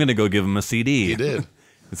got out. I'm going to go give him a CD. He did.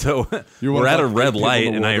 So You're one we're of at a the red people in light, the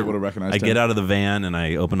and world that would've recognized I him. get out of the van and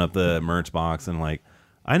I open up the merch box and like,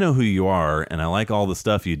 I know who you are, and I like all the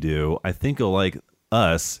stuff you do. I think you'll like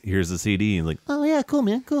us. Here's the CD. And like, oh yeah, cool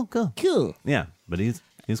man, cool. Yeah, but he's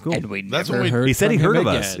cool. And we That's never when we- heard He said he from heard him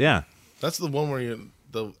of us. again. Yeah. That's the one where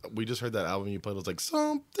we just heard that album you played. It was like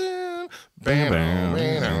something.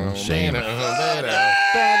 Shame.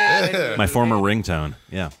 My former ringtone.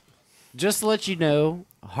 Yeah. Just to let you know,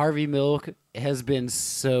 Harvey Milk has been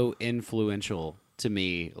so influential to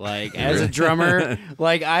me. Like as a drummer,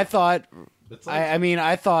 like I thought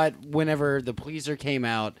I thought whenever the Pleaser came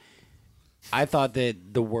out, I thought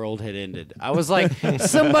that the world had ended. I was like,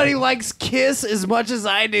 somebody likes Kiss as much as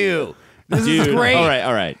I do. This is great.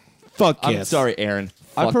 All right. Fuck I'm Kiss. sorry, Aaron.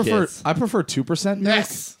 I Fuck prefer Kiss. 2% milk.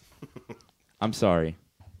 Yes. I'm sorry.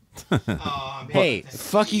 Hey,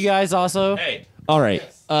 fuck you guys also. Hey. All right.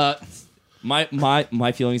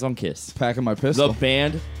 My feelings on Kiss. Packing my pistol. The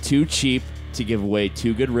band too cheap to give away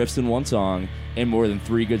 2 good riffs in one song and more than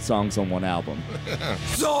 3 good songs on one album.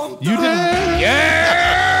 You didn't.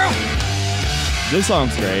 This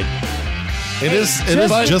song's great. It is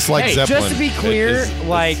just like hey, Zeppelin. just to be clear,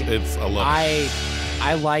 It's I love it.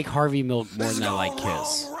 I like Harvey Milk more than I like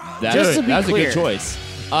Kiss. That's to be a clear. good choice.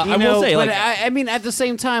 I I will say, but like, I mean, at the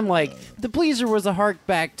same time, like the Pleaser was a hark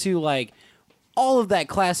back to like all of that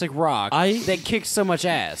classic rock that kicks so much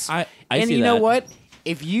ass. I and see you know that. what?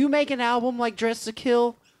 If you make an album like Dress to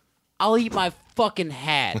Kill, I'll eat my fucking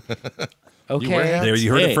hat. Okay. There,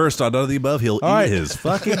 you heard it first on None of the Above. He'll eat his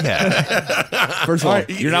fucking hat. First of all,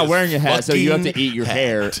 you're not wearing a hat, so you have to eat your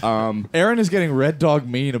hair. Aaron is getting Red Dog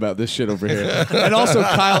mean about this shit over here. And also,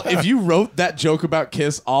 Kyle, if you wrote that joke about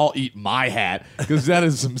Kiss, I'll eat my hat because that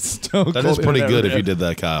is some stone. That is pretty good if you did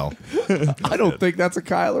that, Kyle. I don't think that's a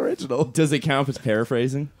Kyle original. Does it count if it's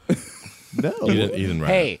paraphrasing? No. You didn't write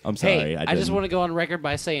it. Hey, I'm sorry. Hey, I just didn't. want to go on record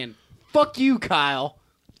by saying, "Fuck you, Kyle."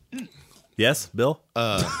 Yes, Bill.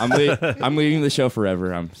 I'm leaving the show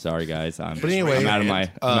forever. I'm sorry, guys. But anyway, I'm out of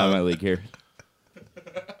my league here.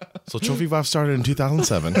 So Trophy Vibe started in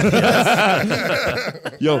 2007.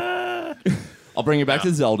 Yo, I'll bring it back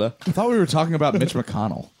to Zelda. I thought we were talking about Mitch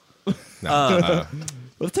McConnell.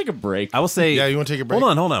 Let's take a break. I will say. Yeah, you want to take a break?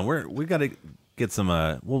 Hold on. We got to get some.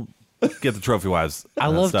 We'll get the Trophy Wives. I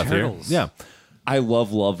love stuff turtles. Here. Yeah, I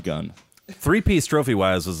love Love Gun. 3-piece Trophy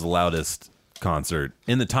Wives was the loudest concert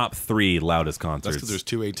in the top 3 loudest That's concerts because there's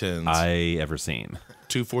 2 A10s, I ever seen.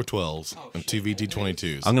 2 412s, and 2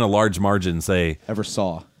 VT22s. I'm gonna large margin say Ever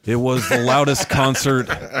saw. it was the loudest concert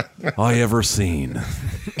I ever seen.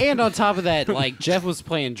 And on top of that, like Jeff was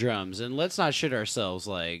playing drums, and let's not shit ourselves.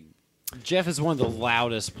 Like Jeff is one of the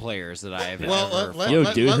loudest players that I have ever.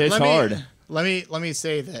 hard. Let me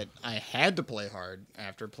say that I had to play hard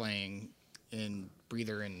after playing in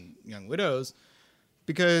Breather and Young Widows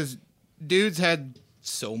because dudes had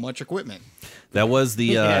so much equipment. That was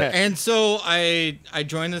the And so I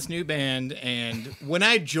joined this new band, and when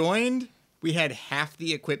I joined, we had half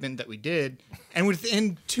the equipment that we did, and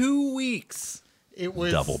within 2 weeks, it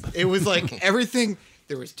was doubled. It was like everything.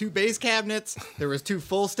 There was 2 bass cabinets. There was 2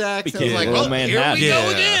 full stacks. And I was like, Little well, man here hat. we go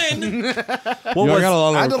again. I got a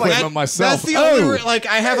lot of equipment myself. That's the only like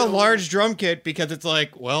I have a large drum kit because it's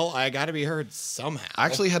like, well, I got to be heard somehow. I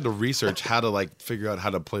actually had to research how to figure out how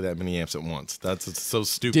to play that many amps at once. It's so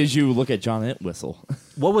stupid. Did you look at John Entwistle?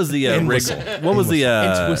 What was the rig? What was the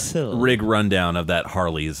Entwistle. rig rundown of that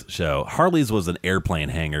Harley's show? Harley's was an airplane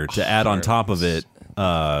hangar to add on top of it,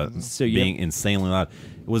 So you being insanely loud.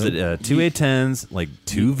 Was it 2 A10s, like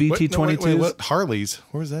 2 VT22s? Wait, what? Harley's?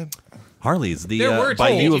 Where was that? Harley's, the There were by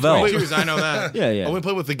U of L. I know that. Yeah. Oh, we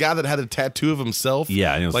played with the guy that had a tattoo of himself.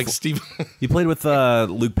 Yeah, and it was like Steve. He played with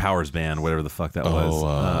Luke Powers band, whatever the fuck that was.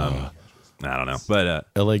 I don't know, but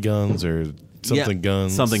L.A. Guns or something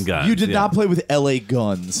Guns. something Guns. You did yeah. not play with L.A.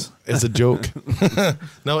 Guns. It's a joke.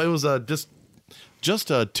 No, it was just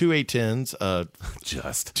 2 A10s.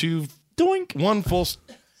 Just 2 doink. 1 full.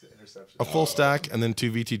 A full stack and then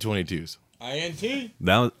 2 VT22s. INT.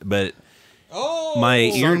 That was, but Oh, my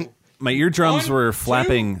eardrums One, were two.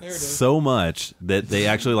 flapping There it is. so much that they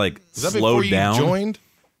actually like Is that slowed before you down. joined?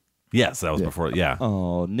 Yes, that was before. Yeah.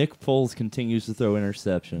 Oh, Nick Foles continues to throw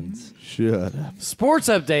interceptions. Shut up. Sports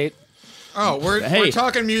update. Oh, we're Hey.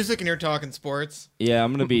 talking music and you're talking sports. Yeah,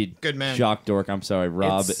 I'm gonna be Good man. jock dork. I'm sorry.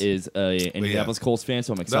 Rob It's- is a Indianapolis Colts fan,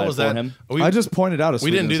 so I'm That excited was for that. him. We, I just pointed out a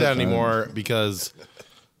we didn't do that sweetness of anymore because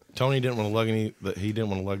Tony didn't want to lug he didn't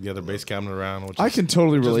want to lug the other bass cabinet around. Which I is- can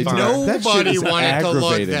totally relate to fine. that. That shit Nobody is wanted to lug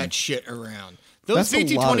aggravating. that shit around. Those That's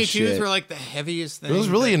a lot of VT22s shit. were like the heaviest thing. There was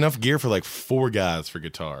really enough gear for like 4 guys for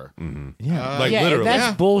guitar. Yeah. Like Yeah, literally.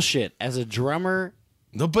 that's bullshit. As a drummer,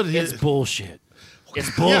 No, but it's bullshit. It's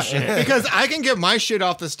Yeah, bullshit. because I can get my shit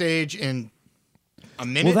off the stage in a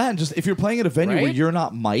minute. Well, that and just if you're playing at a venue where Right? you're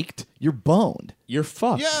not mic'd, you're boned. You're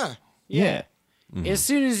fucked. yeah. Yeah. As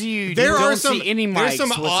soon as you There don't are some see any mics there's some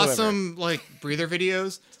whatsoever. awesome like breather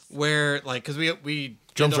videos where like because we Drums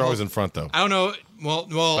did the are whole- always in front though. I don't know. Well,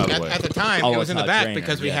 By the way. at the time Oh, it was in the Todd back Trainer,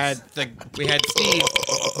 because we yes. had Steve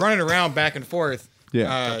running around back and forth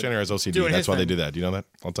Yeah. Jeff Jenner has OCD. doing That's his why they thing. do that. Do you know that?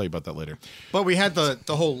 I'll tell you about that later. But we had the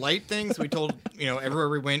whole light thing. So we told, everywhere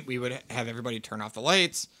we went, we would have everybody turn off the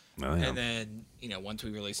lights. Oh, yeah. And then, once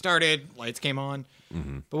we really started, lights came on.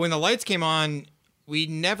 Mm-hmm. But when the lights came on, we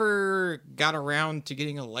never got around to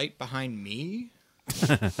getting a light behind me.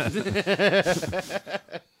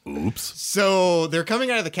 Oops. So they're coming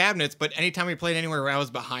out of the cabinets, but anytime we played anywhere where I was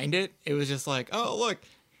behind it, it was just like, oh, look,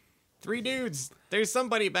 3 dudes. There's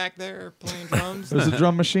somebody back there playing drums. There's a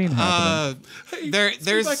drum machine happening.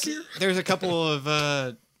 There's a couple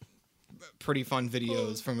of pretty fun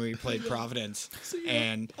videos from when we played Providence,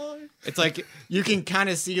 and it's like you can kind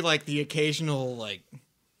of see like the occasional like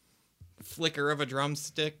flicker of a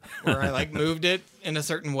drumstick where I like moved it in a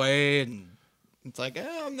certain way, and it's like,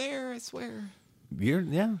 oh, I'm there, I swear.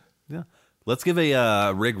 Yeah. Let's give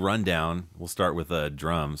a rig rundown. We'll start with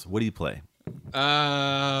drums. What do you play?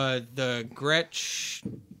 The Gretsch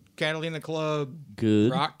Catalina Club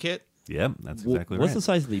Good. rock kit. Yep, that's exactly What's right. the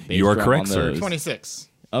size of the bass You are drum correct, on sir. those? 26.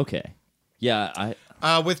 Okay. Yeah,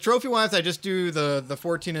 I With trophy wives, I just do the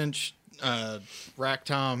 14-inch rack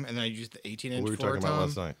tom, and then I use the 18-inch What were we floor talking tom. about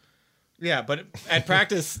last night? Yeah, but at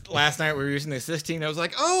practice last night we were using the 16. I was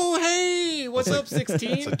like, "Oh, hey, what's up,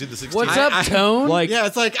 16?" So do the 16. What's up, Tone? like Yeah,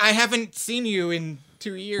 it's like I haven't seen you in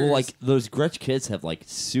 2 years. well, like those Gretsch kits have like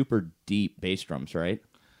super deep bass drums, right?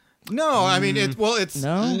 no, I mean it's No, it's,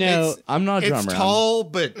 I'm not a it's drummer. tall,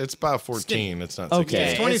 but It's about 14. It's not Okay. 16.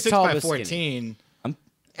 it's 26 tall by but skinny. 14, I'm-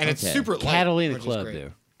 and it's okay. super light. Catalina which is Club, great.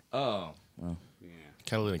 dude. Oh,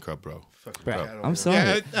 Catalina Club, bro. I'm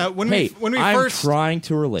sorry. Yeah, when hey, we I'm first trying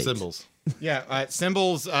to relate. Symbols.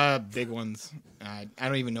 cymbals, big ones. I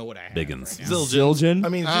don't even know what I have. Big uns. right now. Zildjian. I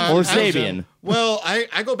mean, or I don't Sabian. know. Well,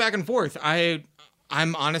 I go back and forth.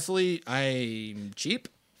 I'm cheap,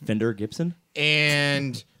 Fender Gibson.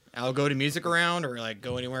 and I'll go to Music Around or like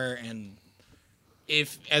go anywhere, and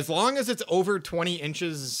as long as it's over 20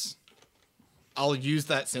 inches, I'll use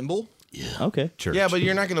that cymbal. Okay. Church. yeah, but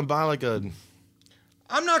you're not gonna buy like a.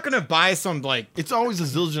 I'm not gonna buy some like. It's always a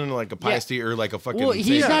Zildjian or like a Piety or like a fucking. Well,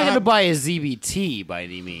 he's Sabian. not going to buy a ZBT by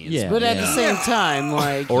any means. Yeah. But at the same time,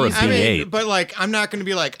 like... Or a he's- I V8. mean, but like, I'm not gonna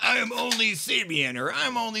be like, I'm only Sabian or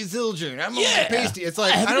I'm only Zildjian. I'm only Pasty. It's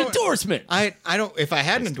like I have an don't. endorsement. I don't. If I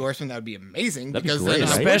had an endorsement, that would be amazing. That'd be because great, then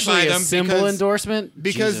I right? would buy Especially a them symbol because- endorsement?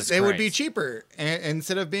 because Jesus they would be Christ. cheaper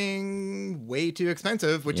instead of being way too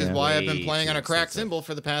expensive, which is Yeah. why I've Way been playing too on a cracked expensive. cymbal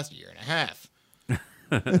for the past year and a half.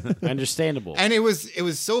 Understandable. And it was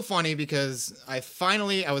so funny because I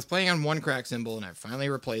was playing on one cracked cymbal and I finally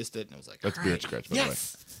replaced it and I was like, That's "All beard right, scratch, by the way.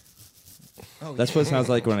 yes. Oh, That's what it sounds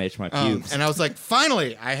like when I itch my pubes. and I was like,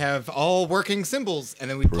 finally, I have all working cymbals. And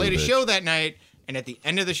then we played a it. show that night, and at the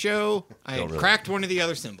end of the show, I had really. cracked one of the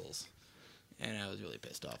other cymbals, and I was really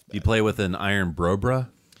pissed off. You play with an iron Brobra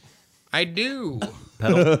I do.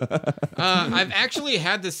 pedal? I've actually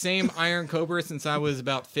had the same Iron Cobra since I was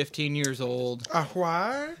about 15 years old.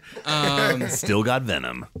 Why? Still got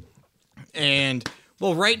venom. And,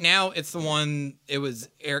 well, right now, it's the one, it was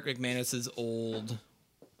Eric McManus's old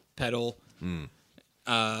pedal.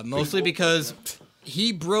 Mostly because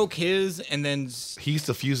he broke his and then He used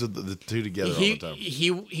to fuse the two together all the time.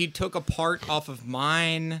 he took a part off of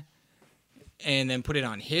mine and then put it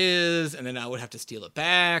on his, and then I would have to steal it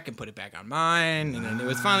back and put it back on mine, and then it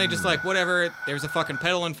was finally just like, whatever, there's a fucking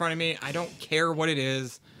pedal in front of me, I don't care what it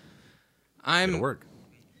is. It'll work.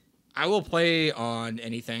 I will play on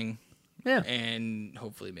anything. Yeah. And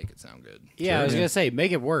hopefully make it sound good. Yeah, I was going to say,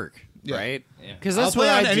 make it work, right? Because I'll that's play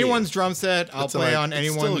what on I do. anyone's drum set. I'll It's play like- on it's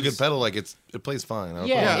anyone's. still a good pedal. Like it plays fine. I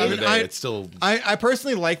Yeah, play it the other I- day. It's still. I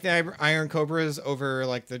personally like the Iron Cobras over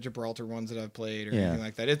like the Gibraltar ones that I've played or Yeah. anything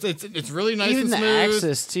like that. It's really nice Even and the smooth.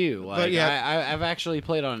 Axis too. Like, yeah. I've actually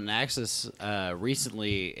played on an Axis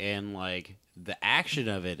recently, and like the action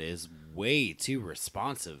of it is way too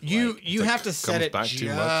responsive. You Like, you have to set comes it back too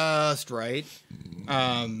much. just right.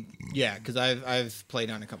 Yeah, because I've played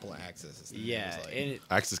on a couple of Axis. yeah, and it,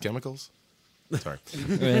 Axis Chemicals. Sorry.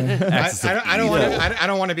 I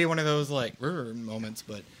don't want to be one of those like moments,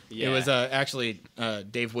 but Yeah. it was actually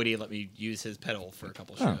Dave Whitty let me use his pedal for a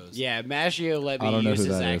couple shows. yeah, Maggio let I me don't know use who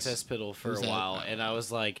his that is. Access pedal for Who's a that? while, and I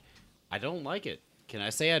was like, I don't like it. Can I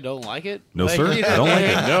say I don't like it? No, Like, sir. you know, I don't like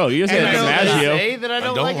it. No, you just And had I don't Maggio. Say that I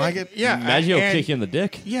don't, like it. Yeah, Maggio and- kick you in the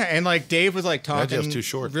dick. Yeah, and like Dave was like talking Maggio's too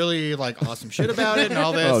short. really like awesome shit about it and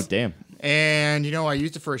all this. Oh, damn. And you know, I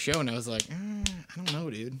used it for a show, and I was like, I don't know,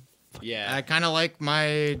 dude. Yeah, I kind of like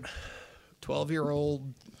my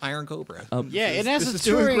 12-year-old Iron Cobra. yeah, and as This a is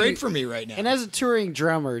doing touring, great for me right now. And as a touring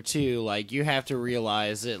drummer too, like you have to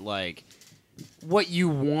realize that like what you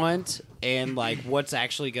want and like what's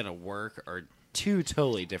actually gonna work are two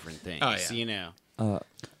totally different things. Oh, yeah. You know.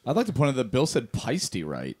 I'd like to point out that Bill said Peisty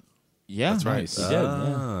right. Yeah, That's right. Nice. He did,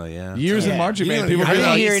 Oh, yeah. Years in marching band, people I were didn't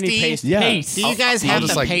like, hear any Pasty? Yeah. Do you guys have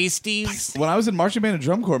the like- pasties? when I was in marching band and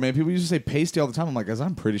drum corps, man, people used to say pasty all the time. I'm like, guys,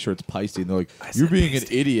 I'm pretty sure it's Peisty. And they're like, you're being an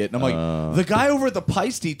idiot. And I'm like, the guy over at the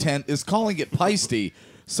Peisty tent is calling it Peisty.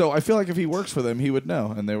 So I feel like if he works for them, he would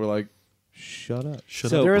know. And they were like, shut up. So,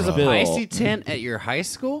 There was a Bill, Peisty tent at your high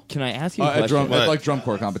school? Can I ask you a At question? drum, at like drum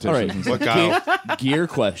corps All competitions. right, What Kyle? gear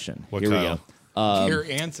question. What Here we Kyle? go. Your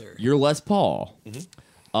answer. Your Les Paul.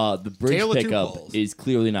 The bridge Tale of two pickup Pauls. is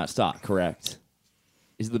clearly not stock, correct?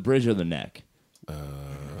 Is it the bridge or the neck? Do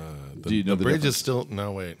you know The the bridge difference? is still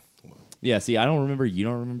no wait. Yeah, see, I don't remember. You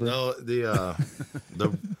don't remember? No,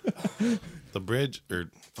 the bridge or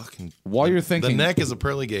fucking. While you're thinking, The neck is a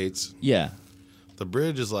pearly gates. Yeah. The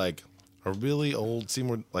bridge is like a really old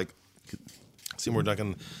Seymour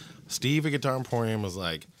Duncan. Steve at Guitar Emporium was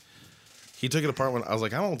like, he took it apart when I was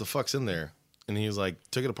like, I don't know what the fuck's in there. And he was like,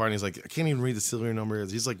 took it apart and he's like, I can't even read the serial number.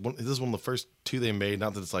 He's like, this is one of the first two they made.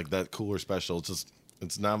 Not that it's like that cool or special. It's just,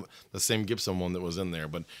 it's not the same Gibson one that was in there,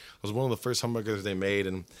 but it was one of the first humbuckers they made.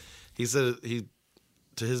 And he said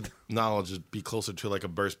to his knowledge, it'd be closer to like a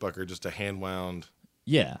burst bucker, just a hand wound.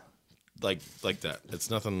 Yeah. Like that. It's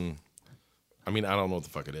nothing. I mean, I don't know what the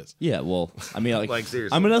fuck it is. Yeah, well, I mean, Like,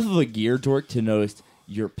 seriously. I'm enough of a gear dork to notice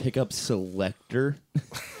your pickup selector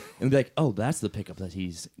and be like, oh, that's the pickup that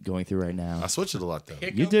he's going through right now. I switch it a lot though.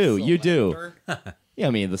 You do. Yeah,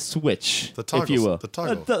 I mean, the switch, The if you toggles, will. the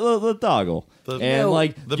toggle. The toggle. The- and, No,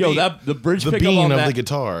 like, the yo, beat- that the bridge the pickup bean on of that, the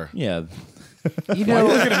guitar. Yeah. You know,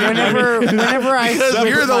 whenever I Because flip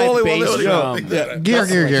you're the my only one bass that would drum, know.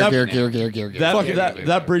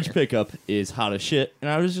 That bridge pickup is hot as shit, and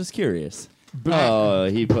I was just curious.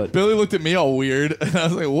 He put Billy looked at me all weird, and I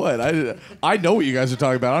was like, "What? I know what you guys are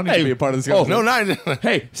talking about. I don't need to be a part of this." Oh, conversation." no,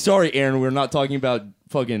 hey, sorry, Aaron. We're not talking about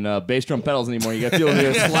fucking bass drum pedals anymore. You got to feel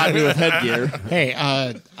here slap me with headgear. Hey,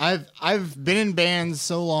 I've been in bands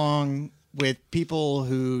so long with people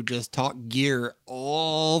who just talk gear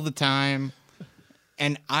all the time,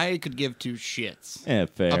 and I could give two shits Yeah,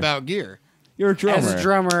 fair. about gear. You're a drummer. as a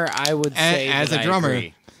drummer, I would say As that a I drummer.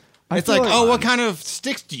 agree. It's like, oh, what kind of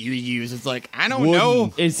sticks do you use? It's like, I don't Wooden.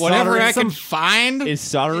 know. Is Whatever soldering I can some- find. Is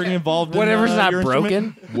soldering involved? Whatever's in, not your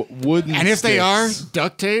broken. instrument? Wooden. And if they are, sticks.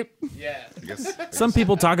 duct tape. Some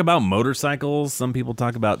people talk about motorcycles. Some people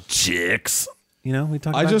talk about chicks. You know, we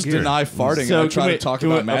talk I about just gear. deny farting. So and I try can to we- talk can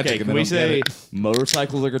we- about magic, okay, and can they we don't say get it.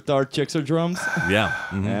 motorcycles are guitar, chicks are drums? Yeah.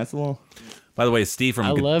 Mhm. Yeah, that's a little. By the way, Steve from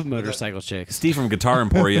I love motorcycle chicks. Steve from Guitar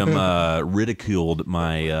Emporium ridiculed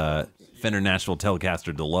my Fender Nashville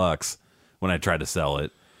Telecaster Deluxe when I tried to sell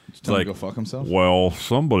it. It's Tell him to go fuck himself. well,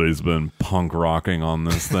 somebody's been punk rocking on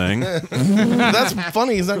this thing. That's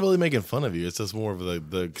funny. He's not really making fun of you. It's just more of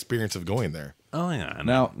the experience of going there. Oh yeah.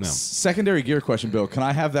 Now, no. secondary gear question, Bill. Can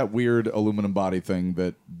I have that weird aluminum body thing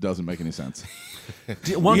that doesn't make any sense?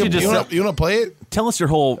 Why don't you just you want to play it? tell us your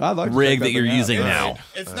whole I'd like to rig check that that you're thing out. using Yeah. now?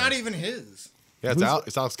 It's not even his. Yeah,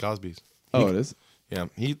 it's Alex Cosby's. Oh, it is. Yeah,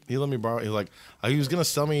 he let me borrow. He was like, he was gonna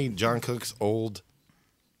sell me John Cook's old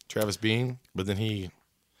Travis Bean, but then he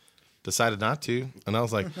decided not to, and I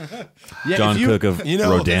was like, Yeah, John if you- Cook of you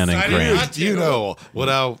know, Rodan and Crane. you know what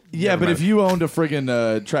I? Yeah, but if you owned a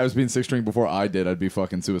friggin' Travis Bean 6-string before I did, I'd be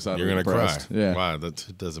fucking suicidal. you're gonna cry. depressed. Yeah. Why?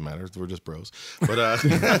 That doesn't matter. We're just bros. But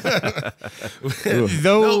Though,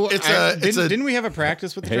 No, it's a didn't we have a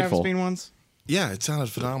practice with the Hateful. Travis Bean ones? yeah, it sounded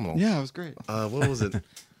phenomenal. Yeah, it was great. What was it?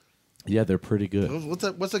 Yeah, they're pretty good.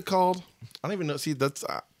 What's it called? I don't even know. See, that's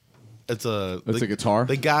it's a That's a guitar?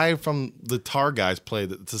 The guy from the Tar Guys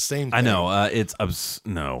played it. It's the same thing. I know. It's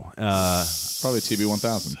no. Probably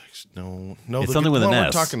TB1000. No, It's the something with an one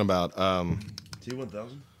S. we're talking about.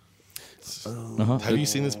 T1000? Have you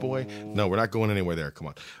seen this boy? No, we're not going anywhere there. Come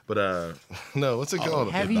on. But no, what's it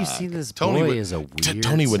called? Have you seen this Tony boy would, is a weird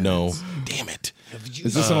Tony would know. sentence. Damn it.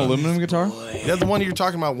 Is this an aluminum guitar? That's the one you're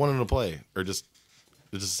talking about wanting to play, or just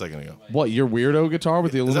a second ago. What, your weirdo guitar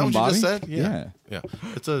with the Is that aluminum what you body? just said? Yeah.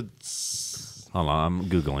 It's a Hold on, I'm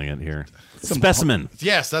googling it here. Specimen.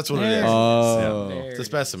 yes, that's what it is. Oh. It's a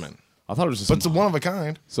specimen, I thought it was just but it's some, one of a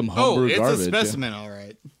kind. some Oh, homebrew it's garbage. a yeah. specimen, all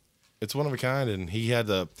right. It's one of a kind, and he had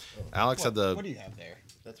Alex had the What do you have there?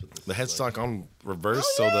 the headstock on reverse,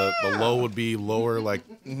 so the low would be lower, like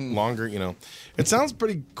longer. You know, it sounds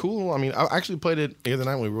pretty cool. I mean, I actually played it the other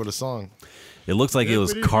night when we wrote a song. It looks like it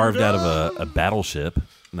was carved out of a battleship.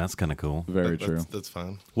 And that's kind of cool. Very true. That's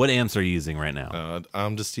fine. What amps are you using right now?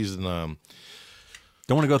 I'm just using Don't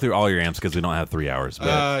want to go through all your amps because we don't have 3 hours.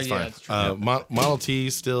 But it's fine. It's true. Model T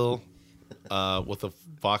still with a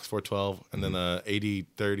Vox 412, and then a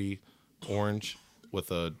 8030 orange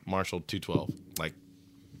with a Marshall 212. Like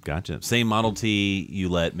Gotcha. Same Model T you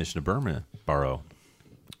let Mission of Burma borrow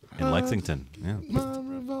in Lexington. Yeah. My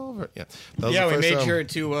revolver. Yeah. That was Yeah, the we first, made sure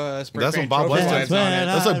to spray That's when paint Bob trophy Weston. wives on it.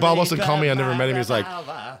 That's like Bob Weston called me. I never met him. He was like,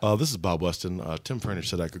 "This is Bob Weston. Tim Furnish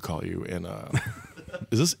said I could call you." And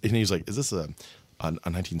is this? And he's like, "Is this a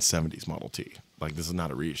 1970s Model T? Like this is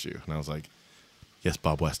not a reissue?" And I was like, "Yes,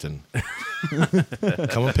 Bob Weston.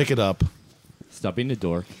 Come and pick it up." Stop being a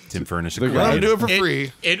dork. Tim Furnish. Let him do it for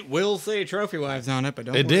free. It will say trophy wives on it, but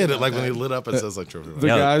don't. It worry did. about Like when that. he lit up, it says like trophy. The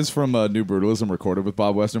guys from New Brutalism recorded with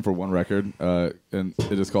Bob Weston for one record, and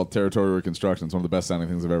it is called Territorial Reconstruction. It's one of the best sounding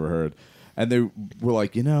things I've ever heard. And they were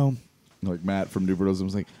like, like Matt from New Brutalism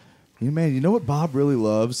was like, man, you know what Bob really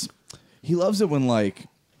loves? He loves it when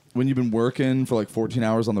you've been working for like 14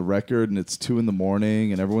 hours on the record and it's 2 a.m.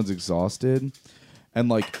 and everyone's exhausted. And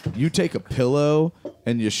like you take a pillow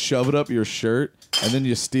and you shove it up your shirt and then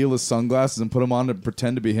you steal his sunglasses and put them on to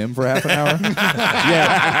pretend to be him for half an hour.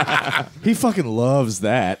 Yeah. He fucking loves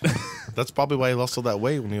that. That's probably why he lost all that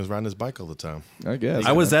weight when he was riding his bike all the time. I guess.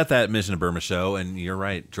 I was at that Mission of Burma show, and you're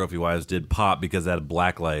right. Trophy Wives did pop because it had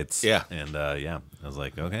black lights. Yeah. And I was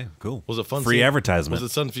like, okay, cool. Was it fun? Free advertisement.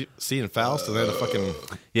 Was it fun seeing Faust and they had a fucking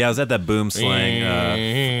Yeah, I was at that Boom Slang.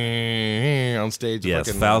 on stage? Yes,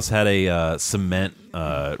 fucking, Faust had a cement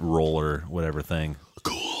roller, whatever thing.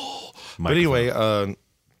 Cool. But Microphone. anyway,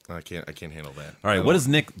 I can't handle that. All right, what does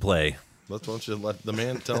Nick play? Let's why don't you let the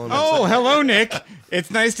man tell him. Oh, hello, Nick.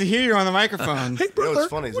 It's nice to hear you on the microphone. You know what's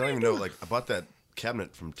funny is I don't even know. Like I bought that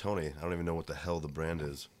cabinet from Tony. I don't even know what the hell the brand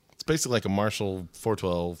is. It's basically like a Marshall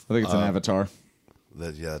 412. I think it's an Avatar.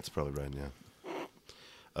 That's probably right. Yeah.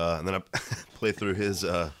 And then I play through his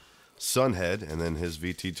Sunhead and then his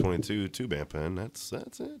VT22 tube amp, and that's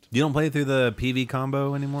it. You don't play through the PV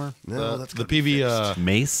combo anymore? No, that's the PV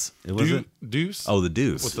Mace. Was it Deuce? Oh, the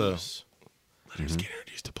Deuce. With the Leonard Skinner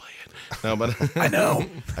used to play it. No, but I know.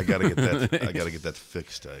 I gotta get that. I gotta get that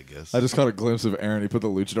fixed. I guess. I just caught a glimpse of Aaron. He put the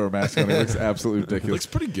luchador mask on. He looks absolutely ridiculous. Looks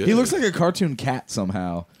pretty good. He looks like a cartoon cat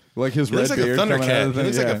somehow. Like his He red looks like a beard coming out Thundercat. of the He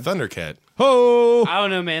looks thing. like a Thundercat. Ho! I don't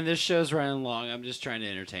know, man. This show's running long. I'm just trying to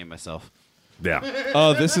entertain myself. Yeah.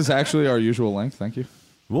 This is actually our usual length. Thank you.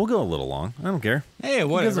 We'll go a little long. I don't care. Hey, Who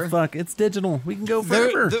gives whatever. a fuck? It's digital. We can go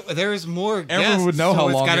forever. There's more guests, Everyone would know so how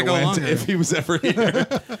it's long gotta it go went longer. if he was ever here.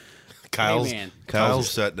 Kyle's man. Kyle's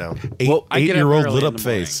sat down. I get up 8-year-old early lit in up the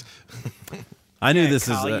face. I knew this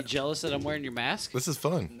Kyle, is you jealous that I'm wearing your mask? This is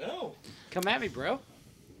fun. No. Come at me, bro.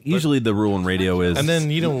 usually the rule in radio is And then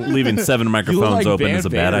you don't leaving 7 microphones open is a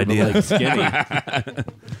bad idea.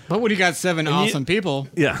 But when you got 7 awesome people,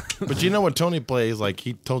 Yeah. But you know what Tony plays? Like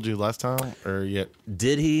he told you last time, or yet?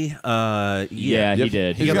 Did he? Yeah, he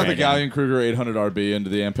did. He's got the Right. Galleon Kruger 800 RB into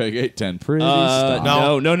the Ampeg 810. Pretty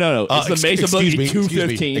No. It's the Mesa excuse Boogie me,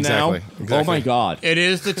 215 now. exactly. Oh my god. it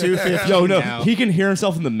is the 250. No, now. he can hear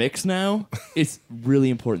himself in the mix now. It's really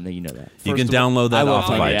important that you know that. You can download that I will off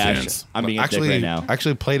of find it, iTunes. actually. I'm being a dick right now.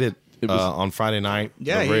 Actually played it on Friday night.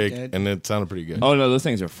 Yeah, the he rig, did. and it sounded pretty good. Oh no, those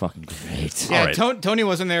things are fucking great. Yeah, All right. Tony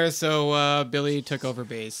wasn't there, so Billy took over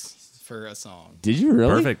bass for a song. Did you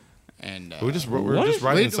really? Perfect. And we were just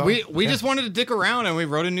writing a song. we just wanted to dick around, and we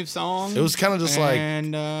wrote a new song. It was kind of just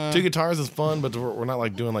and, like 2 guitars is fun, but we're not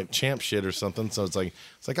like doing like champ shit or something. So it's like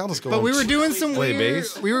I'll just go. But on we were doing some play weird.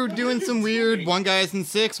 bass. We were doing some weird. One guy's in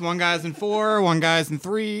 6, one guy's in 4, one guy's in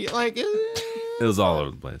 3. Like It was all over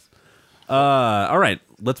the place. All right,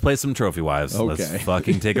 let's play some Trophy Wives. Okay. Let's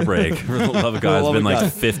fucking take a break. For the love of God, it's been like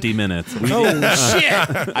 50 minutes. oh shit!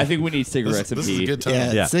 I think we need cigarettes This and is a pee. good time.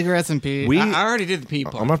 Yeah, Yeah. cigarettes and pee. We- I already did the pee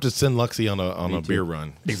I'm part. gonna have to send Luxie on a beer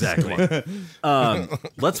run. Exactly.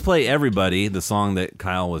 Let's play Everybody, the song that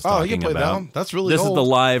Kyle was Oh, you talking can play that about. one? That's really This old. is the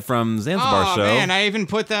live from Zanzibar Oh show. man, I even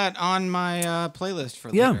put that on my playlist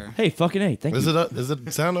for Yeah. later. Hey, fucking A, thank Is you. it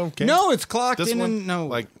it sound okay? No, it's clocked This in. one? And, no,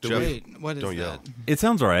 Like, do wait, what is don't that? yell. It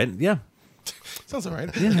sounds all right. Yeah. sounds all right.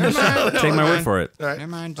 Never mind. Take my word for it. All right. Never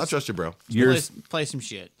mind. I'll Just trust you, bro. play some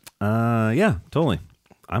shit. Yeah, totally.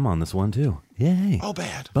 I'm on this one too. Yay. Oh,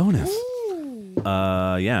 bad. Bonus.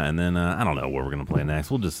 Yeah, and then I don't know what we're gonna play next.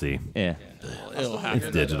 We'll just see. Yeah. It's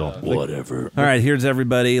digital. Whatever. All right, here's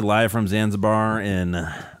everybody live from Zanzibar in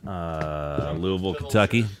Louisville,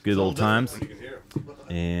 Kentucky. Good old times.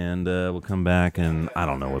 And we'll come back, and I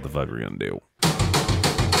don't know what the fuck we're gonna do.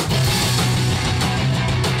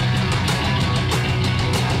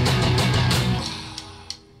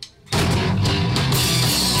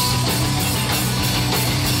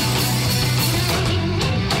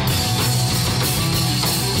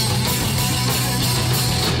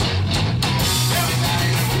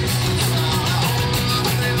 Everybody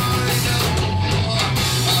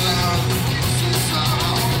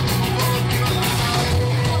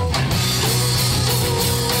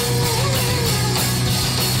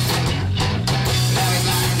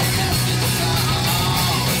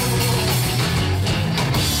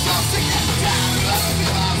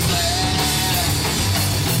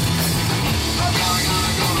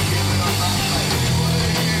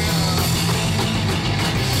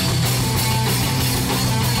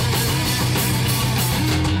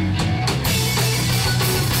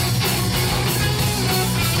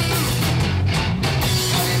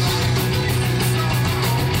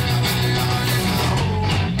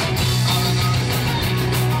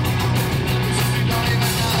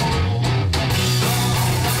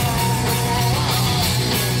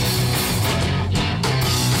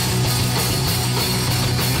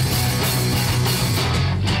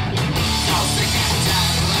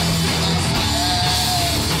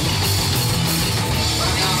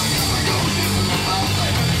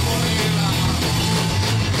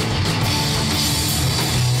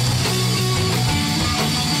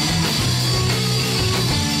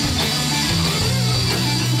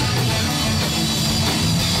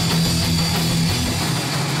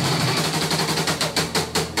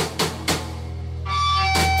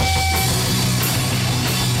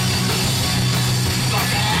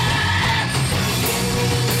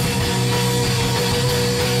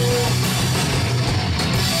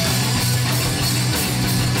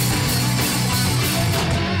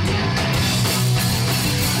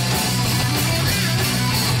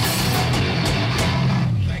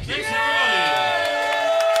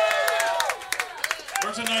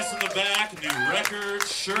Merchandise in the back, new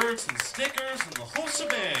records, shirts, and stickers, and the whole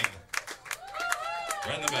shebang.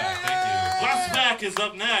 Right in the back, thank you. Glass Pack is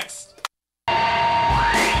up next.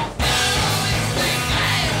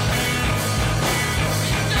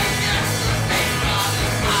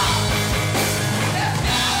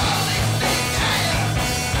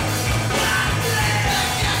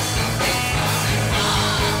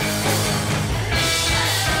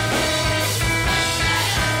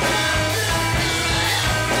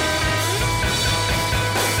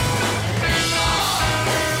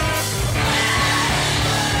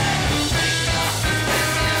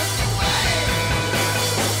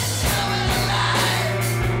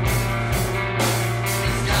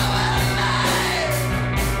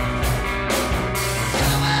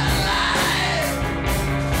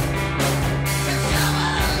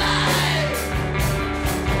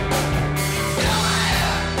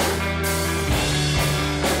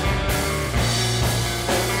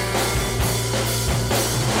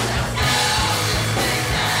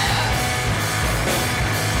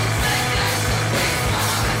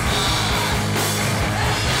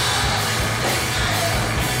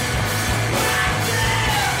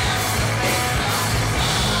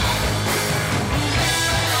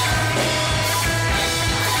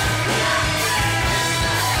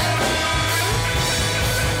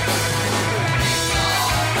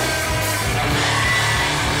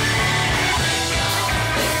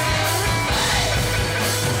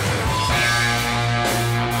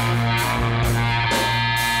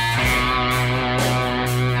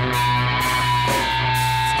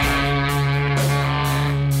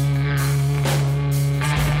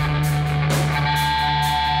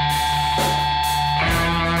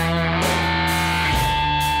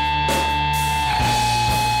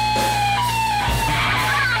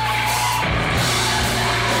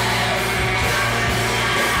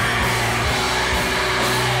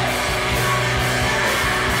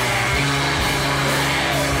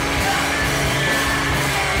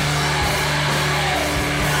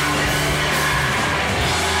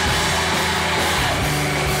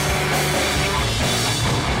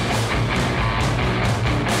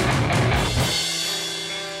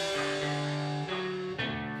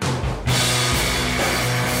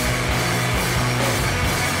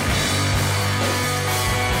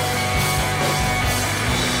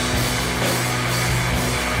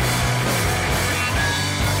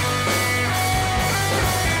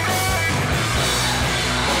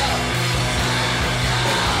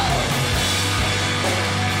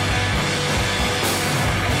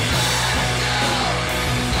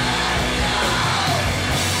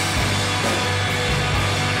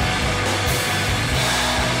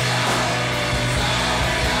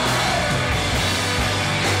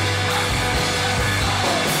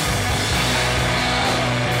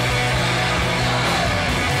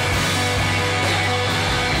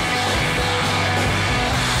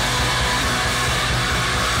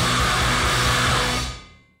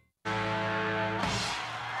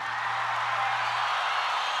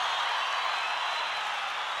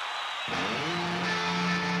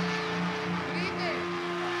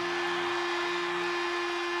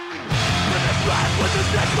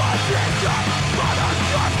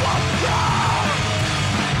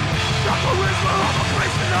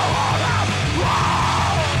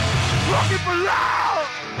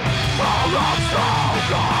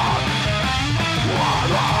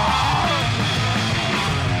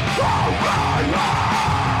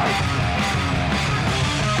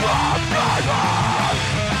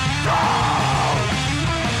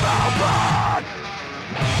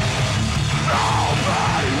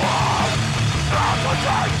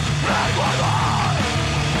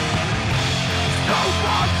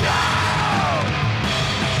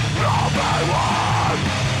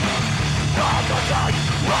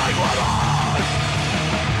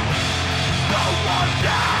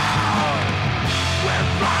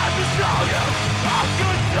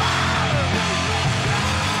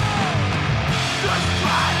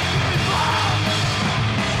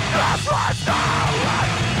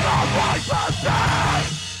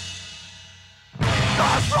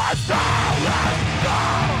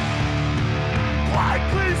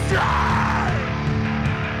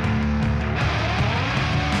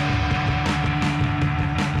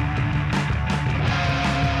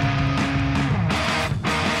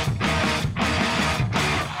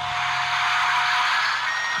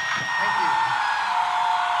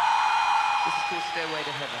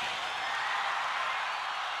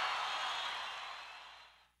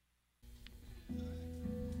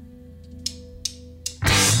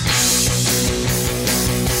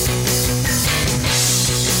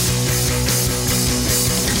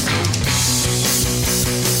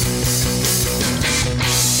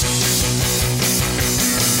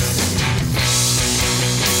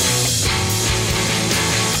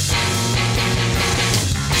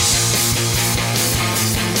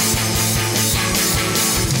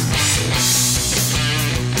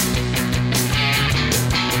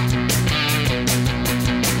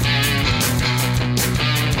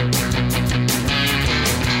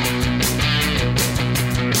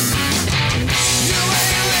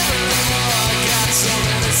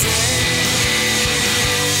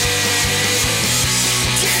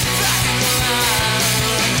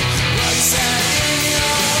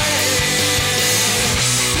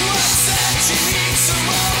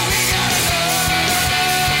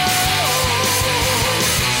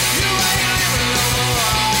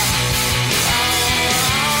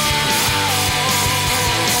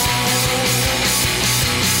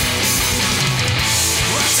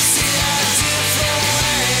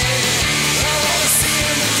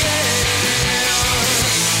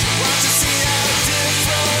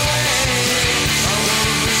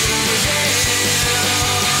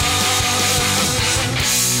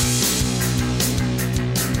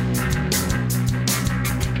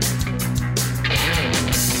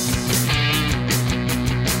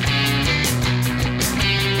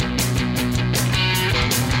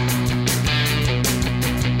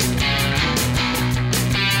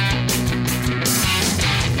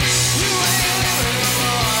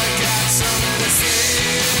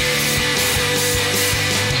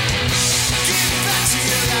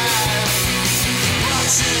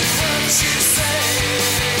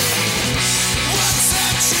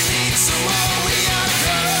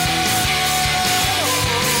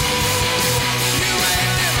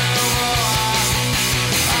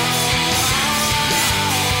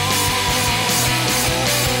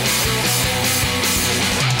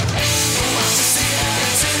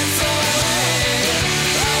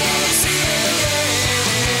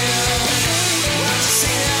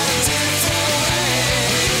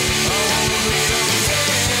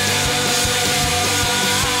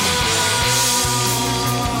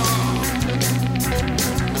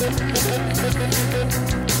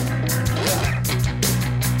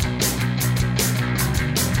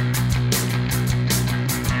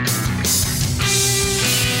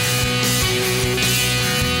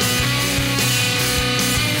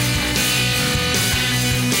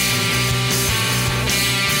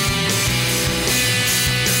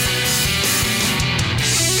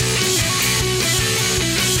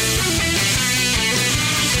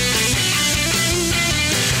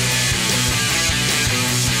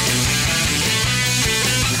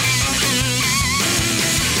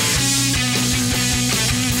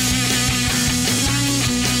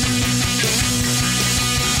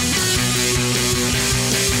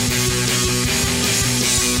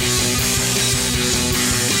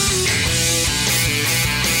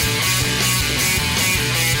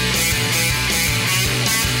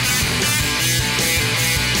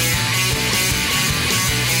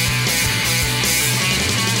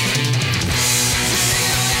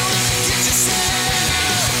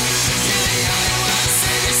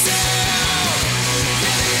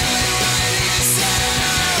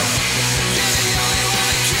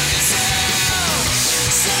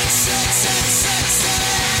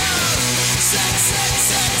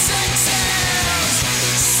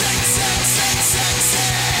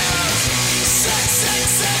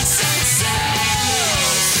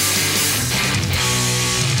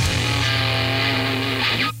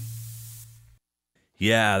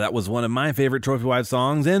 Yeah, that was one of my favorite Trophy Wives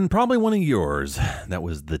songs, and probably one of yours. That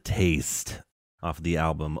was The Taste, off the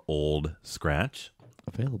album Old Scratch.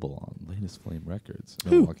 Available on Latest Flame Records,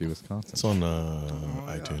 Milwaukee, Wisconsin. It's on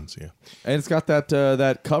iTunes, yeah. And it's got that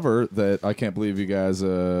that cover that I can't believe you guys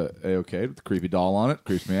A-okayed with the creepy doll on it.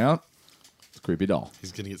 Creeps me out. It's a creepy doll.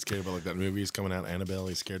 He's gonna get scared about like that movie. He's coming out, Annabelle.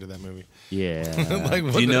 He's scared of that movie. Yeah.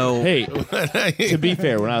 Like, Do you know? Hey, to be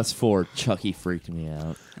fair, when I was 4, Chucky freaked me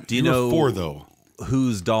out. Do you You were know 4 though?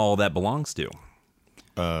 Whose doll that belongs to?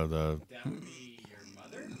 That would be your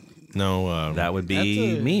mother? No, that would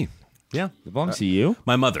be me. Yeah, it belongs to you.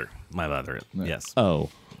 My mother. My mother. Yes.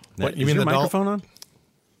 Oh, What, you Is mean your the doll? microphone on?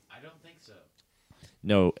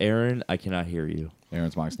 no, Aaron, I cannot hear you.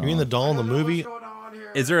 Aaron's mic's not You mean the doll in the movie?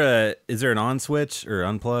 Is there an on switch or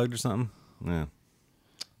unplugged or something? Yeah.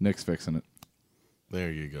 Nick's fixing it.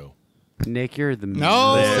 There you go. Nick, you're the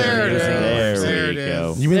No, there it is. There we it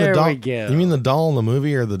go. is. You mean There the doll? we go. You mean the doll in the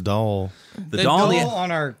movie or the doll? The doll doll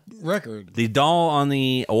on our record. The doll on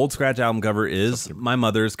the Old Scratch album cover is my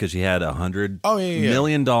mother's because she had 100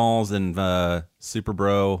 million dolls, and Super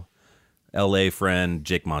Bro, LA friend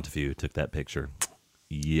Jake Montefiore took that picture.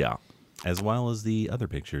 Yeah. As well as the other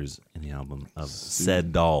pictures in the album of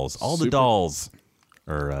said dolls. All the dolls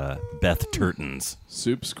are Beth Turton's.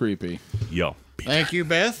 Soup's creepy. Yo. Thank you,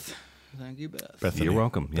 Beth. Thank you, Beth. Bethany. You're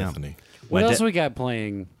welcome. Yeah. Bethany. What else we got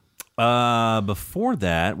playing? Before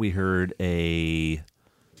that, we heard a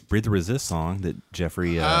Breathe the Resist song that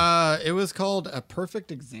Jeffrey... it was called A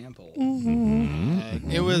Perfect Example.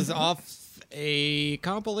 It was off a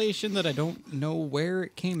compilation that I don't know where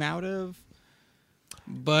it came out of,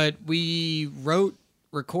 but we wrote,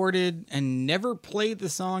 recorded, and never played the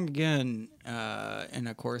song again in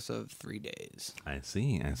a course of 3 days. I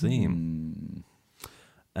see.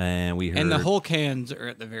 And we heard... And the whole cans are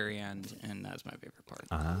at the very end, and that's my favorite part.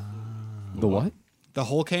 The what? The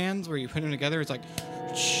whole cans, where you put them together, it's like...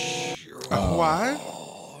 Why?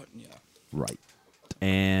 Yeah. Right.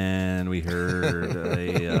 And we heard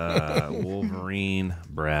a Wolverine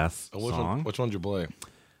brass song. Which one'd you play?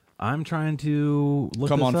 I'm trying to look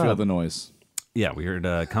Come this on, up. Feel the Noise. Yeah, we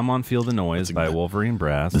heard Come On Feel the Noise by Wolverine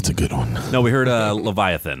Brass. That's a good one. No, we heard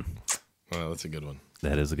Leviathan. Oh, that's a good one.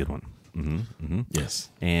 That is a good one. Yes.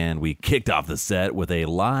 And we kicked off the set with a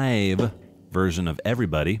live version of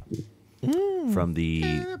Everybody from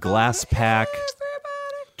the Glass Pack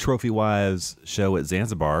Trophy Wives show at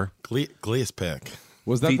Zanzibar. Glass Pack.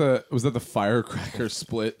 Was that the Firecracker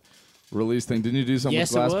split release thing? Didn't you do something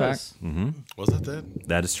Yes, with Glass it Pack? was. Was that?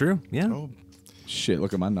 That is true. Yeah. Oh, Shit,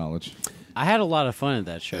 look at my knowledge. I had a lot of fun at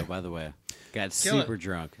that show, by the way. Got Kill super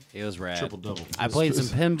drunk. It was rad. Triple-double. I played some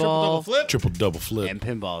pinball. Triple double flip. And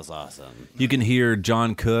pinball is awesome. You can hear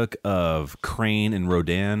John Cook of Crane and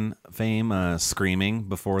Rodin fame screaming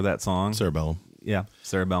before that song. Cerebellum. Yeah,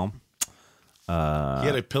 Cerebellum. He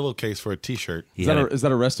had a pillowcase for a T-shirt. Is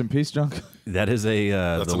that a rest in peace, Junk? That is a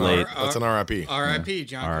That's the an late that's an R.I.P. R.I.P.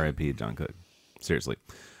 John. R.I.P. John Cook. Seriously.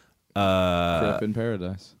 Crip in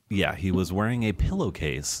Paradise. Yeah, he was wearing a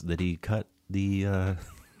pillowcase that he cut the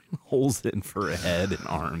holes in for a head and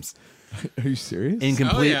arms. Are you serious? In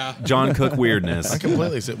complete John Cook weirdness. I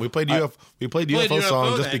completely said we played UFO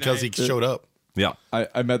song just because he showed up. Yeah.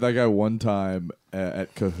 I met that guy one time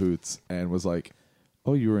at Cahoots and was like,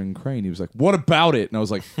 oh, you were in Crane. He was like, what about it? And I was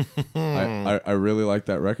like, I really like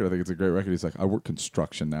that record. I think it's a great record. He's like, I work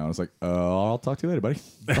construction now. And I was like, I'll talk to you later, buddy.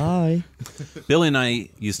 Bye. Billy and I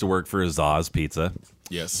used to work for Zaz Pizza.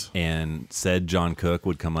 Yes. And said John Cook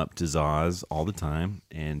would come up to Zaz all the time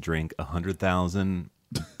and drink 100,000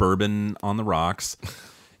 bourbon on the rocks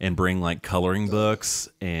and bring like coloring books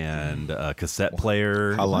and a cassette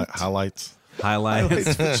player. Highlights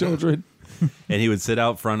for children. And he would sit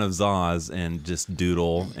out front of Zaz and just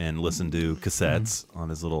doodle and listen to cassettes on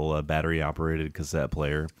his little battery-operated cassette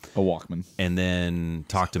player. A Walkman. And then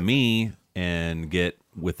talk to me and get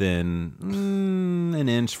within an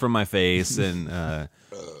inch from my face and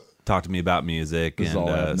talk to me about music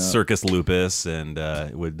and Circus Lupus and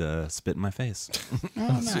would spit in my face.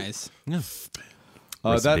 Oh, nice. Yeah.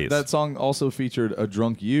 That song also featured a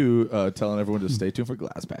drunk you telling everyone to stay tuned for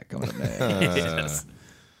Glass Pack coming up next. Yes.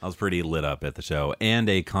 I was pretty lit up at the show, and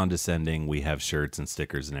a condescending. We have shirts and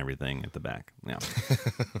stickers and everything at the back. Yeah,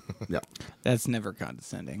 yeah. That's never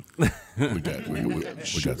condescending. we got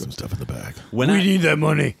some stuff in the back. We need that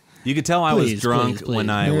money. You could tell I was drunk when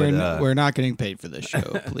I would. We're not getting paid for this show.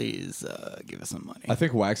 Please give us some money. I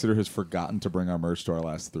think Waxeter has forgotten to bring our merch to our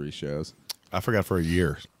last 3 shows. I forgot for a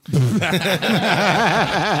year. You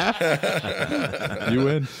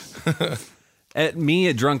win. At me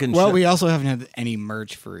at Drunken Well, we also haven't had any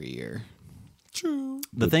merch for a year. True.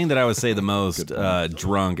 The thing that I would say the most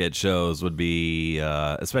drunk at shows would be,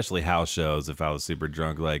 especially house shows, if I was super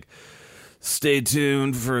drunk, like, stay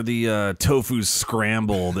tuned for the tofu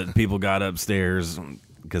scramble that people got upstairs,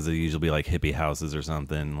 because it usually be like hippie houses or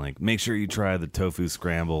something. Like, make sure you try the tofu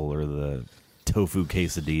scramble or the tofu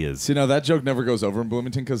quesadillas. See, now that joke never goes over in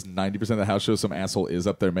Bloomington because 90% of the house shows some asshole is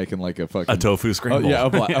up there making like a fucking... A tofu scramble.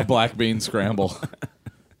 A black bean scramble.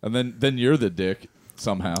 And then you're the dick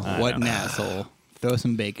somehow. What an asshole. Throw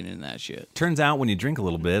some bacon in that shit. Turns out when you drink a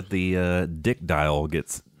little bit, the dick dial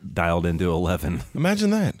gets dialed into 11. Imagine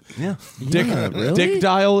that. Yeah. Really? Dick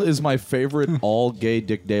Dial is my favorite all-gay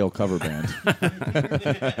Dick Dale cover band.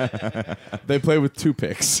 They play with 2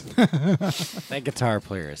 picks. That guitar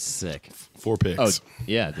player is sick. 4 picks. Oh,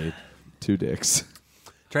 yeah, dude. 2 dicks.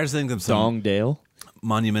 Try to think of some Dong Dale.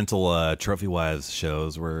 monumental Trophy Wives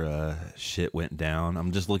shows where shit went down.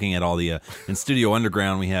 I'm just looking at all the... in Studio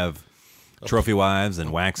Underground, we have... Trophy Wives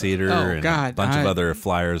and Wax Eater and a bunch of other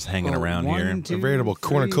flyers hanging around here. A veritable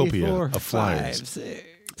cornucopia of flyers.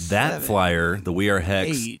 That flyer, the We Are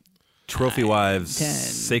Hex Trophy Wives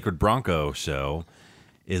Sacred Bronco show,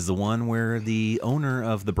 is the one where the owner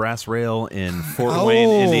of the Brass Rail in Fort Wayne,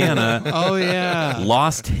 Indiana,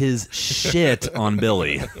 lost his shit on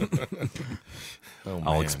Billy.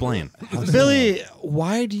 I'll explain. Billy,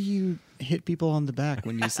 why do you hit people on the back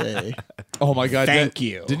when you say, oh my God, thank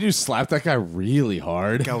you? Didn't you slap that guy really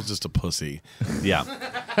hard? That guy was just a pussy. Yeah.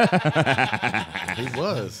 He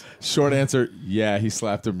was. Short answer, yeah, he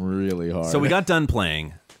slapped him really hard. So we got done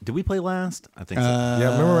playing. Did we play last? I think so.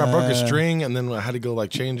 Yeah, remember I broke a string and then I had to go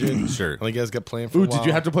like change it? Sure. And the guys got playing for a while. Did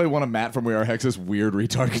you have to play one of Matt from We Are Hex's weird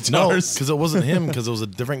retard guitars? No, because it wasn't him, because it was a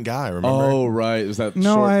different guy, remember? Oh, right. It was that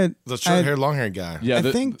the short-haired, long-haired guy. Yeah, I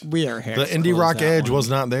think We Are Hex. The indie rock edge was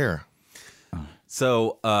not there.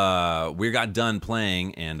 So we got done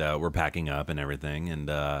playing, and we're packing up and everything, and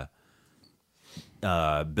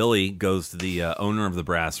Billy goes to the owner of the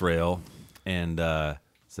Brass Rail and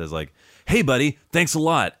says, like, hey, buddy, thanks a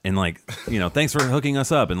lot, and, like, thanks for hooking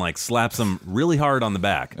us up, and, like, slaps him really hard on the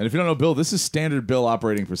back. And if you don't know Bill, this is standard Bill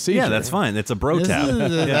operating procedure. Yeah, that's fine. It's a bro tap.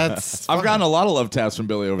 I've gotten a lot of love taps from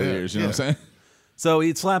Billy over the years, you know what I'm saying? So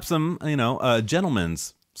he slaps him, a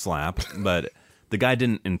gentleman's slap, but the guy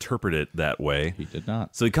didn't interpret it that way. He did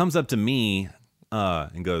not. So he comes up to me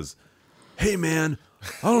and goes, hey, man,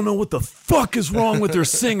 I don't know what the fuck is wrong with their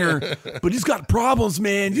singer, but he's got problems,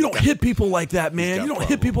 man. You don't hit people like that, man. You don't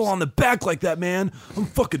hit people on the back like that, man. I'm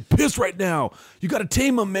fucking pissed right now. You got to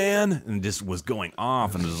tame him, man. And just was going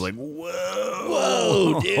off and was like,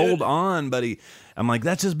 whoa, dude. Hold on, buddy. I'm like,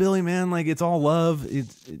 that's just Billy, man. Like, it's all love.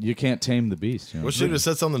 You can't tame the beast. Well, should have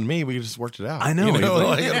said something to me. We just worked it out. I know.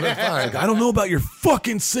 Fine. I don't know about your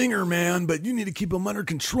fucking singer, man, but you need to keep him under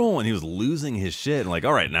control. And he was losing his shit. And like,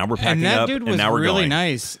 all right, now we're packing and that up, dude was and now we're really going.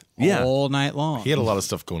 nice all night long. He had a lot of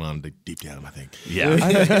stuff going on deep down, I think.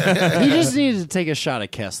 Yeah. He just needed to take a shot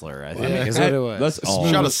of Kessler, I think, is what it was.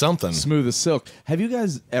 Shot of something. Smooth as silk. Have you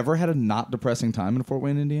guys ever had a not depressing time in Fort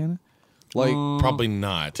Wayne, Indiana? Like probably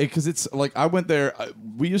not, because it's like I went there.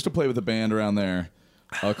 We used to play with a band around there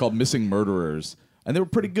called Missing Murderers, and they were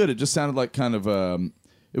pretty good. It just sounded like kind of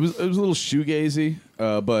it was a little shoegazy,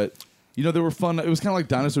 but they were fun. It was kind of like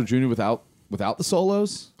Dinosaur Jr. without the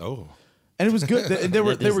solos. Oh, and it was good. They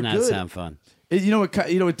were Does not good. sound fun.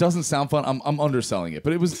 It doesn't sound fun. I'm underselling it,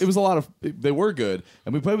 but it was a lot of. They were good,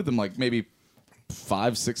 and we played with them like maybe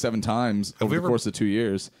 5, 6, 7 times over the course of 2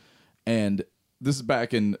 years. And this is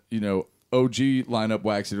back in OG lineup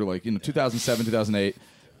Wax Eater, like 2007, 2008,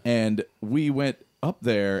 and we went up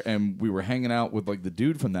there and we were hanging out with like the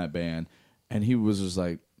dude from that band, and he was just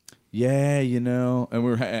like, yeah, and we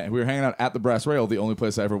were hanging out at the Brass Rail, the only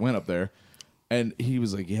place I ever went up there, and he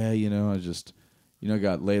was like, yeah, I just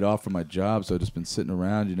got laid off from my job, so I've just been sitting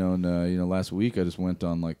around, and last week I just went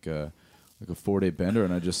on like a 4-day bender,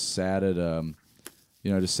 and I just sat at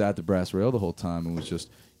at the Brass Rail the whole time, and was just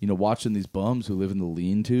watching these bums who live in the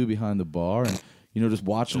lean-to behind the bar, and just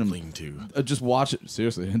watching them lean-to, just watch it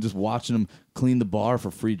seriously, and just watching them clean the bar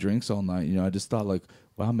for free drinks all night. I just thought like,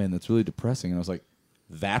 wow, man, that's really depressing. And I was like,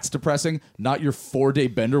 that's depressing? Not your 4-day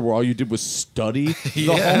bender where all you did was study the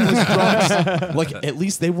homeless drunks? Like, at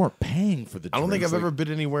least they weren't paying for the drinks. I don't think I've ever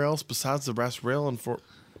been anywhere else besides the Brass Rail and Fort.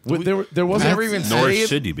 There wasn't ever even Nor stay.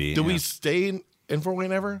 should you be. Did we stay in Fort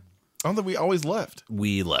Wayne ever? I don't think we always left.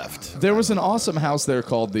 We left. There was an awesome house there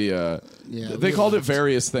called they called it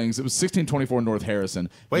various things. It was 1624 North Harrison.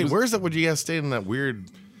 Wait, where's that? Would you guys stay in that weird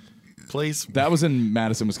place? That was in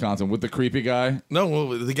Madison, Wisconsin, with the creepy guy. No, well,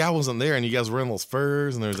 the guy wasn't there, and you guys were in those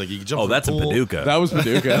furs, and there was like you could jump. Oh, that's in Paducah. That was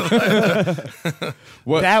Paducah.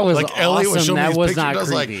 What? That was like Elliot was awesome. showing me That these was pictures, not and I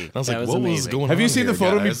was like, creepy. what was That was going amazing. on? Have you seen the here,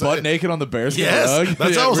 photo of me guys? butt naked on the bearskin Yes, rug?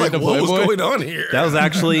 that's why I was like, reading the what was Playboy? going on here? That was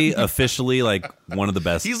actually officially like one of the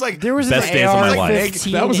best. He's like There was best an days of my life.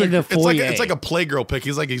 AR-15 That was in the It's like foyer. a playgirl pic.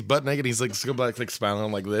 He's butt naked. He's like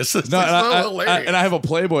smiling like this. It's No, like and, so hilarious. and I have a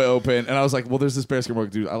Playboy open, and I was like, "Well, there's this bearskin rug,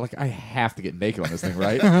 dude. I have to get naked on this thing,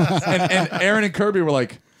 right?" and Aaron and Kirby were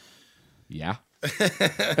like, "Yeah."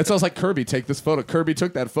 And so I was like, "Kirby, take this photo." Kirby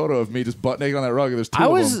took that photo of me just butt naked on that rug. And there's two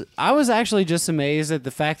of them. I was actually just amazed at the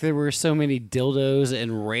fact there were so many dildos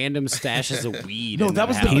and random stashes of weed. No, in that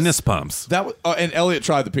was house. penis pumps. That was, and Elliot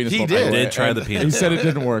tried the penis. He pump, did. by the way, Did try and the penis He said it pump.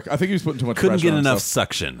 didn't work. I think he was putting too much. Couldn't pressure get on enough himself.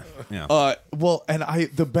 suction. Yeah. Well, and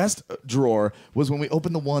the best drawer was when we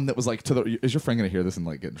opened the one that was like to the. Is your friend gonna hear this and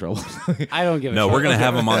like get in trouble? I don't give a No, shit. we're gonna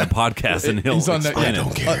have him on the podcast, and he'll He's on explain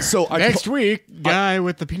that. it. So I Next week, guy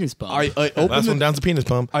with the penis pump. I opened Last one down's a penis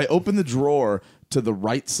pump. I opened the drawer to the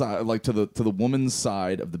right side, like to the woman's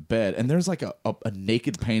side of the bed, and there's like a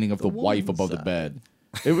naked painting of the wife above the bed.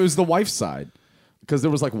 It was the wife's side. Because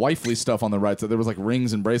there was like wifely stuff on the right side. There was like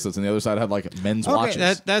rings and bracelets, and the other side had like men's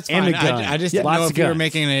watches. That's And fine. a gun. I just Yeah, didn't lots know of if you were guns.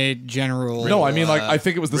 making a general. No, I mean like I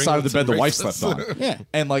think it was the side of the bed the wife ringlets slept and on. Yeah.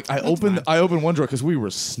 And like I opened one drawer because we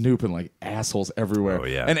were snooping like assholes everywhere. Oh,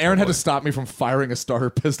 yeah, And Aaron had to totally. stop me from firing a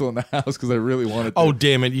starter pistol in the house because I really wanted to. Oh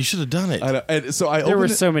damn it! You should have done it. And so I There were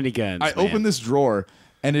opened so many guns. I man. opened this drawer,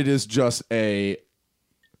 and it is just a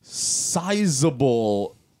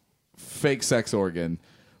sizable fake sex organ,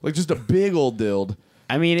 like just a big old dild.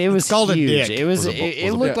 I mean, it was called a huge. dick. it was. Was it- It was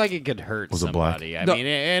it looked black? like it could hurt Was it black? somebody. I No. mean,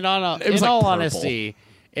 and It was in like all purple. honesty,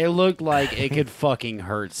 it looked like it could fucking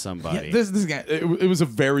hurt somebody. Yeah, this guy, it was a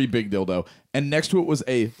very big dildo, and next to it was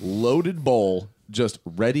a loaded bowl, just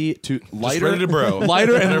ready to lighter, ready to bro.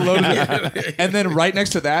 lighter and loaded, and then right next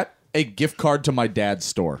to that, a gift card to my dad's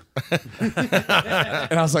store.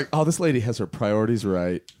 And I was like, "Oh, this lady has her priorities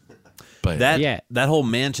right." But That whole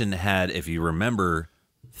mansion had, if you remember,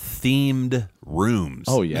 themed rooms.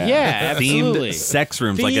 Oh yeah, Yeah, absolutely. Themed sex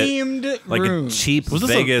rooms, Themed like a rooms. cheap Was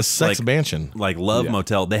this Vegas a sex like mansion? like love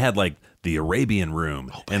motel. They had like the Arabian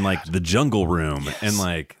room and like the jungle room and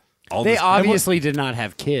like all They this. obviously did not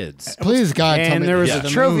have kids. Please, God, tell And me there was the a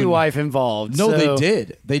trophy moon. wife involved. No, so- they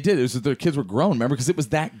did. They did. It was that their kids were grown. Remember, because it was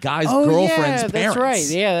that guy's Oh, girlfriend's yeah, parents. that's right.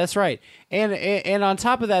 Yeah, that's right. And on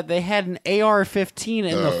top of that, they had an AR-15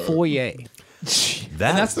 in the foyer. that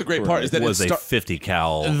and that's the great part, is that was it a 50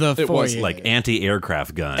 cal The It was foyer. like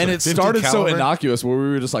anti-aircraft gun. And it 50 started so caliber? innocuous where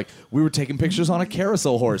we were just like, we were taking pictures on a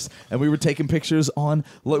carousel horse, and we were taking pictures on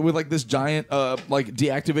with like this giant like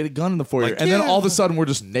deactivated gun in the foyer, and then all of a sudden we're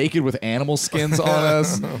just naked with animal skins on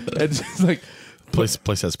us, and just like place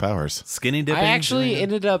has powers. skinny dipping. I actually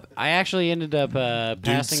ended up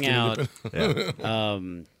passing skinny out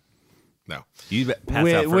dipping? No. You pass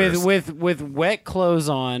out first. with wet clothes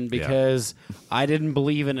on because I didn't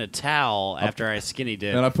believe in a towel after I skinny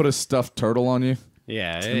dipped. and I put a stuffed turtle on you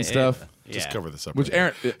yeah, and stuff. Just yeah. cover this up. Which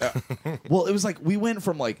right Aaron, well, it was like we went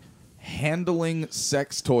from like handling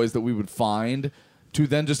sex toys that we would find to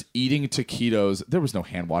then just eating taquitos. There was no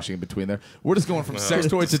hand washing in between there. We're just going from sex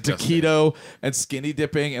toy to taquito and skinny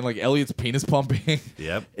dipping and like Elliot's penis pumping.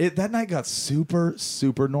 Yep. That night got super,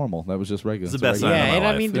 super normal. That was just regular. It's the best night of my and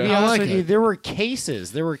life. I mean, to be Yeah. honest with you, there were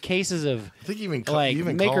cases. There were cases of I think even like you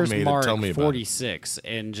even Maker's called me Mark to tell me about 46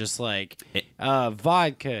 and just like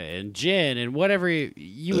vodka and gin and whatever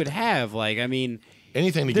you would have. Like, I mean,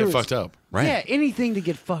 anything to there get was- fucked up. Right. Yeah, anything to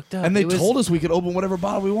get fucked up. And they It was- told us we could open whatever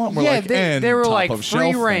bottle we want. We're yeah, like, they were top like of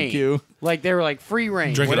free shelf, reign. Thank you. Like they were like free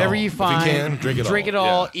reign. Drink it Whatever all. you If you find, can, drink it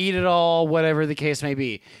all. eat it all, whatever the case may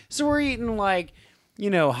be. So we're eating like,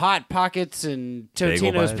 Hot Pockets and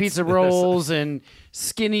Bagel Totino's bites. pizza rolls and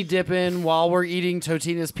skinny dipping while we're eating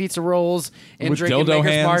Totino's pizza rolls and With drinking dildo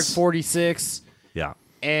Maker's Mark hands. 46. Yeah.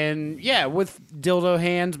 And yeah, with dildo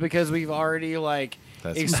hands because we've already like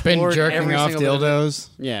Been explored jerking every off single bit of it. dildos.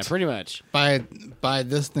 Yeah, pretty much. By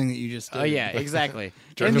this thing that you just did. Oh yeah, exactly.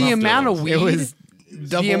 Jerking And the off amount dildos. of weed, It was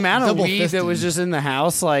the amount of double weed that was fisting. just in the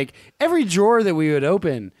house, like every drawer that we would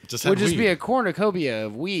open Just would had just be weed. a cornucopia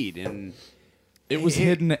of weed, and It was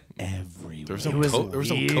hidden everywhere. There was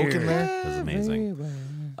some coke in there. That's amazing.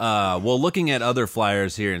 Well, looking at other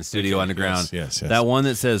flyers here in Studio Underground, yes. that one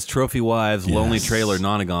that says Trophy Wives, Lonely Yes. Trailer,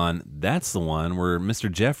 Nonagon, that's the one where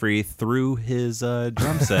Mr. Jeffrey threw his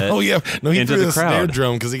drum set Oh yeah, no, he into threw the the snare crowd.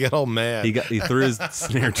 drum because he got all mad. He threw his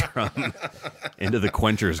snare drum into the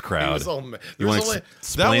Quenchers crowd. was all mad. You There want was to only-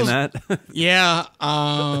 explain that that? Yeah.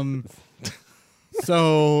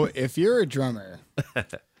 So if you're a drummer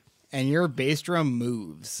and your bass drum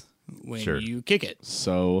moves when Sure. you kick it,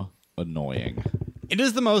 So annoying. it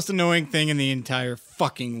is the most annoying thing in the entire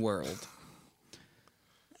fucking world.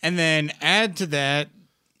 And then add to that,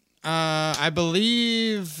 I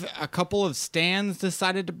believe a couple of stands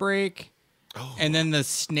decided to break. And then the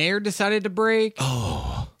snare decided to break.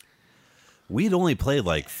 We'd only played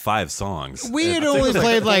like 5 songs. We had think it only was like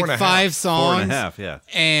played 4 like and a half. 5 songs. 4.5, yeah.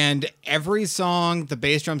 And every song, the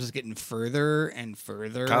bass drums was getting further and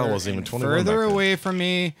further. Kyle wasn't even and 21 further back then. away from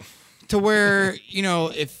me, to where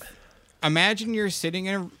if imagine you're sitting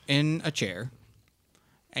in a chair,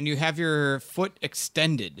 and you have your foot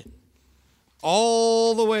extended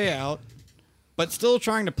all the way out, but still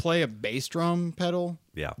trying to play a bass drum pedal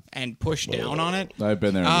Yeah. and push down on it. I've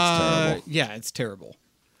been there and it's terrible. Yeah, it's terrible.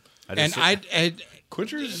 I And just-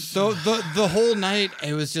 Quenchers. the whole night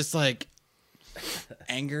it was just like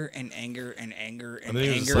anger and anger and anger and then he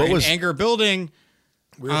was anger just like- and What was- anger building.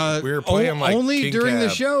 We were playing like only King during the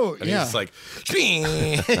Cab, show. and Yeah. he's like,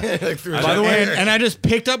 like through By the his way, hair. and I just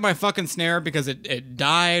picked up my fucking snare because it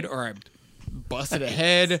died or I busted a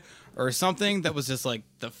head or something that was just like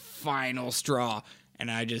the final straw. And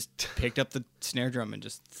I just picked up the snare drum and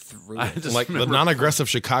just threw it. like the non-aggressive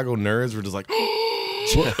Chicago nerds were just like,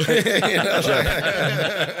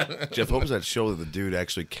 Jeff, what was that show that the dude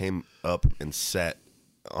actually came up and sat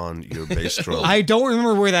on your bass drum? I don't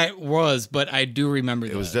remember where that was, but I do remember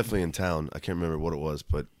that. It was definitely in town. I can't remember what it was,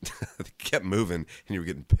 but it kept moving, and you were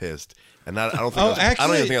getting pissed. And I don't think I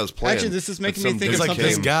don't even think I was playing. Actually, this is but making me some think dude of like something.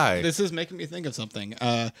 this guy. This is making me think of something.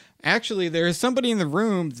 Actually, there is somebody in the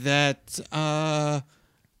room that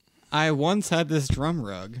I once had this drum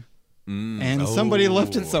rug, and somebody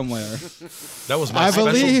left it somewhere. that was my I special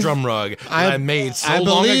believe- drum rug that I made so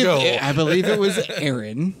long believe ago. I believe it was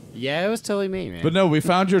Aaron. Yeah, it was totally me, man. But no, we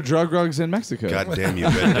found your drug rugs in Mexico. God damn you,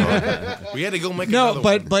 Red Dog. We had to go make No, another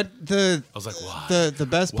one. but the I was like, why? the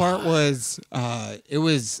best part was it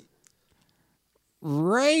was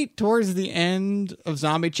right towards the end of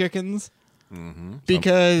Zombie Chickens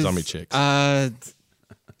because Zombie Chicks.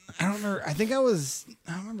 I don't remember. I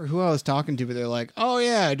don't remember who I was talking to, but they're like, "Oh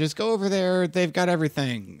yeah, just go over there. They've got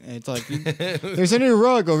everything." And it's like there's a new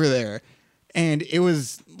rug over there, and it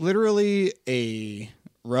was literally a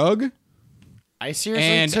rug I seriously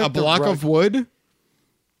and took a the block rug- of wood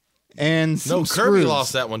and some No, Kirby screws.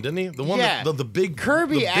 lost that one, didn't he? The one, Yeah. the big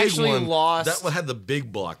Kirby the big actually one, lost- That one had the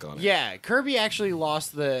big block on it. Yeah, Kirby actually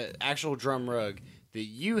lost the actual drum rug that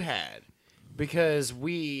you had because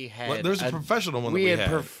we had. Well, there's a professional one that we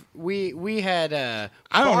had. We had. I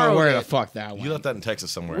don't know borrowed where it. the fuck that went. You left that in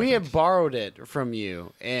Texas somewhere. We I think. had borrowed it from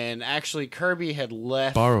you, and actually Kirby had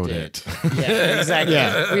left. Borrowed it. Yeah, exactly.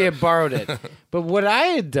 Yeah. We had borrowed it, but what I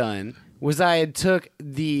had done was I had took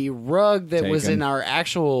the rug that was Taken. in our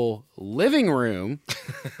actual living room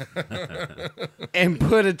and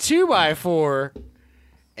put a 2x4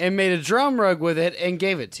 and made a drum rug with it and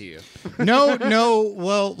gave it to you. No.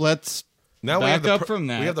 Well, let's Now we back have the up from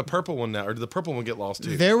that. We have the purple one now, or did the purple one get lost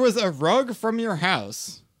too? There was a rug from your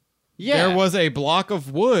house. Yeah. There was a block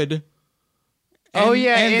of wood And,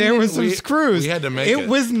 yeah, and and there then was some screws. we had to make it. it.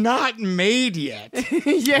 was not made yet.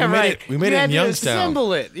 Yeah, right. We made You it had in to Youngstown.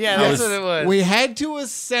 assemble it. Yeah, that's what it was. We had to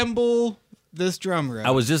assemble this drum rug.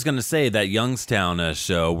 I was just going to say that Youngstown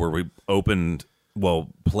show where we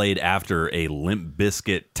played after a Limp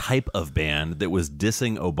Bizkit type of band that was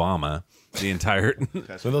dissing Obama the entire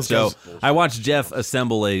so I watched Jeff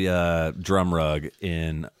assemble a drum rug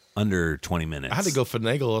in under 20 minutes. I had to go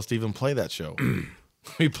finagle us to even play that show.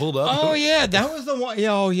 We pulled up. Oh yeah, that was the one.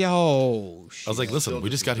 Yo. I was like, listen, we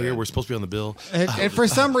just got here. We're supposed to be on the bill. And for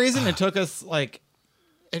some reason, it took us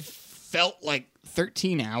it felt like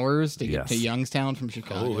 13 hours to get to Youngstown from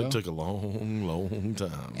Chicago. Oh, it took a long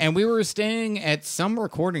time. And we were staying at some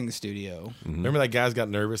recording studio. Remember that guys got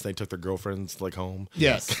nervous? They took their girlfriends home.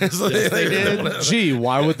 Yes, Yes, they did. Gee,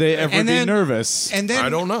 why would they ever And be then- nervous? And then I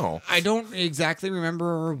don't know. I don't exactly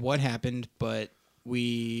remember what happened, but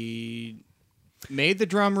we made the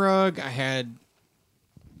drum rug. I had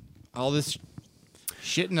all this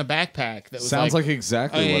shit in a backpack that was Sounds like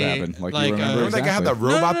exactly what happened. Like you remember Remember that guy had exactly.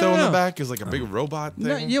 that robot though in no. the back? Is like a big robot thing.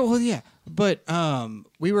 No, yeah, well, yeah. But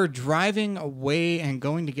we were driving away and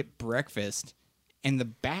going to get breakfast, and the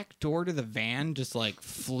back door to the van just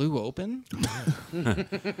flew open.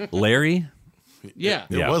 Larry? Yeah.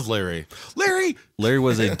 It was Larry. Larry! Larry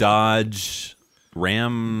was a Dodge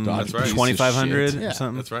Ram That's right. 2500 Yeah. or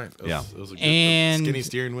something. That's right. It was a good, And- skinny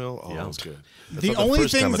steering wheel. Oh, that was good. That's The not only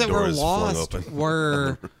first time things a that door were is flung lost open.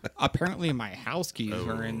 were apparently my house keys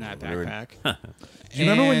were in that backpack. Do you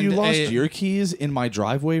remember when you And lost your keys in my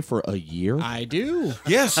driveway for a year? I do.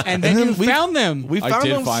 Yes, And then you found them. We I found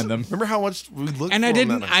did them. find them. Remember how much we looked And for I them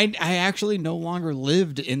didn't. that night? I actually no longer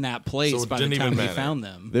lived in that place So it by the didn't time even we matter. found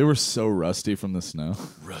them. They were so rusty from the snow.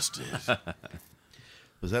 Rusted.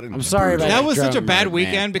 Was that? I'm sorry about That was such a drum bad rug,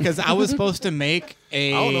 weekend man. because I was supposed to make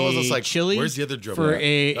a I don't know. It was just like, chili. where's the other drum? for Yeah.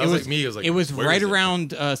 a? That It was was like me. It was like, it was where right is it?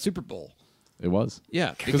 around Super Bowl. It was.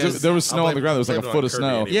 Yeah, Because there was snow on the ground. There was like a foot of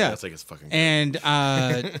snow. Anyway. Yeah. That's like it's fucking. And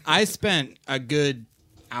I spent a good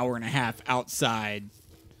hour and a half outside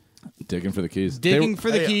Digging for the keys. digging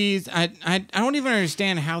for the yeah. keys. I don't even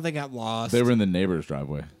understand how they got lost. They were in the neighbor's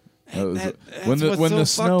driveway. That was- that's when the what's when so the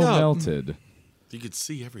snow fucked up. melted. You could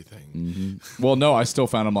see everything. Well, no, I still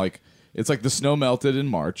found them. It's like the snow melted in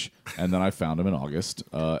March, and then I found them in August.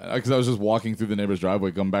 Because I was just walking through the neighbor's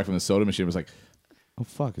driveway, coming back from the soda machine. I was like, "Oh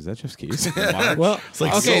fuck, is that Jeff's keys?" Well, It's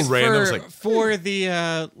like okay, so random. It's like for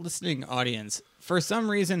the listening audience, for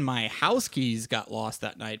some reason my house keys got lost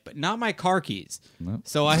that night, but not my car keys. No.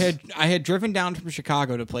 So I had driven down from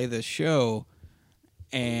Chicago to play this show,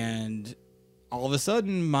 and all of a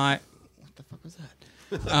sudden what the fuck was that?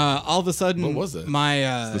 All of a sudden, What was it? My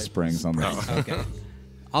the springs on the. okay.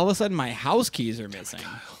 All of a sudden, my house keys are missing,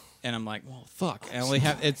 and I'm like, well, fuck. I only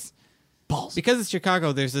have because it's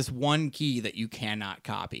Chicago. There's this one key that you cannot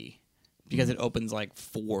copy because it opens like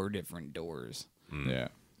 4 different doors. Yeah.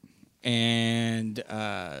 And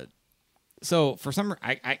so for some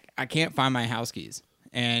I can't find my house keys.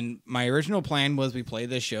 And my original plan was we play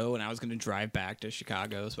this show and I was going to drive back to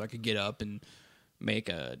Chicago so I could get up and make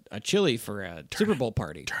a chili for a Super Bowl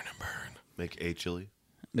party. turn and burn. Make a chili.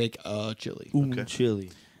 Make a chili. Okay.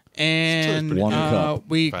 Chili. And One cup.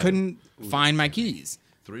 we Fine. couldn't find my keys.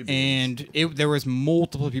 3 beans. And there was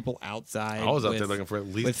multiple people outside. I was out with- there looking for at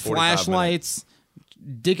least with 45 flashlights,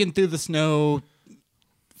 digging through the snow,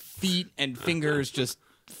 feet and fingers just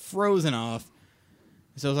frozen off.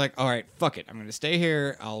 So I was like, all right, fuck it. I'm going to stay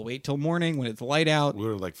here. I'll wait till morning when it's light out. We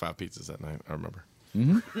were like 5 pizzas that night. I remember.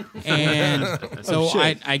 And so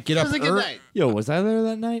I get up early. Yo, was I there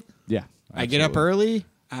that night? Yeah. I get up absolutely. early.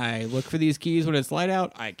 I look for these keys when it's light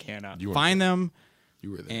out. I cannot You weren't find them.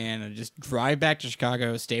 You were there. And I just drive back to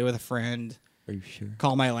Chicago, stay with a friend, Are you sure?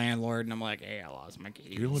 call my landlord, and I'm like, hey, I lost my keys.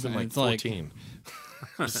 You'd only been And like it's 14.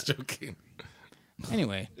 I'm just joking.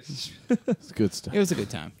 Anyway, It's good stuff. it was a good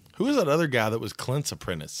time. Who was that other guy that was Clint's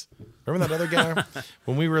apprentice? Remember that other guy?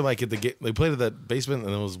 When we were like at they played at that basement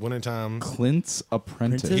and it was wintertime. Clint's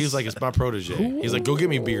apprentice. He was like, it's my protege. He's like, go get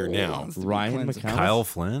me beer now. Ryan McCallum. Kyle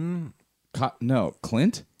Flynn? No,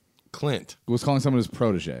 Clint Clint. was calling someone his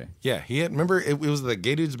protege. Yeah, he had. Remember, it was the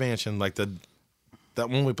Gay Dudes Mansion, like that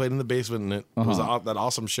one we played in the basement, and it was that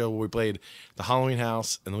awesome show where we played the Halloween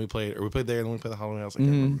House, and then we played there, and then we played the Halloween House. I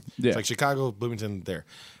can't remember. Yeah. It's like Chicago, Bloomington, there,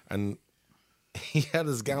 and he had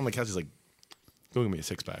this guy on the couch. He's like, "Go give me a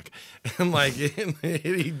 6-pack," and like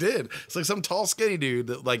he did. It's like some tall, skinny dude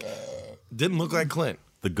that like didn't look like Clint.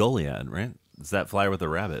 The Goliad, right? It's that flyer with the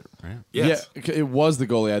rabbit, right? Yes. Yeah, it was the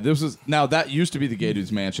Goliad. This was now that used to be the Gay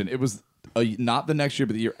Dudes Mansion. It was not the next year,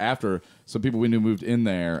 but the year after, some people we knew moved in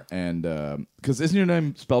there, and because isn't your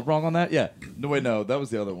name spelled wrong on that? Yeah. No, wait, no, that was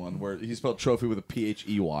the other one where he spelled trophy with a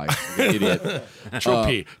PHEY. Like an idiot.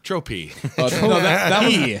 Trophy. No,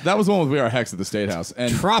 that was the one with We Are Hex at the State House.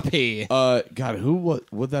 And Trophy. God,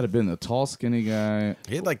 what would that have been? The tall, skinny guy.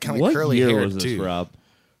 He had like kind of curly hair too. Rob?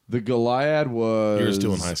 The Goliad was. You were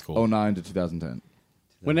still in high school. 09 to 2010.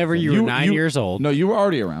 Whenever you were 9 years old. No, you were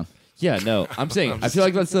already around. Yeah, no, I'm saying I feel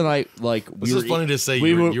like that's the night. Like This is funny to say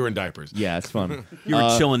you were in diapers. Yeah, it's fun. You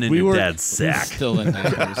were chilling in your dad's sack. Still in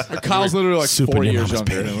diapers. Kyle's literally like 4 years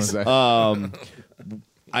younger.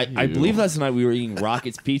 I believe that's the night we were eating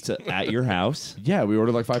Rockets Pizza at your house. Yeah, we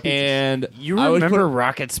ordered like 5 pizzas. And You remember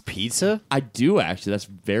Rockets Pizza? I do actually. That's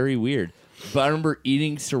very weird. But I remember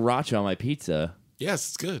eating sriracha on my pizza. Yes,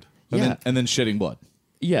 it's good. Yeah, and then shitting blood.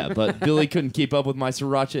 Yeah, but Billy couldn't keep up with my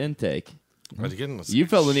sriracha intake. You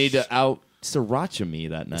felt the need to out sriracha me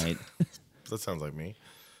that night. That sounds like me.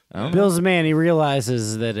 Bill's a man. He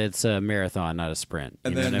realizes that it's a marathon, not a sprint.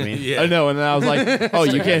 You know what I mean? I know, and then I was like, "Oh,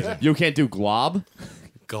 you can't do glob?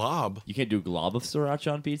 Glob? You can't do glob of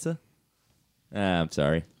sriracha on pizza?" I'm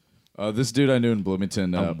sorry. This dude I knew in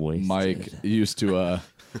Bloomington, Mike, used to.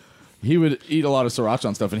 He would eat a lot of sriracha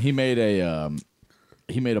on stuff, and he made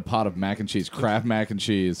a pot of mac and cheese, Kraft mac and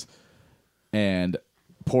cheese, and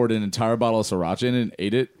poured an entire bottle of sriracha in it and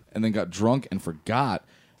ate it, and then got drunk and forgot.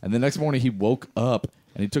 And the next morning he woke up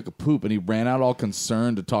and he took a poop and he ran out all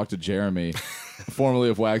concerned to talk to Jeremy, formerly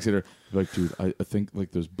of Wax Eater. Like, dude, I think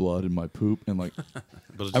like there's blood in my poop, and like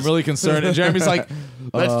I'm really concerned. And Jeremy's like,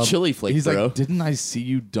 that's chili flake, he's bro. like, didn't I see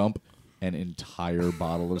you dump an entire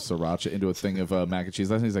bottle of sriracha into a thing of mac and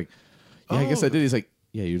cheese last night? He's like, yeah, I guess I did. He's like,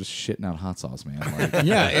 yeah, you're just shitting out hot sauce, man. Like,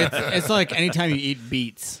 Yeah, it's like anytime you eat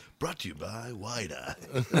beets. Brought to you by Wide Eye.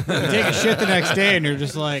 You take a shit the next day and you're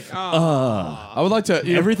just like, I would like to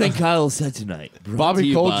everything Kyle said tonight.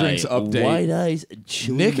 Bobby Cold Drinks update. White Eyes,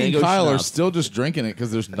 chili Nick and mango Kyle are schnapps. still just drinking it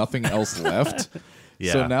because there's nothing else left.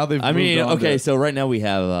 Yeah. So now they've. I mean, moved on okay, to- so right now we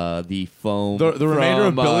have the foam. The remainder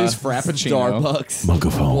of from, Billy's Frappuccino. Starbucks.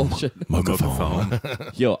 Mocha foam. Bullshit. Mocha foam.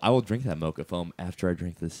 Yo, I will drink that mocha foam after I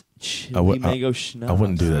drink this chili I mango schnapps. I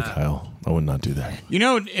wouldn't do that, Kyle. I would not do that. you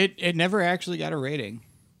know, it never actually got a rating.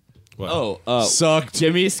 Sucked.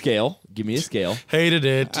 Give me a scale. Give me a scale. Hated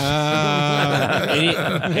it.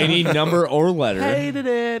 Any number or letter. Hated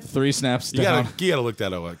it. 3 snaps You down. gotta look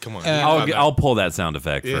that up. Come on. I'll pull that sound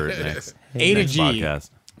effect for next A to next G. podcast.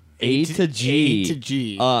 A to G. A to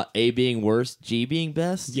G. A being worst, G being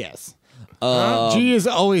best. Yes. G is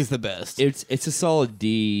always the best. It's a solid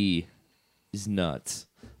D. Is nuts.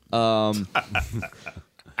 God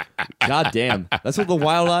damn, that's what the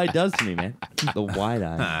wild eye does to me, man. The wide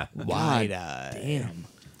eye. Wide eye. Damn.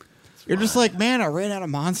 You're just like, man, I ran out of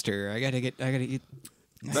Monster. I gotta eat.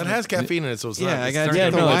 That has caffeine in it, so it's Yeah, not. I it's gotta not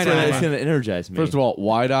get gonna the be wide for- eye. It's gonna energize me. First of all,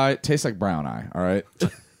 wide eye tastes like brown eye. All right.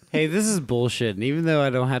 Hey, this is bullshit. And even though I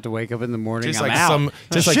don't have to wake up in the morning, Tastes I'm like out. some,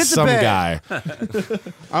 tastes like Shit the some bed. guy.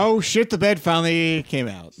 Oh shit! The bed finally came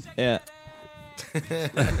out. yeah,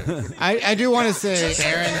 I do want to say,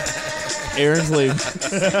 Aaron's leaving.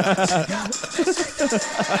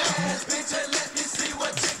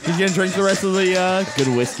 He's gonna drink the rest of the good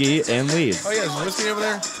whiskey and leave. Oh yeah, is whiskey over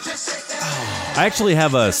there? I actually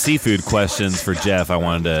have a seafood questions for Jeff. I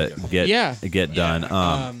wanted to get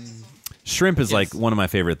done. Shrimp is like one of my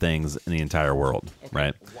favorite things in the entire world,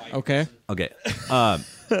 right? Okay. Okay.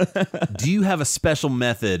 Do you have a special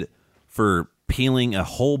method for peeling a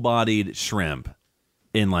whole-bodied shrimp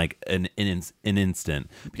in like an instant?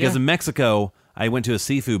 Because in Mexico, I went to a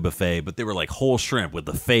seafood buffet, but they were like whole shrimp with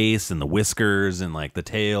the face and the whiskers and like the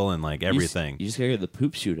tail and like everything. You just gotta get the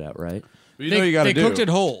poop shoot out, right? You know you gotta They do. cooked it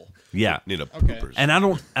whole. Yeah. Need a poopers. And I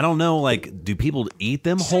don't know, like, do people eat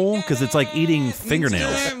them whole? Because it's like eating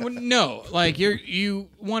fingernails. No, like you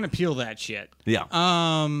want to peel that shit. Yeah.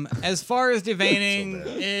 As far as deveining,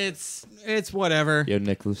 it's whatever. Yo,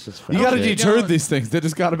 Nicholas is You got to Okay, deter don't- these things. They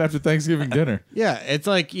just got them after Thanksgiving dinner. Yeah, it's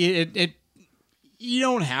like it. You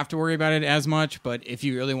don't have to worry about it as much, but if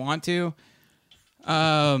you really want to,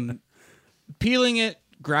 peeling it,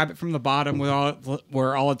 grab it from the bottom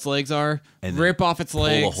where all its legs are, And rip off its pull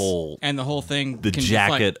legs, the whole- and the whole thing The can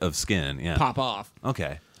jacket just, of skin. Yeah. like, pop off.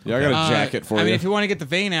 Okay. Yeah, I got a jacket for I you. mean, if you want to get the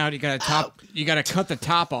vein out, you got to cut the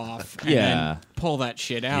top off, and Yeah. then pull that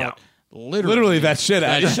shit out. Yeah. Literally that shit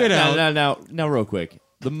out. That shit out. Now, real quick.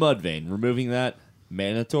 The mud vein, removing that,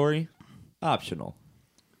 mandatory, optional.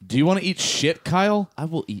 Do you want to eat shit, Kyle? I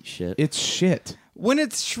will eat shit. It's shit. When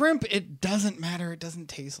it's shrimp, it doesn't matter. It doesn't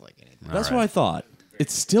taste like anything. That's what I thought.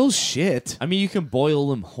 It's still shit. I mean, you can boil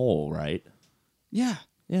them whole, right? Yeah.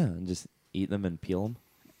 Yeah, and just eat them and peel them.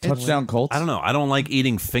 Touchdown Colts. I don't know. I don't like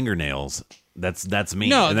eating fingernails. That's me.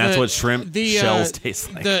 No, and that's what shrimp shells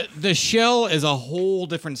taste like. The shell is a whole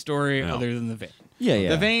different story other than the vein. Yeah.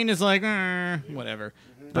 The vein is like, whatever.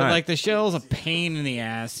 But right. like the shell's a pain in the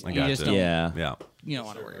ass. I You just don't, Yeah. You don't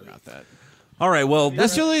want to worry about that. All right. Well,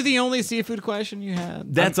 That's really the only seafood question you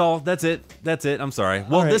had. That's all. That's it. I'm sorry.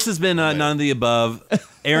 Well, this has been none of the above.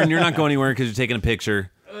 Aaron, you're not going anywhere because you're taking a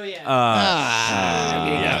picture. Oh yeah.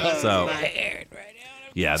 Yeah. So.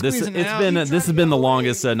 Yeah, this Squeezing it out. has been the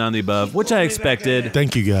longest none of the above, which I expected.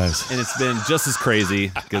 Thank you guys. And it's been just as crazy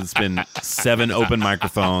because it's been 7 open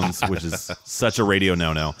microphones, which is such a radio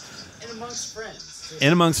no-no. And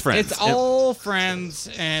amongst friends. It's all friends,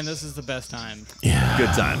 and this is the best time. Yeah. Good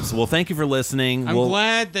times. Well, thank you for listening. I'm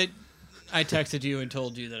glad that I texted you and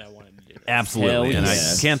told you that I wanted to do this. Absolutely. And I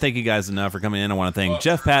can't thank you guys enough for coming in. I want to thank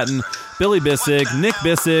Jeff Patton, Billy Bissig, Nick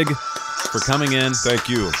Bissig for coming in. Thank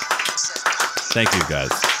you. Thank you, guys.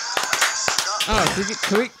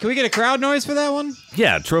 Oh, can we get a crowd noise for that one?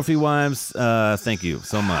 Yeah, Trophy Wives, thank you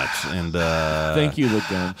so much. And thank you, Luke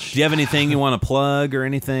Gunch. Do you have anything you want to plug or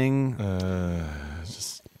anything?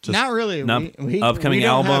 Just not really. Upcoming we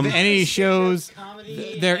don't album? have any shows.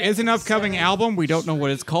 There is an upcoming album. We don't know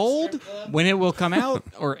what it's called, when it will come out,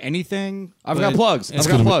 or anything. I've got plugs. It's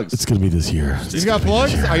gonna be this year. You got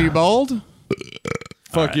plugs? Are you bold?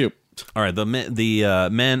 Fuck you. All right, the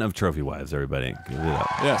men of Trophy Wives, everybody. Give it up.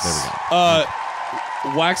 Yes. There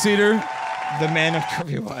we go. Wax Eater. The man of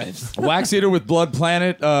Trophy Wives. Wax Eater with Blood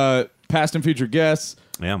Planet. Past and future guests.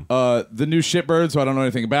 Yeah. The new Shitbirds, who I don't know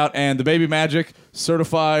anything about, and the Baby Magic,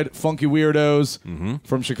 certified funky weirdos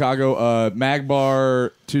from Chicago. Mag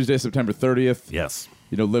Bar, Tuesday, September 30th. Yes.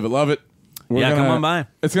 Live it, love it. Come on by.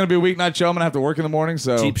 It's gonna be a weeknight show. I'm gonna have to work in the morning,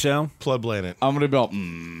 so Cheap show. Blood Planet. I'm gonna be all.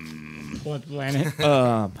 Blood Planet.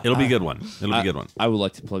 It'll be a good one. It'll be a good one. I would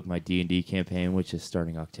like to plug my D&D campaign, which is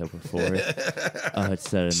starting October 4th. It's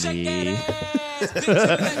set in the...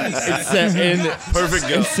 it's set in... Perfect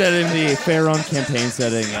go. It's set in the Fairrun campaign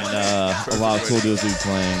setting, and a lot of cool dudes will be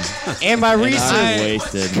playing. And my I'm recent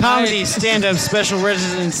wasted. comedy stand-up special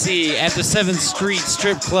residency at the 7th Street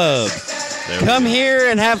Strip Club. Come here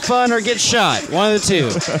and have fun or get shot. One of the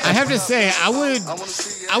two. I have to say, I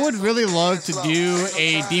would really love to do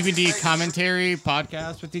a DVD commentary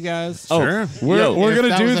podcast with you guys. Sure. We're if gonna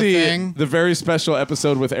that do was a thing. the very special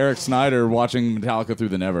episode with Eric Snyder watching Metallica Through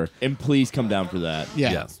the Never. And please come down for that.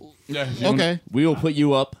 Yeah. Yes. Okay. We will put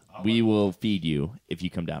you up. We will feed you if you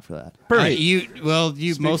come down for that. You Speak for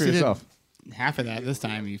mostly did yourself. half of that this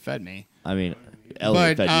time. You fed me. I mean,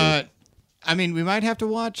 Elliot But fed you. I mean, we might have to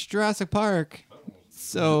watch Jurassic Park.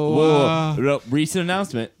 So Whoa. Recent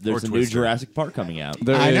announcement. There's a new Twister. Jurassic Park coming out.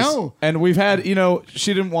 There I is. know. And we've had,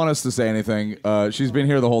 she didn't want us to say anything. She's been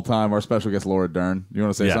here the whole time. Our special guest, Laura Dern. You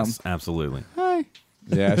want to say Yes, something? absolutely. hi.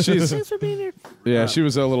 Yeah, she's. Thanks for being here. Yeah, she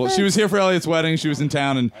was She was here for Elliot's wedding. She was in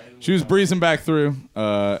town and she was breezing back through.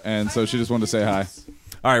 And so she just wanted to say hi.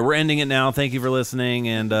 All right, we're ending it now. Thank you for listening,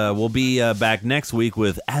 and we'll be back next week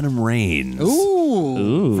with Adam Raines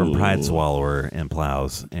from Pride Swallower and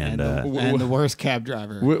Plows, and the worst cab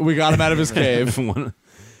driver. We got him out of his cave. I'm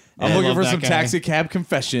looking love for that some guy. taxi cab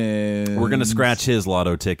confession. we're gonna scratch his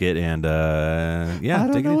lotto ticket, and yeah, I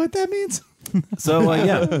don't take know it. what that means. So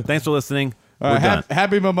yeah, thanks for listening. We're done.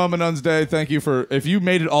 Happy Mamamonun's Day. Thank you for, if you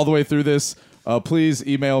made it all the way through this, please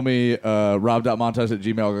email me,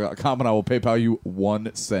 rob.montage@gmail.com, and I will PayPal you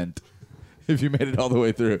 1 cent if you made it all the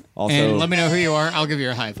way through. Also, And let me know who you are. I'll give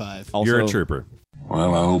you a high five. You're a trooper.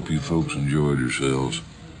 Well, I hope you folks enjoyed yourselves.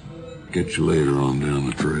 Catch you later on down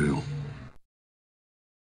the trail.